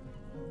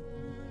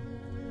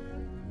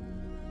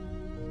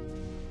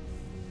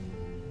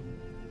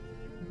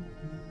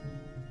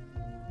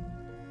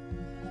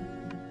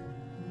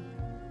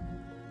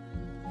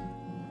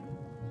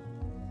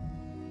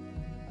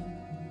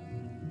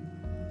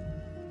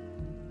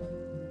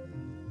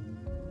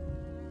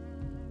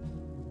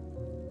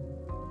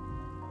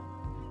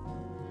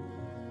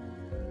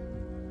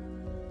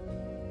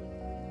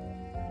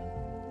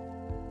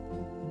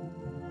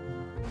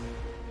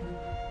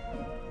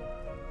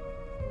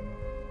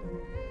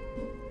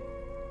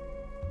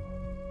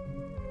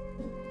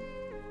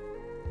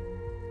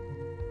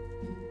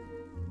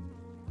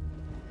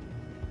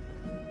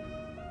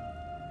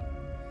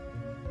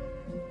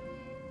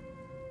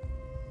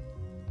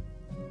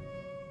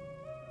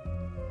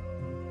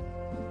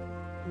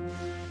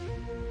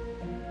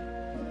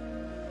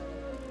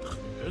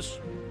 Yes?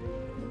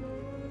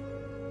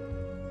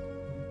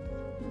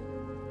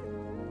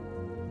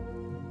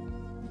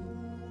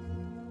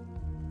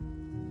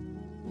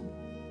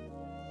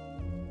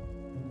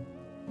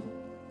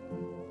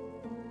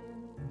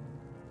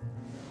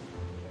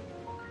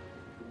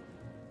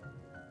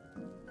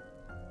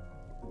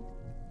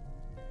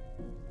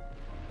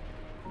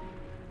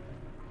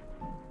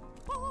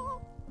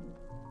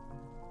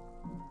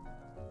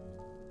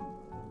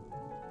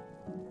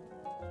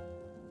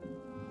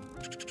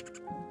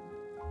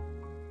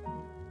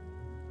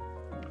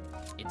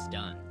 It's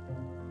done.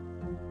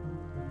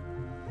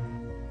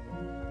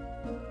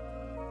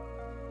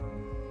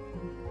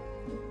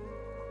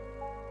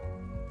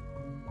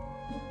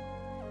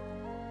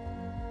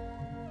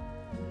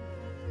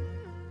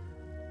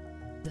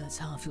 That's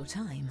half your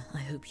time. I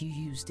hope you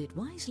used it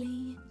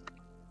wisely.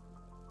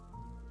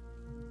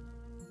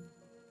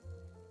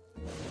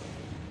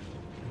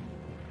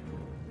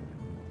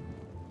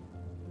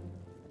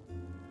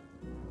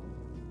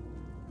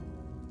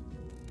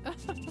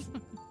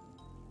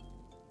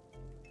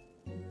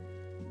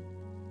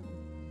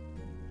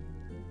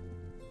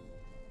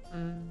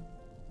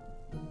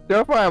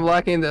 So far, I'm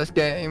liking this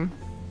game.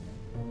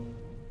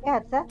 Yeah,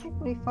 it's actually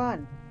pretty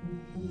fun.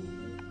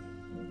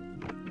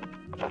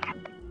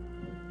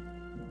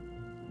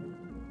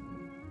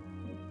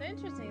 It's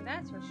interesting,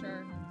 that's for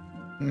sure.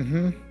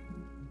 Mm-hmm.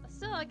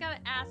 Still, I gotta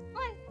ask,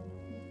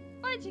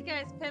 why'd you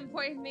guys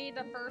pinpoint me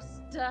the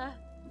first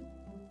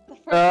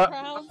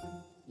round?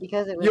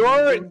 Because it was.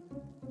 You're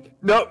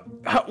no.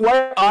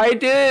 What I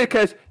did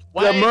because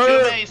the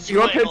murder,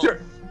 your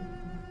picture,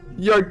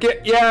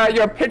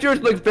 your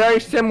pictures look very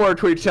similar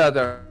to each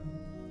other.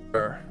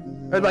 I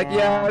was like,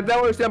 yeah,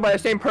 that was done by the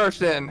same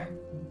person.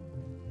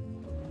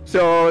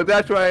 So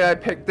that's why I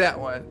picked that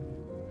one.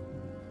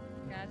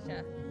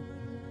 Gotcha.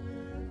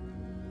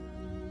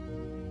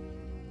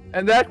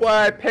 And that's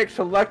why I picked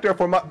Selector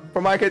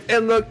for my kids. It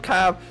looked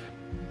kind of,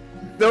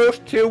 those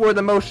two were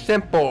the most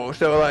simple.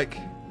 So like.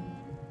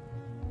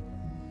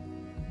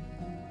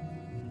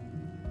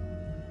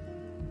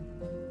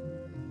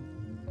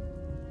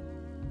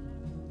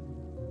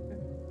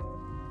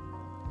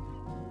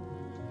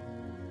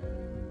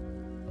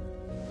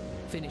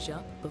 Finish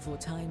up before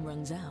time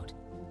runs out.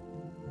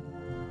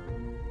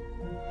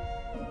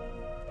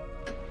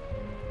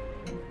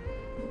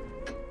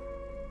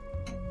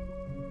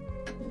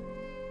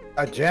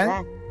 Jen?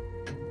 I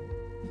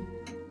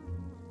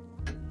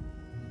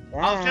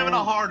was given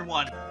a hard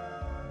one.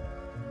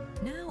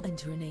 Now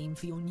enter a name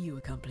for your new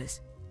accomplice.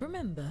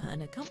 Remember,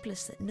 an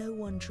accomplice that no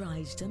one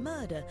tries to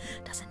murder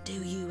doesn't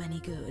do you any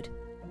good.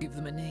 Give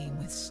them a name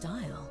with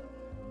style.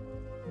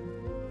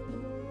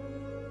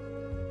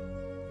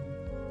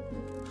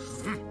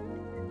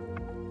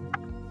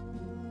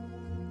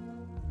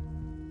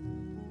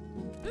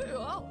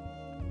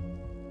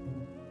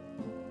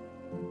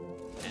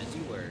 As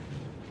you were.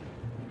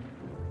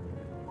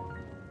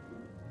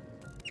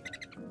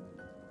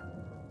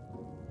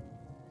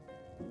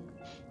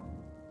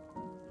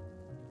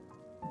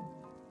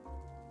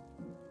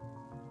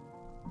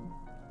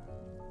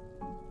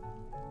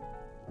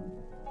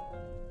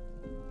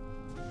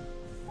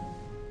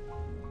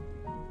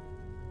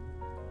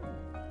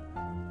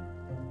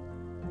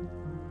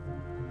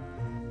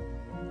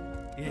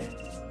 Yes.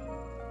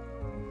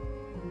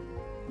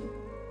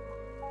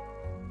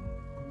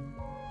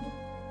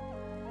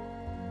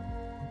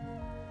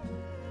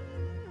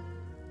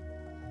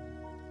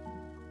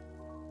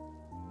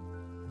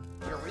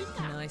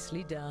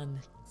 Nicely done.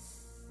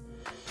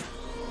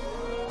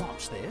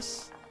 What's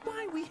this?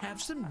 Why, we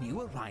have some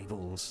new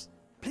arrivals.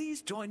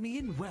 Please join me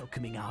in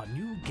welcoming our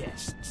new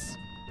guests.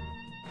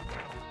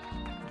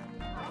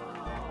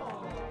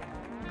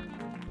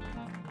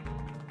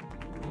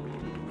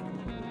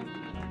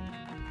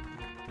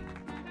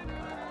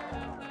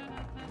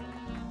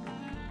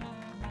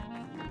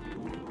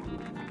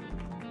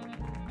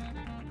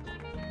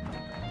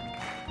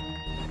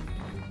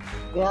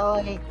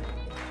 Really?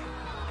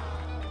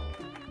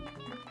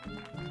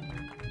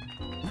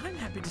 I'm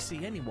happy to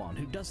see anyone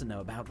who doesn't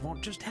know about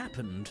what just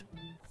happened.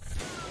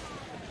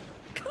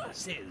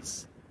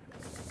 Curses!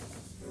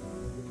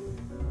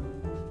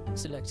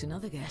 Select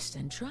another guest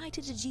and try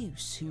to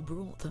deduce who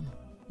brought them.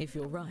 If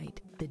you're right,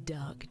 the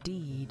dark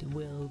deed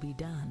will be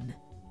done.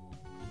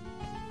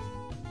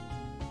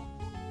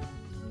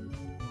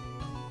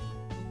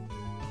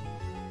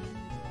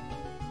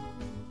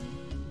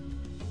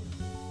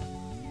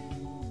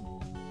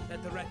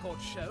 Let the record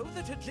show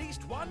that at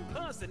least one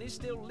person is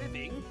still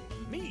living.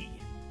 Me.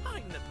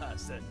 I'm the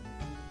person.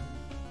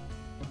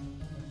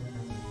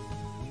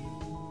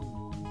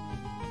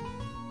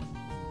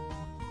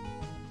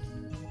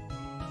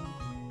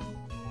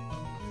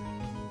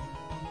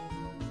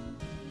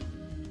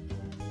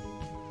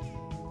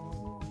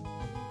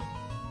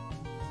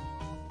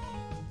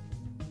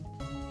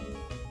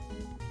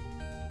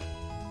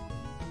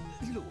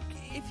 Look,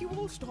 if you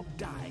all stop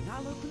dying,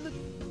 I'll open the...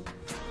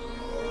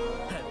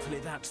 Hopefully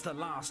that's the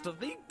last of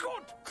the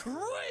good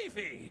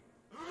gravy!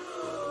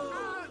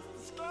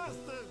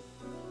 Disgusting!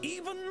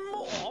 Even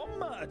more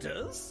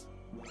murders?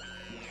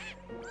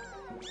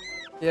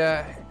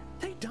 Yeah.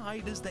 They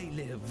died as they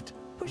lived,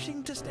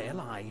 wishing to stay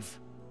alive.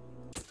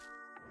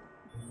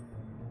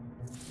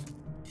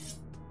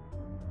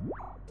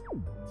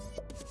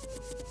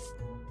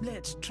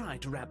 Let's try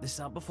to wrap this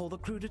up before the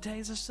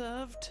crudités are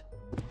served.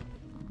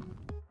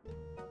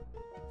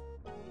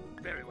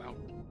 Very well.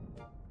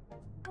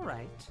 All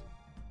right.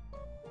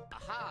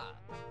 Aha!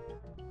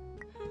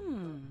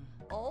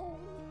 Oh.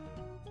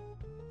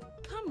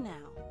 Come now.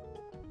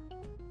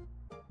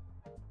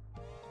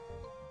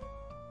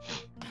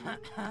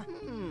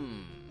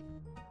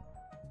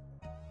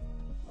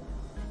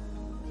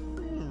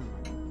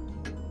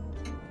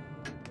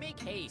 Make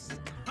haste.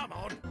 Come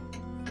on.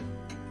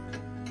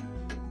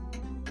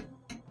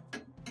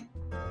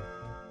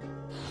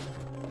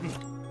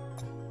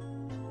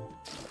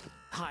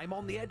 I'm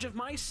on the edge of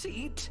my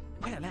seat.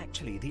 Well,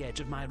 actually, the edge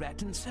of my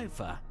rattan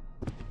sofa.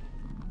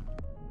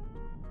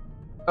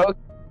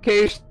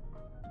 Okay.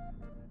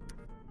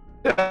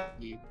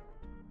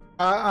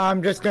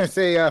 I'm just gonna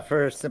say,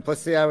 for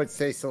simplicity, I would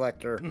say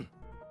Selector.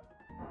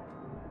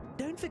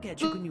 Don't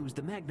forget you can use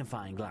the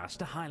magnifying glass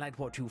to highlight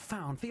what you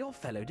found for your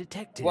fellow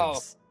detectives.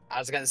 Well, I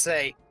was gonna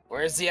say,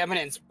 where's the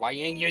evidence? Why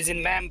you ain't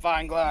using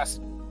magnifying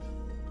glass?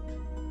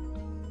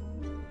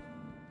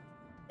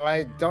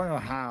 I don't know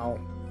how.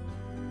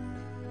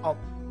 Oh.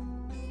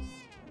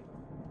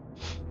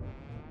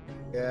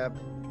 Yep.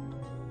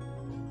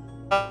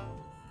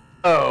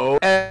 Oh,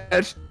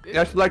 as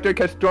selected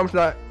because Storm's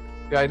not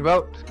guide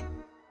vote.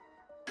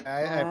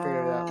 I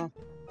figured it out.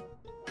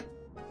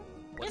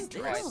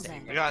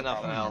 Interesting. We got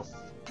nothing else.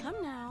 Come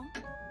now.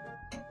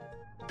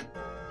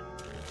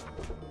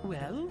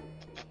 Well?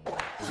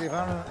 See if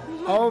I'm...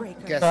 Oh,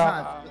 guess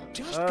not.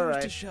 Just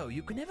goes to show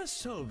you can never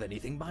solve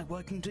anything by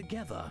working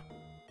together.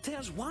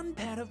 There's one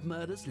pair of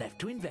murders left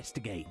to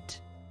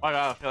investigate. I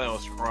got a feeling it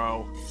was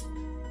Crow.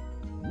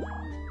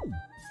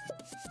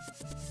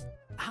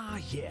 Ah,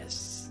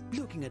 yes.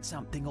 Looking at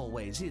something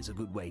always is a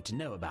good way to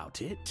know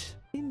about it.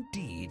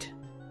 Indeed.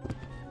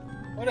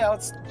 What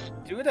else?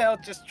 Who the hell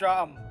just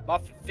draw a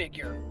Muffin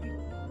figure?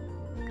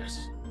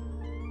 Yes.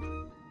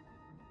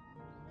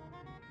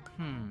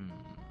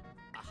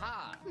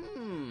 Aha.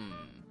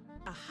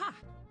 Aha.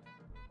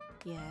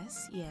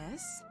 Yes,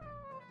 yes.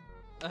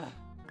 Ow.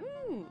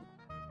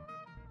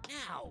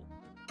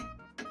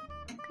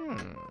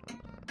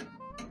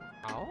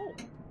 Oh.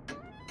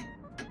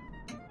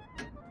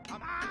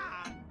 Come on.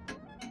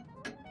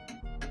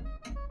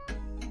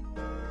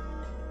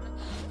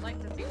 I'd like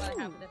to see what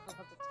happened if it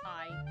was a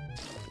tie.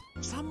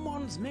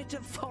 Someone's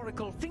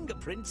metaphorical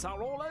fingerprints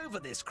are all over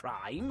this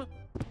crime.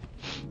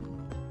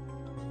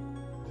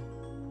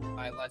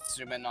 Alright, let's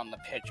zoom in on the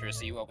picture,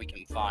 see what we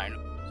can find.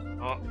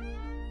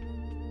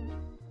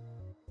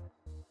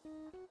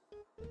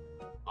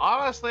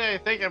 Honestly, I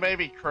think it may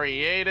be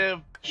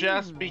creative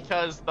just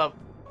because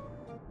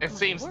it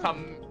seems to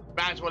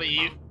match what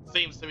he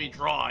seems to be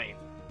drawing.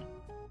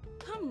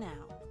 Come now.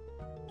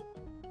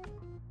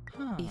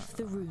 If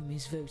the room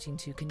is voting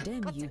to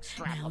condemn you,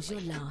 now's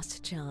your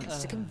last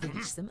chance to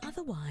convince them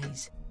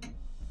otherwise.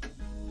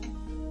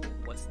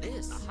 What's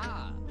this?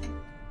 Aha.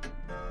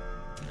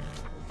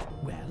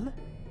 Well?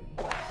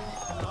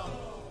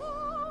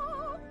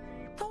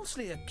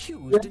 Falsely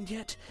accused and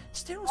yet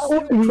still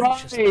so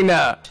precious.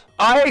 Mine!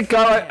 I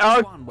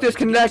got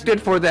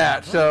disconnected for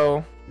that,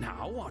 so...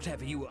 Now,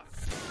 whatever you are.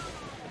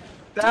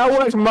 That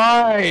was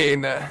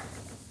mine!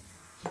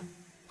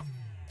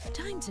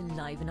 Time to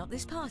liven up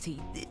this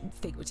party,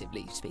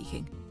 figuratively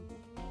speaking.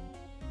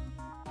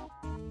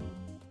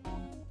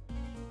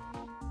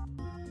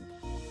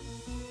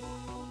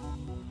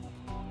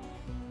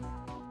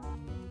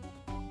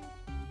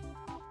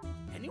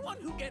 Anyone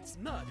who gets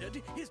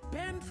murdered is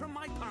banned from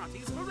my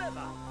parties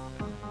forever.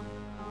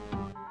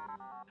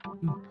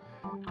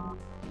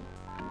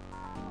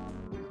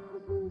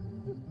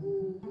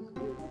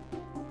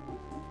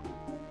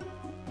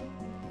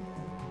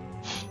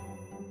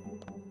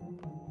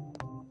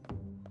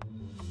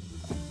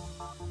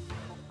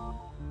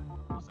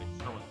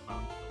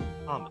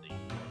 Comedy.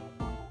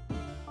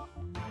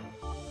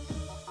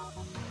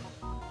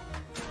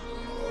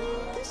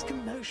 This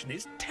commotion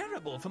is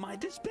terrible for my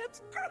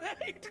dispense.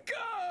 Great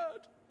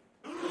God!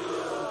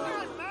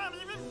 I'm not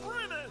even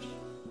British!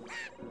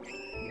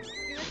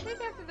 You would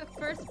think after the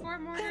first 4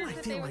 murders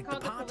that they would call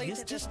the police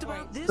at this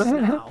point. This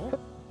now.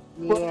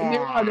 Well,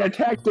 there are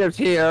detectives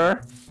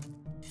here.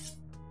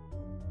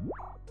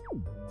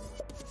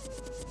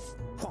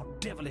 What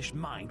devilish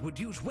mind would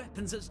use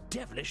weapons as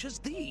devilish as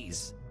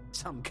these?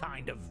 Some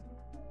kind of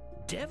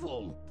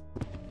devil.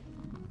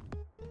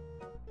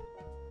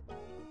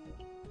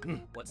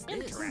 What's this?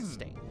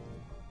 Interesting.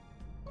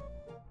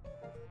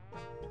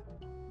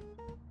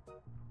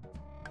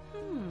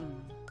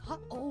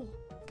 Uh-oh.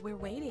 We're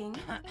waiting.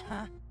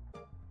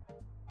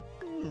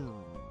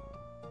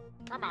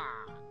 Come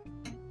on.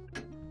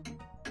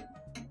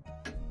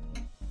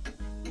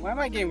 Why am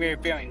I getting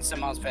weird feeling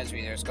somehow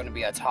especially there's going to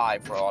be a tie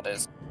for all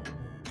this?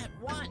 At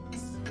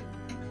once.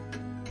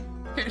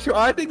 Okay, so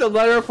I think the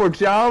letter for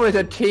Jal is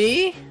a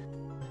T?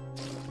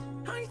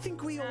 I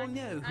think we all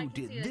know who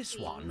did this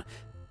one,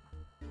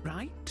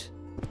 right?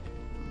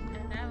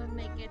 And that would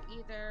make it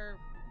either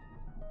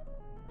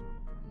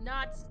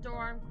not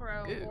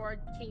Stormcrow or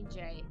King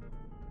J.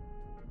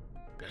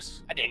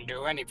 Yes. I didn't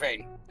do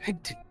anything.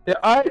 Yeah,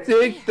 I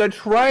think the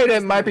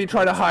Trident might be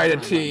trying to hide a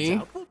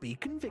T. Will be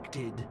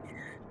convicted.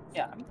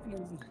 Yeah.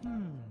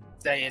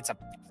 Say it's a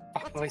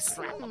It's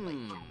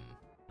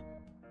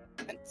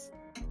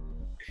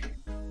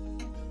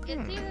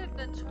either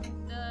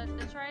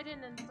the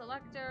Trident and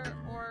Selector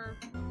or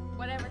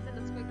whatever's in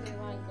the squiggly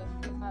line with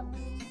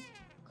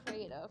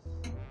creative.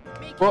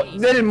 Well,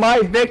 this is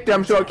my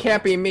victim, so it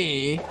can't be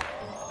me.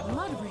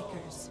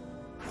 Bloodbreakers.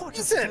 What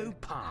a faux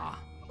pas!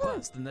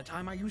 Worse than the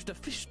time I used a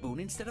fish spoon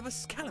instead of a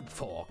scallop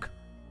fork.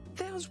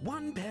 There's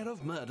one pair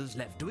of murders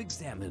left to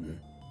examine.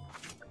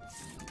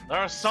 There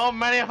are so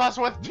many of us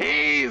with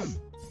T's!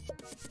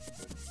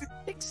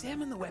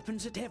 Examine the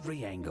weapons at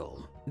every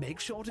angle. Make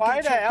sure to Why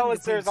get the your hell is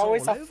there's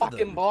fingerprints always all a over fucking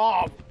them.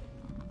 blob?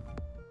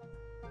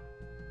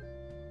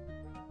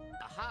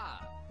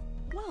 Aha.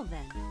 Well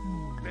then.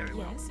 Very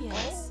well. Yes,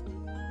 yes.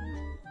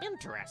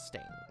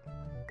 Interesting.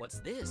 What's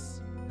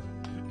this?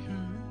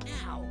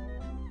 Ow.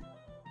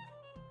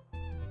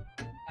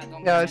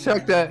 Yeah,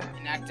 check that.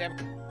 Inactive.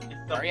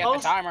 The Hurry up the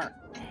most- timer.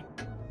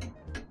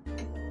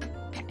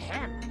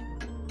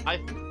 I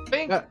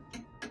think.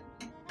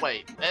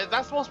 Wait, is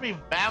that supposed to be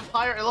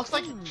vampire? It looks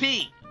like a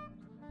key.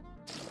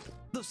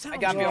 The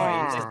sound gotta be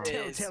honest, is it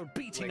the is telltale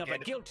beating of a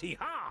wicked. guilty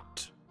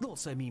heart.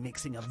 Also me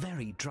mixing a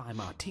very dry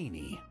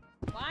martini.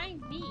 Why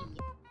me?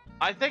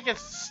 I think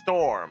it's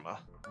Storm.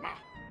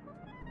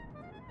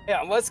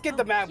 Yeah, let's get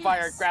the Oh,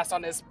 vampire yes. grasp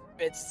on this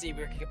bit to see if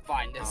we can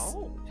find this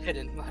Oh.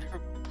 hidden letter.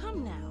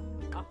 Come now.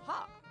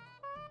 Aha.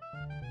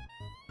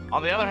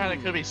 On the other hand,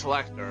 it could be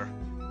Selector.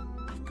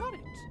 I've got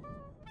it.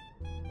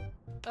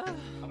 I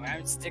mean,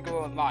 I'm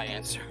sticking with my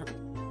answer.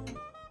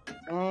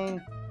 Mm,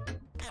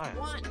 At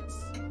once.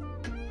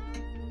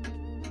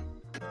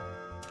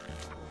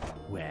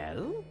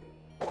 Well?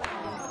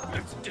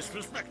 That's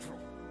disrespectful.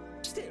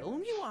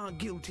 Still, you are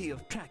guilty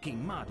of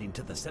tracking mud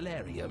into the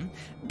solarium.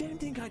 Don't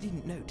think I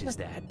didn't notice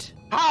that.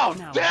 How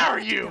Now, dare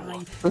that you!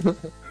 guy-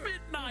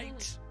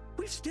 Midnight!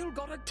 We've still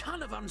got a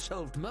ton of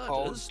unsolved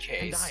Cold murders, and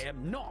case. I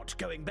am not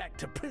going back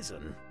to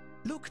prison.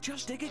 Look,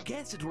 just take a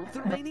guess at all of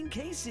the remaining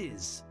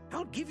cases.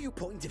 I'll give you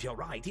points if you're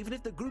right, even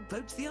if the group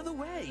votes the other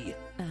way.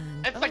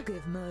 And It's I'll like-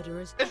 give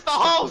murderers it's the extra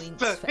host!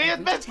 points for He every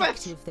admits it!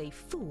 detective they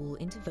fool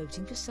into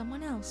voting for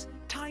someone else.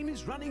 Time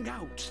is running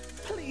out.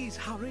 Please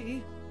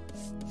hurry.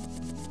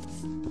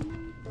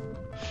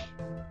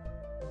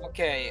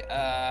 Okay,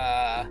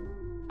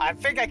 I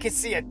think I can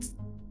see a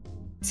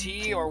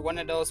T or one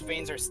of those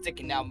things are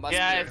sticking out. Must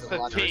Yeah, be it's a the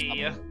letter or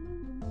T. something.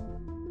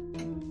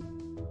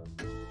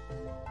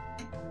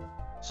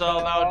 So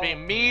that would be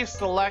me,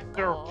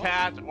 Selector,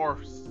 Cat, or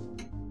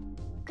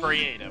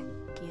Creative.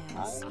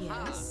 Yes,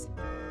 yes.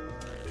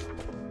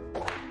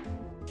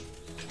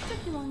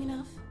 Took you long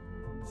enough.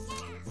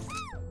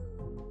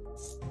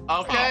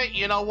 Okay,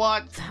 you know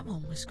what? That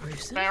one was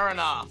gruesome. Fair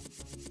enough.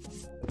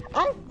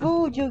 I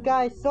fooled you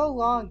guys so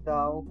long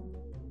though.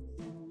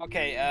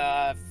 Okay,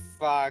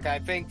 fuck. I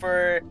think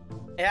for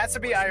it has to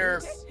be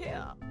either.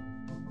 Here.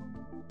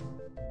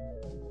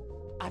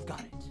 I've got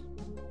it.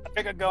 I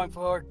think I'm going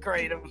for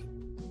creative.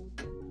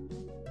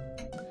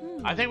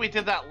 I think we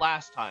did that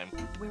last time.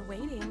 We're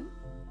waiting.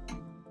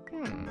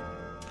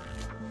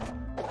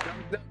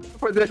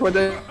 For this one,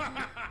 then.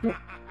 Oh,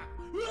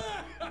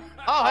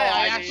 hey,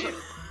 I actually.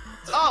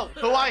 Oh,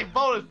 who I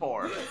voted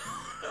for.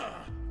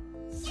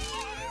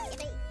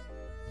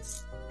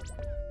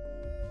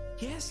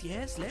 Yes,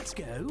 yes, let's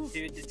go.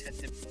 Dude,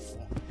 Detective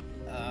Pool.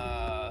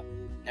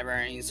 Never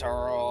ending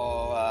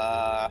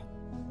sorrow.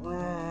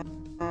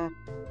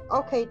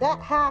 Okay, that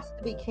has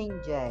to be King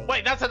J.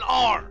 Wait, that's an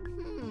R.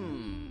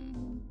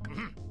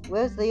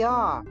 Where's the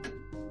R?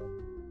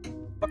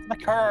 What's the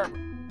curve?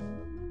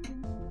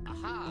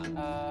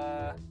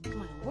 Aha.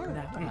 My word.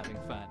 Now I'm having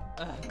fun.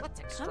 Let's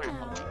Come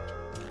now. extrapolate.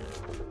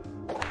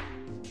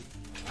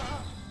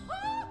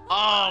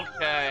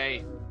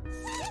 Okay.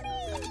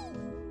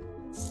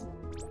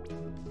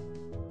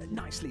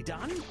 Nicely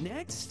done.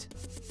 Next.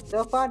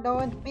 So far, no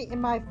one's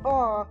beaten my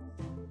 4.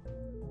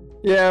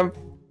 Yeah.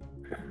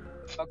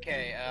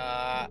 Okay,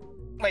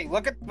 wait,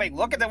 look at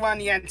the one on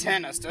the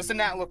antennas. Doesn't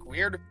that look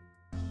weird?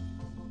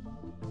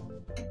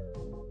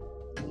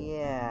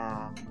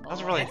 Yeah.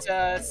 That's really.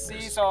 It's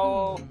C,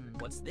 so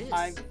What's this?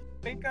 I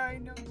think I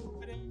know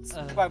what it is.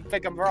 If I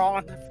think I'm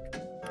wrong.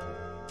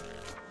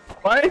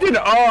 Why is it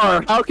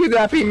R? How could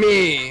that be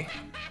me?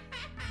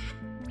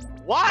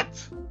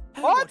 What?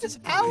 What?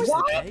 How is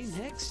What? okay,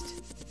 next.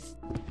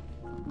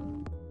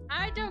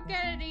 I don't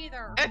get it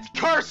either. It's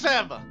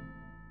cursive.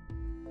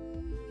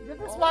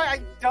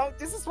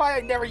 This is why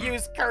I never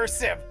use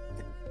cursive.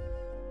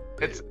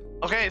 It's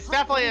okay. It's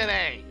definitely an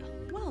A.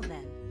 Well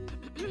then.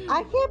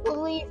 I can't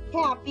believe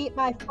Cat beat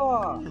my 4.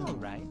 All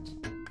right.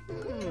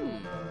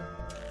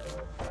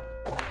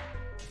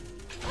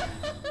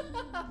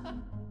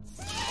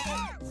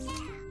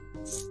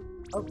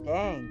 Oh,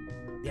 dang.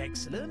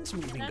 Excellent.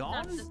 Moving That's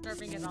not on.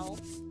 disturbing at all.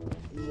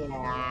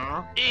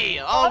 Yeah. E.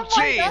 Oh,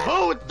 gee.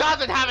 Who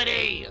doesn't have an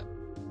E?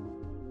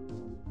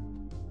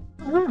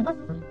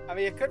 I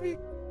mean, it could be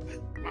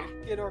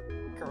wicked or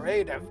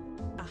creative.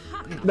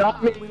 Aha.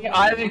 Not me.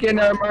 I didn't get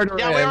a murder.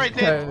 Yeah, we already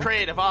did in.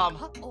 creative.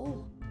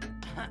 Uh-oh.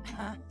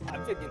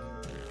 I'm thinking.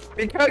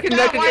 Because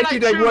connected why'd I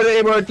issues, they choose- weren't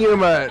able to do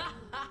much.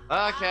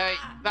 Okay,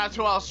 that's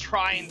who I was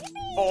trying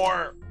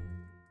for.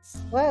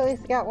 Well, at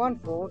least I got one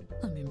fooled.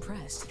 I'm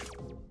impressed.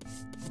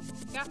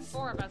 Got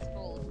 4 of us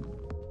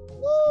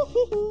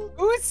fooled.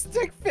 Whose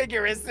stick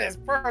figure is this,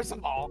 first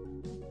of all?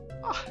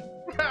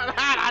 Had a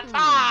I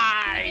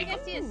time.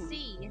 guess he is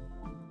C.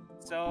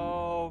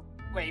 So,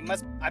 wait, I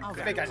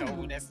think I know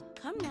who this.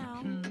 Come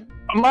now.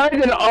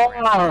 Mine's an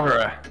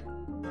R.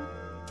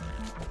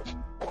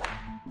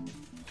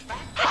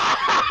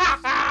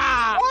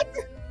 What?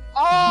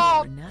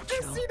 Oh, You're you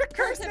natural. see the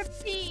cursive?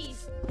 Cursive P.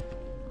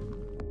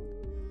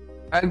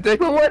 And this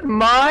one was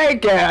my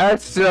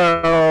guess,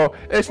 so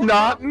it's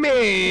not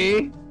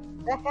me.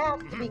 That has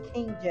to be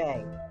King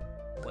J.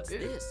 What's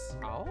this?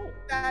 Oh.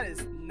 That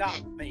is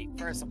not me,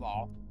 first of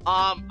all.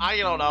 I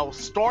don't know.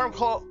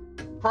 Stormcrow.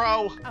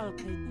 I'll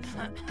clean this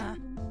up.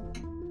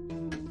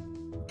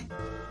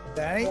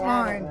 That ain't Yeah,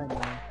 mine.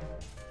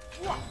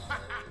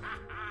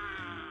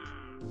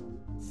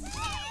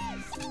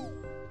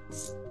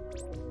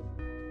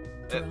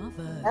 Bravo.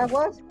 That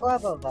was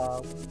clever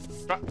though.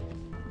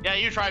 Yeah,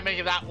 you try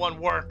making that one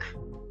work.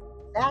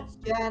 That's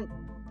Jen.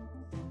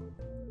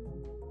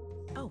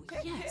 Oh,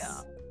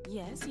 yes.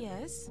 Yes,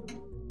 yes.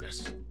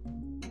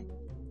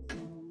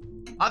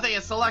 I think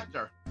it's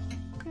Selector.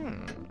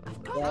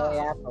 Yeah, we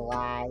have to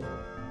lie.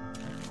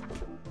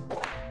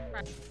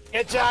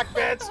 Get Jack,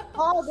 bitch!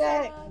 Hold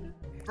it!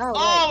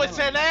 Oh, wait, it's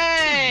no. an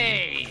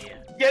A!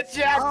 Get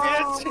Jack,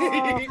 Oh,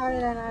 bitch! how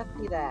did I not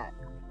see that?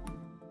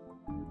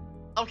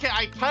 Okay,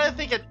 I kind of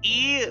think an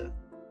E.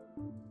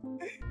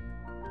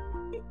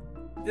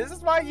 This is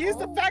why I use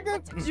the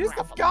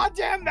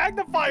goddamn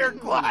magnifier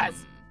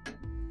glass!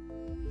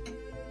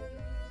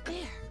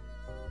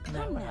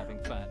 Now we're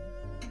having fun.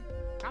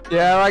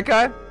 Yeah, like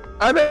I'm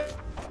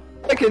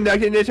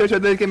conducting this, so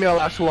they give me a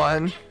last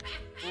one.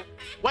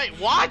 Wait,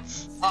 what?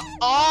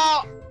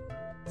 I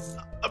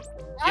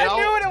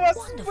knew it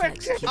was quick!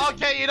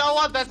 Okay, you know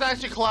what? That's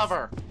actually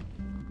clever.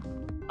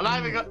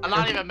 I'm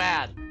not even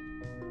mad.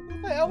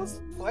 What the hell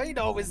is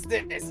Play-Doh is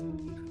this?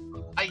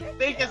 I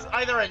think it's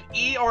either an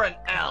E or an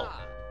L.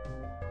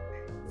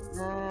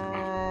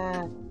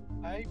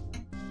 I...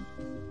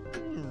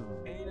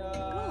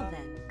 Well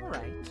then.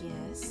 Alright.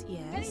 Yes, Can't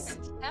yes.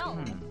 even tell.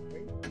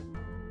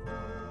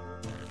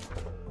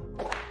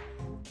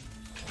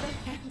 The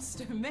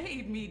hamster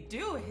made me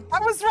do it. I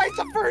was right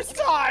the first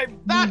time!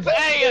 That's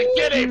a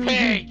guinea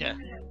pig!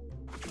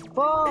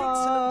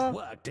 Excellent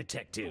work,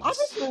 detectives. I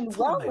was doing For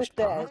the well with most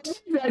part.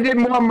 this. I did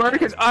more murder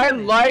because I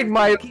like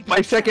my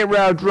second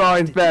round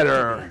drawings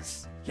better.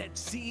 Let's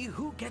see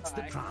who gets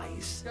the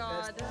prize.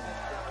 God.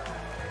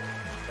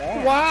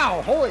 Damn.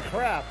 Wow! Holy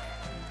crap!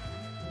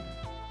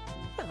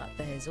 But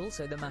there's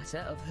also the matter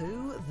of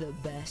who the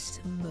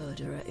best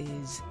murderer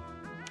is.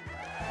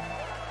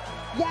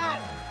 Yeah!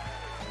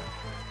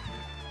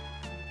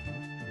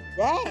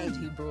 And Dang!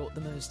 who brought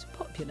the most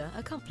popular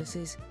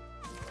accomplices.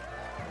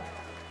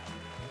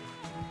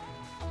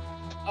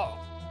 Oh.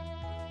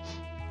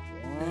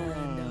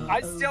 And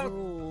I the still-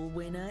 overall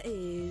winner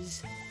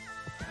is...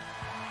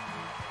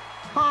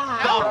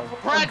 Ha! The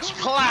French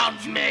clown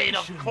maid,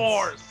 of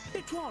course!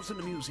 It was an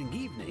amusing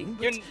evening.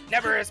 You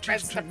never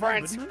expense the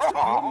friends. People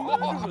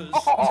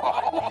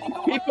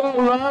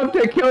love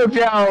to kill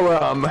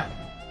Jalum.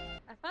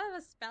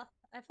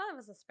 I thought it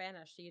was a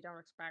Spanish you don't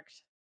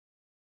expect.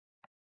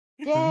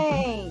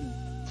 Dang!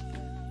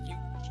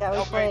 Shall we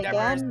Nobody play never-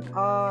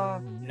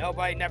 again?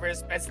 Nobody never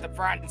expects the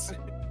friends.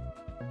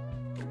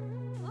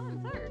 Oh,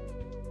 I'm third.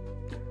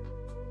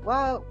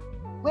 Well,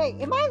 wait,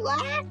 am I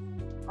last?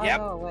 Oh, Yep.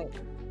 no, wait.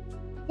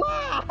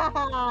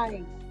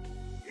 Nice!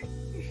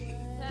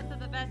 That's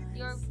the best.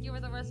 You were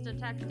the worst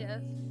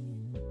detective.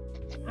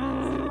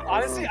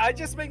 Honestly, I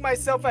just make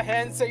myself a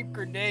hand-safe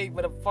grenade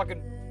with a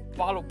fucking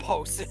bottle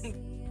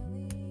potion.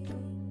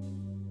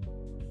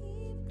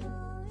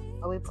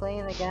 Are we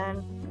playing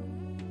again?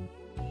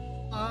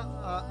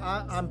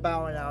 I'm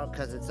bowing out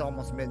because it's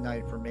almost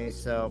midnight for me.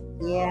 So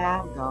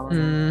Yeah, I'm going.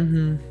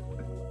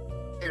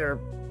 Mm-hmm. later.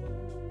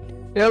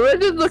 Yeah, let's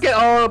just look at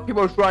all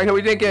people's drawings.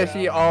 We didn't get to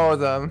see all of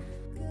them.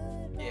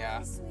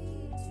 Yeah.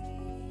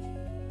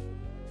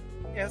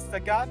 Yes, the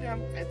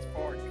goddamn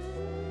pitchfork.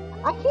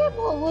 I can't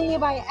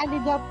believe I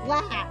ended up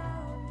last.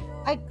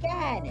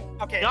 Again.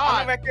 Okay,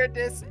 God. on the record,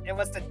 it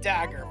was the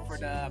dagger for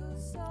the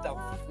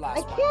last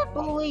I one. can't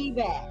believe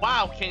it.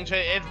 Wow, King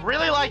J, it's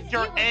really like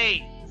your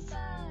A's.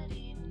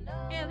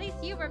 Hey, at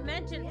least you were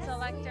mentioned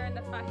Selector in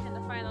the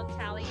final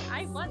tally.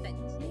 I wasn't.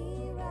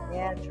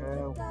 Yeah,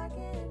 true.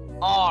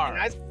 R.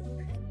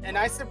 And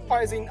I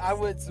surprising,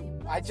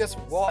 I just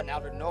won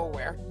out of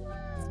nowhere.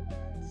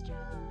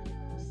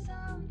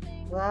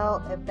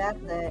 Well, if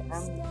that's it,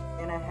 I'm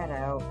gonna head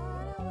out.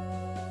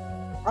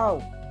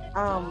 Oh,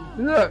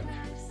 Look.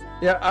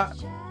 Yeah.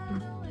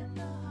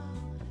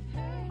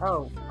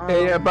 oh,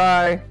 Okay. Yeah.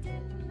 Bye.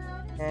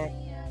 okay.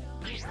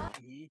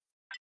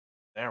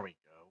 There we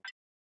go.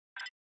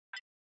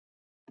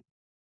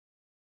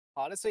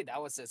 Honestly,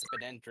 that was just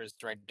an interest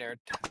right there.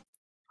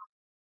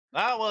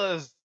 That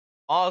was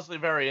honestly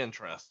very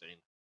interesting.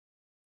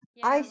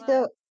 Yeah, I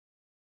well,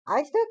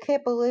 still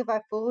can't believe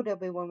I fooled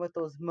everyone with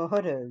those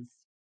murders.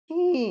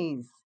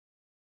 Jeez.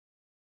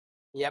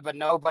 Yeah, but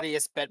nobody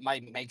has spent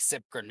my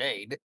makeshift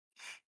grenade.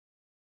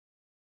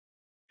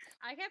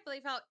 I can't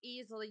believe how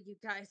easily you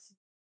guys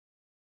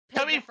To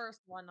picked be the first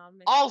one on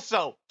me.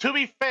 Also, to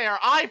be fair,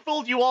 I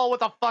fooled you all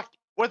with a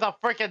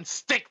freaking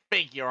stick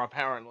figure,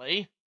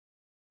 apparently.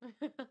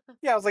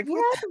 Yeah, I was like, You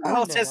what have to the hell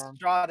wonder just them.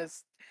 draw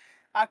this?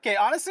 Okay,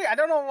 honestly, I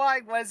don't know why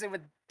it was it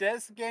with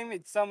this game.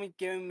 It's only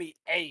giving me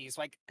A's.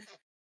 Like,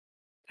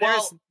 there's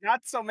Well-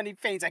 not so many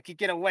things I could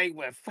get away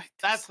with.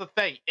 That's the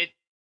thing.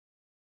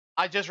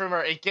 I just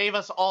remember it gave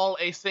us all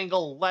a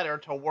single letter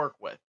to work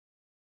with.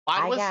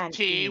 Mine I was got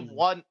T, E.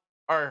 one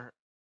or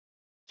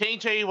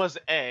KJ was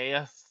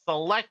A,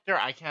 Selector,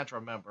 I can't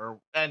remember,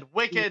 and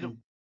Wicked,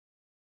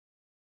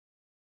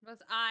 Was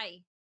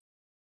I.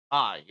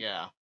 I,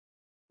 yeah.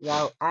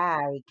 Yo,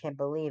 I can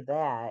believe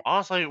that.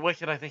 Honestly,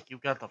 Wicked, I think you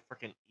got the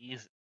freaking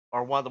easy,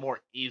 or one of the more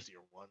easier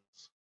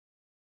ones.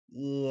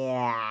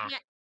 Yeah. Yeah.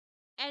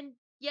 And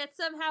yet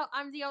somehow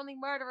I'm the only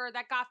murderer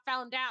that got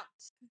found out.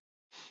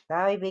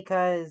 Probably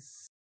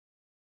because.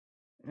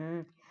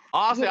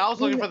 Honestly, I was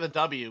looking you- for the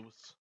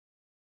W's.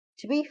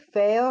 To be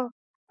fair,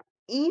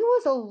 E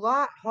was a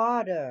lot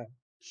harder.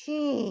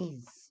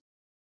 Jeez.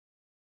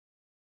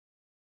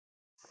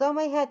 Some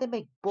I had to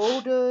make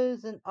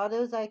boulders, and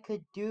others I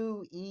could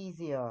do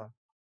easier.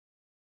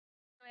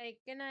 Wait,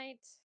 good night.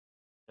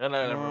 Good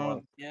night,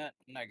 everyone. Yeah,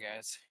 no,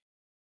 guys.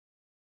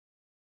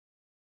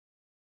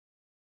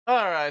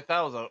 Alright,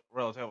 that was a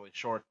relatively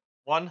short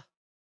one.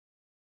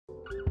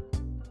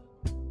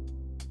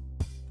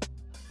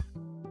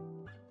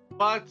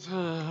 But,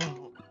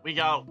 we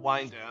got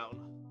wind down.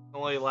 It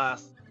only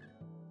lasts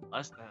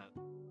less than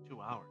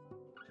 2 hours.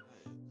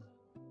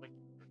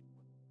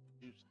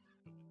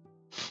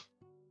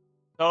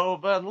 So,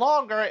 but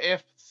longer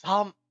if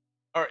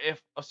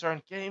if a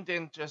certain game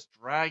didn't just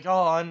drag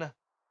on,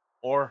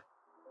 or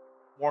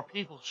more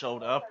people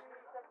showed up.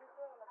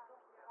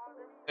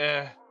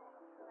 It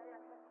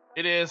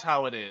is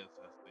how it is,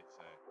 as they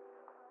say.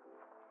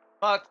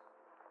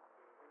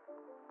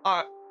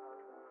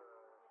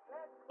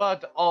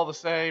 But all the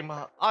same,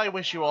 I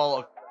wish you all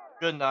a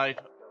good night.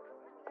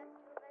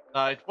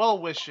 Well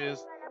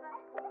wishes.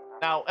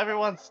 Now,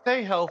 everyone,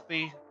 stay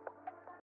healthy,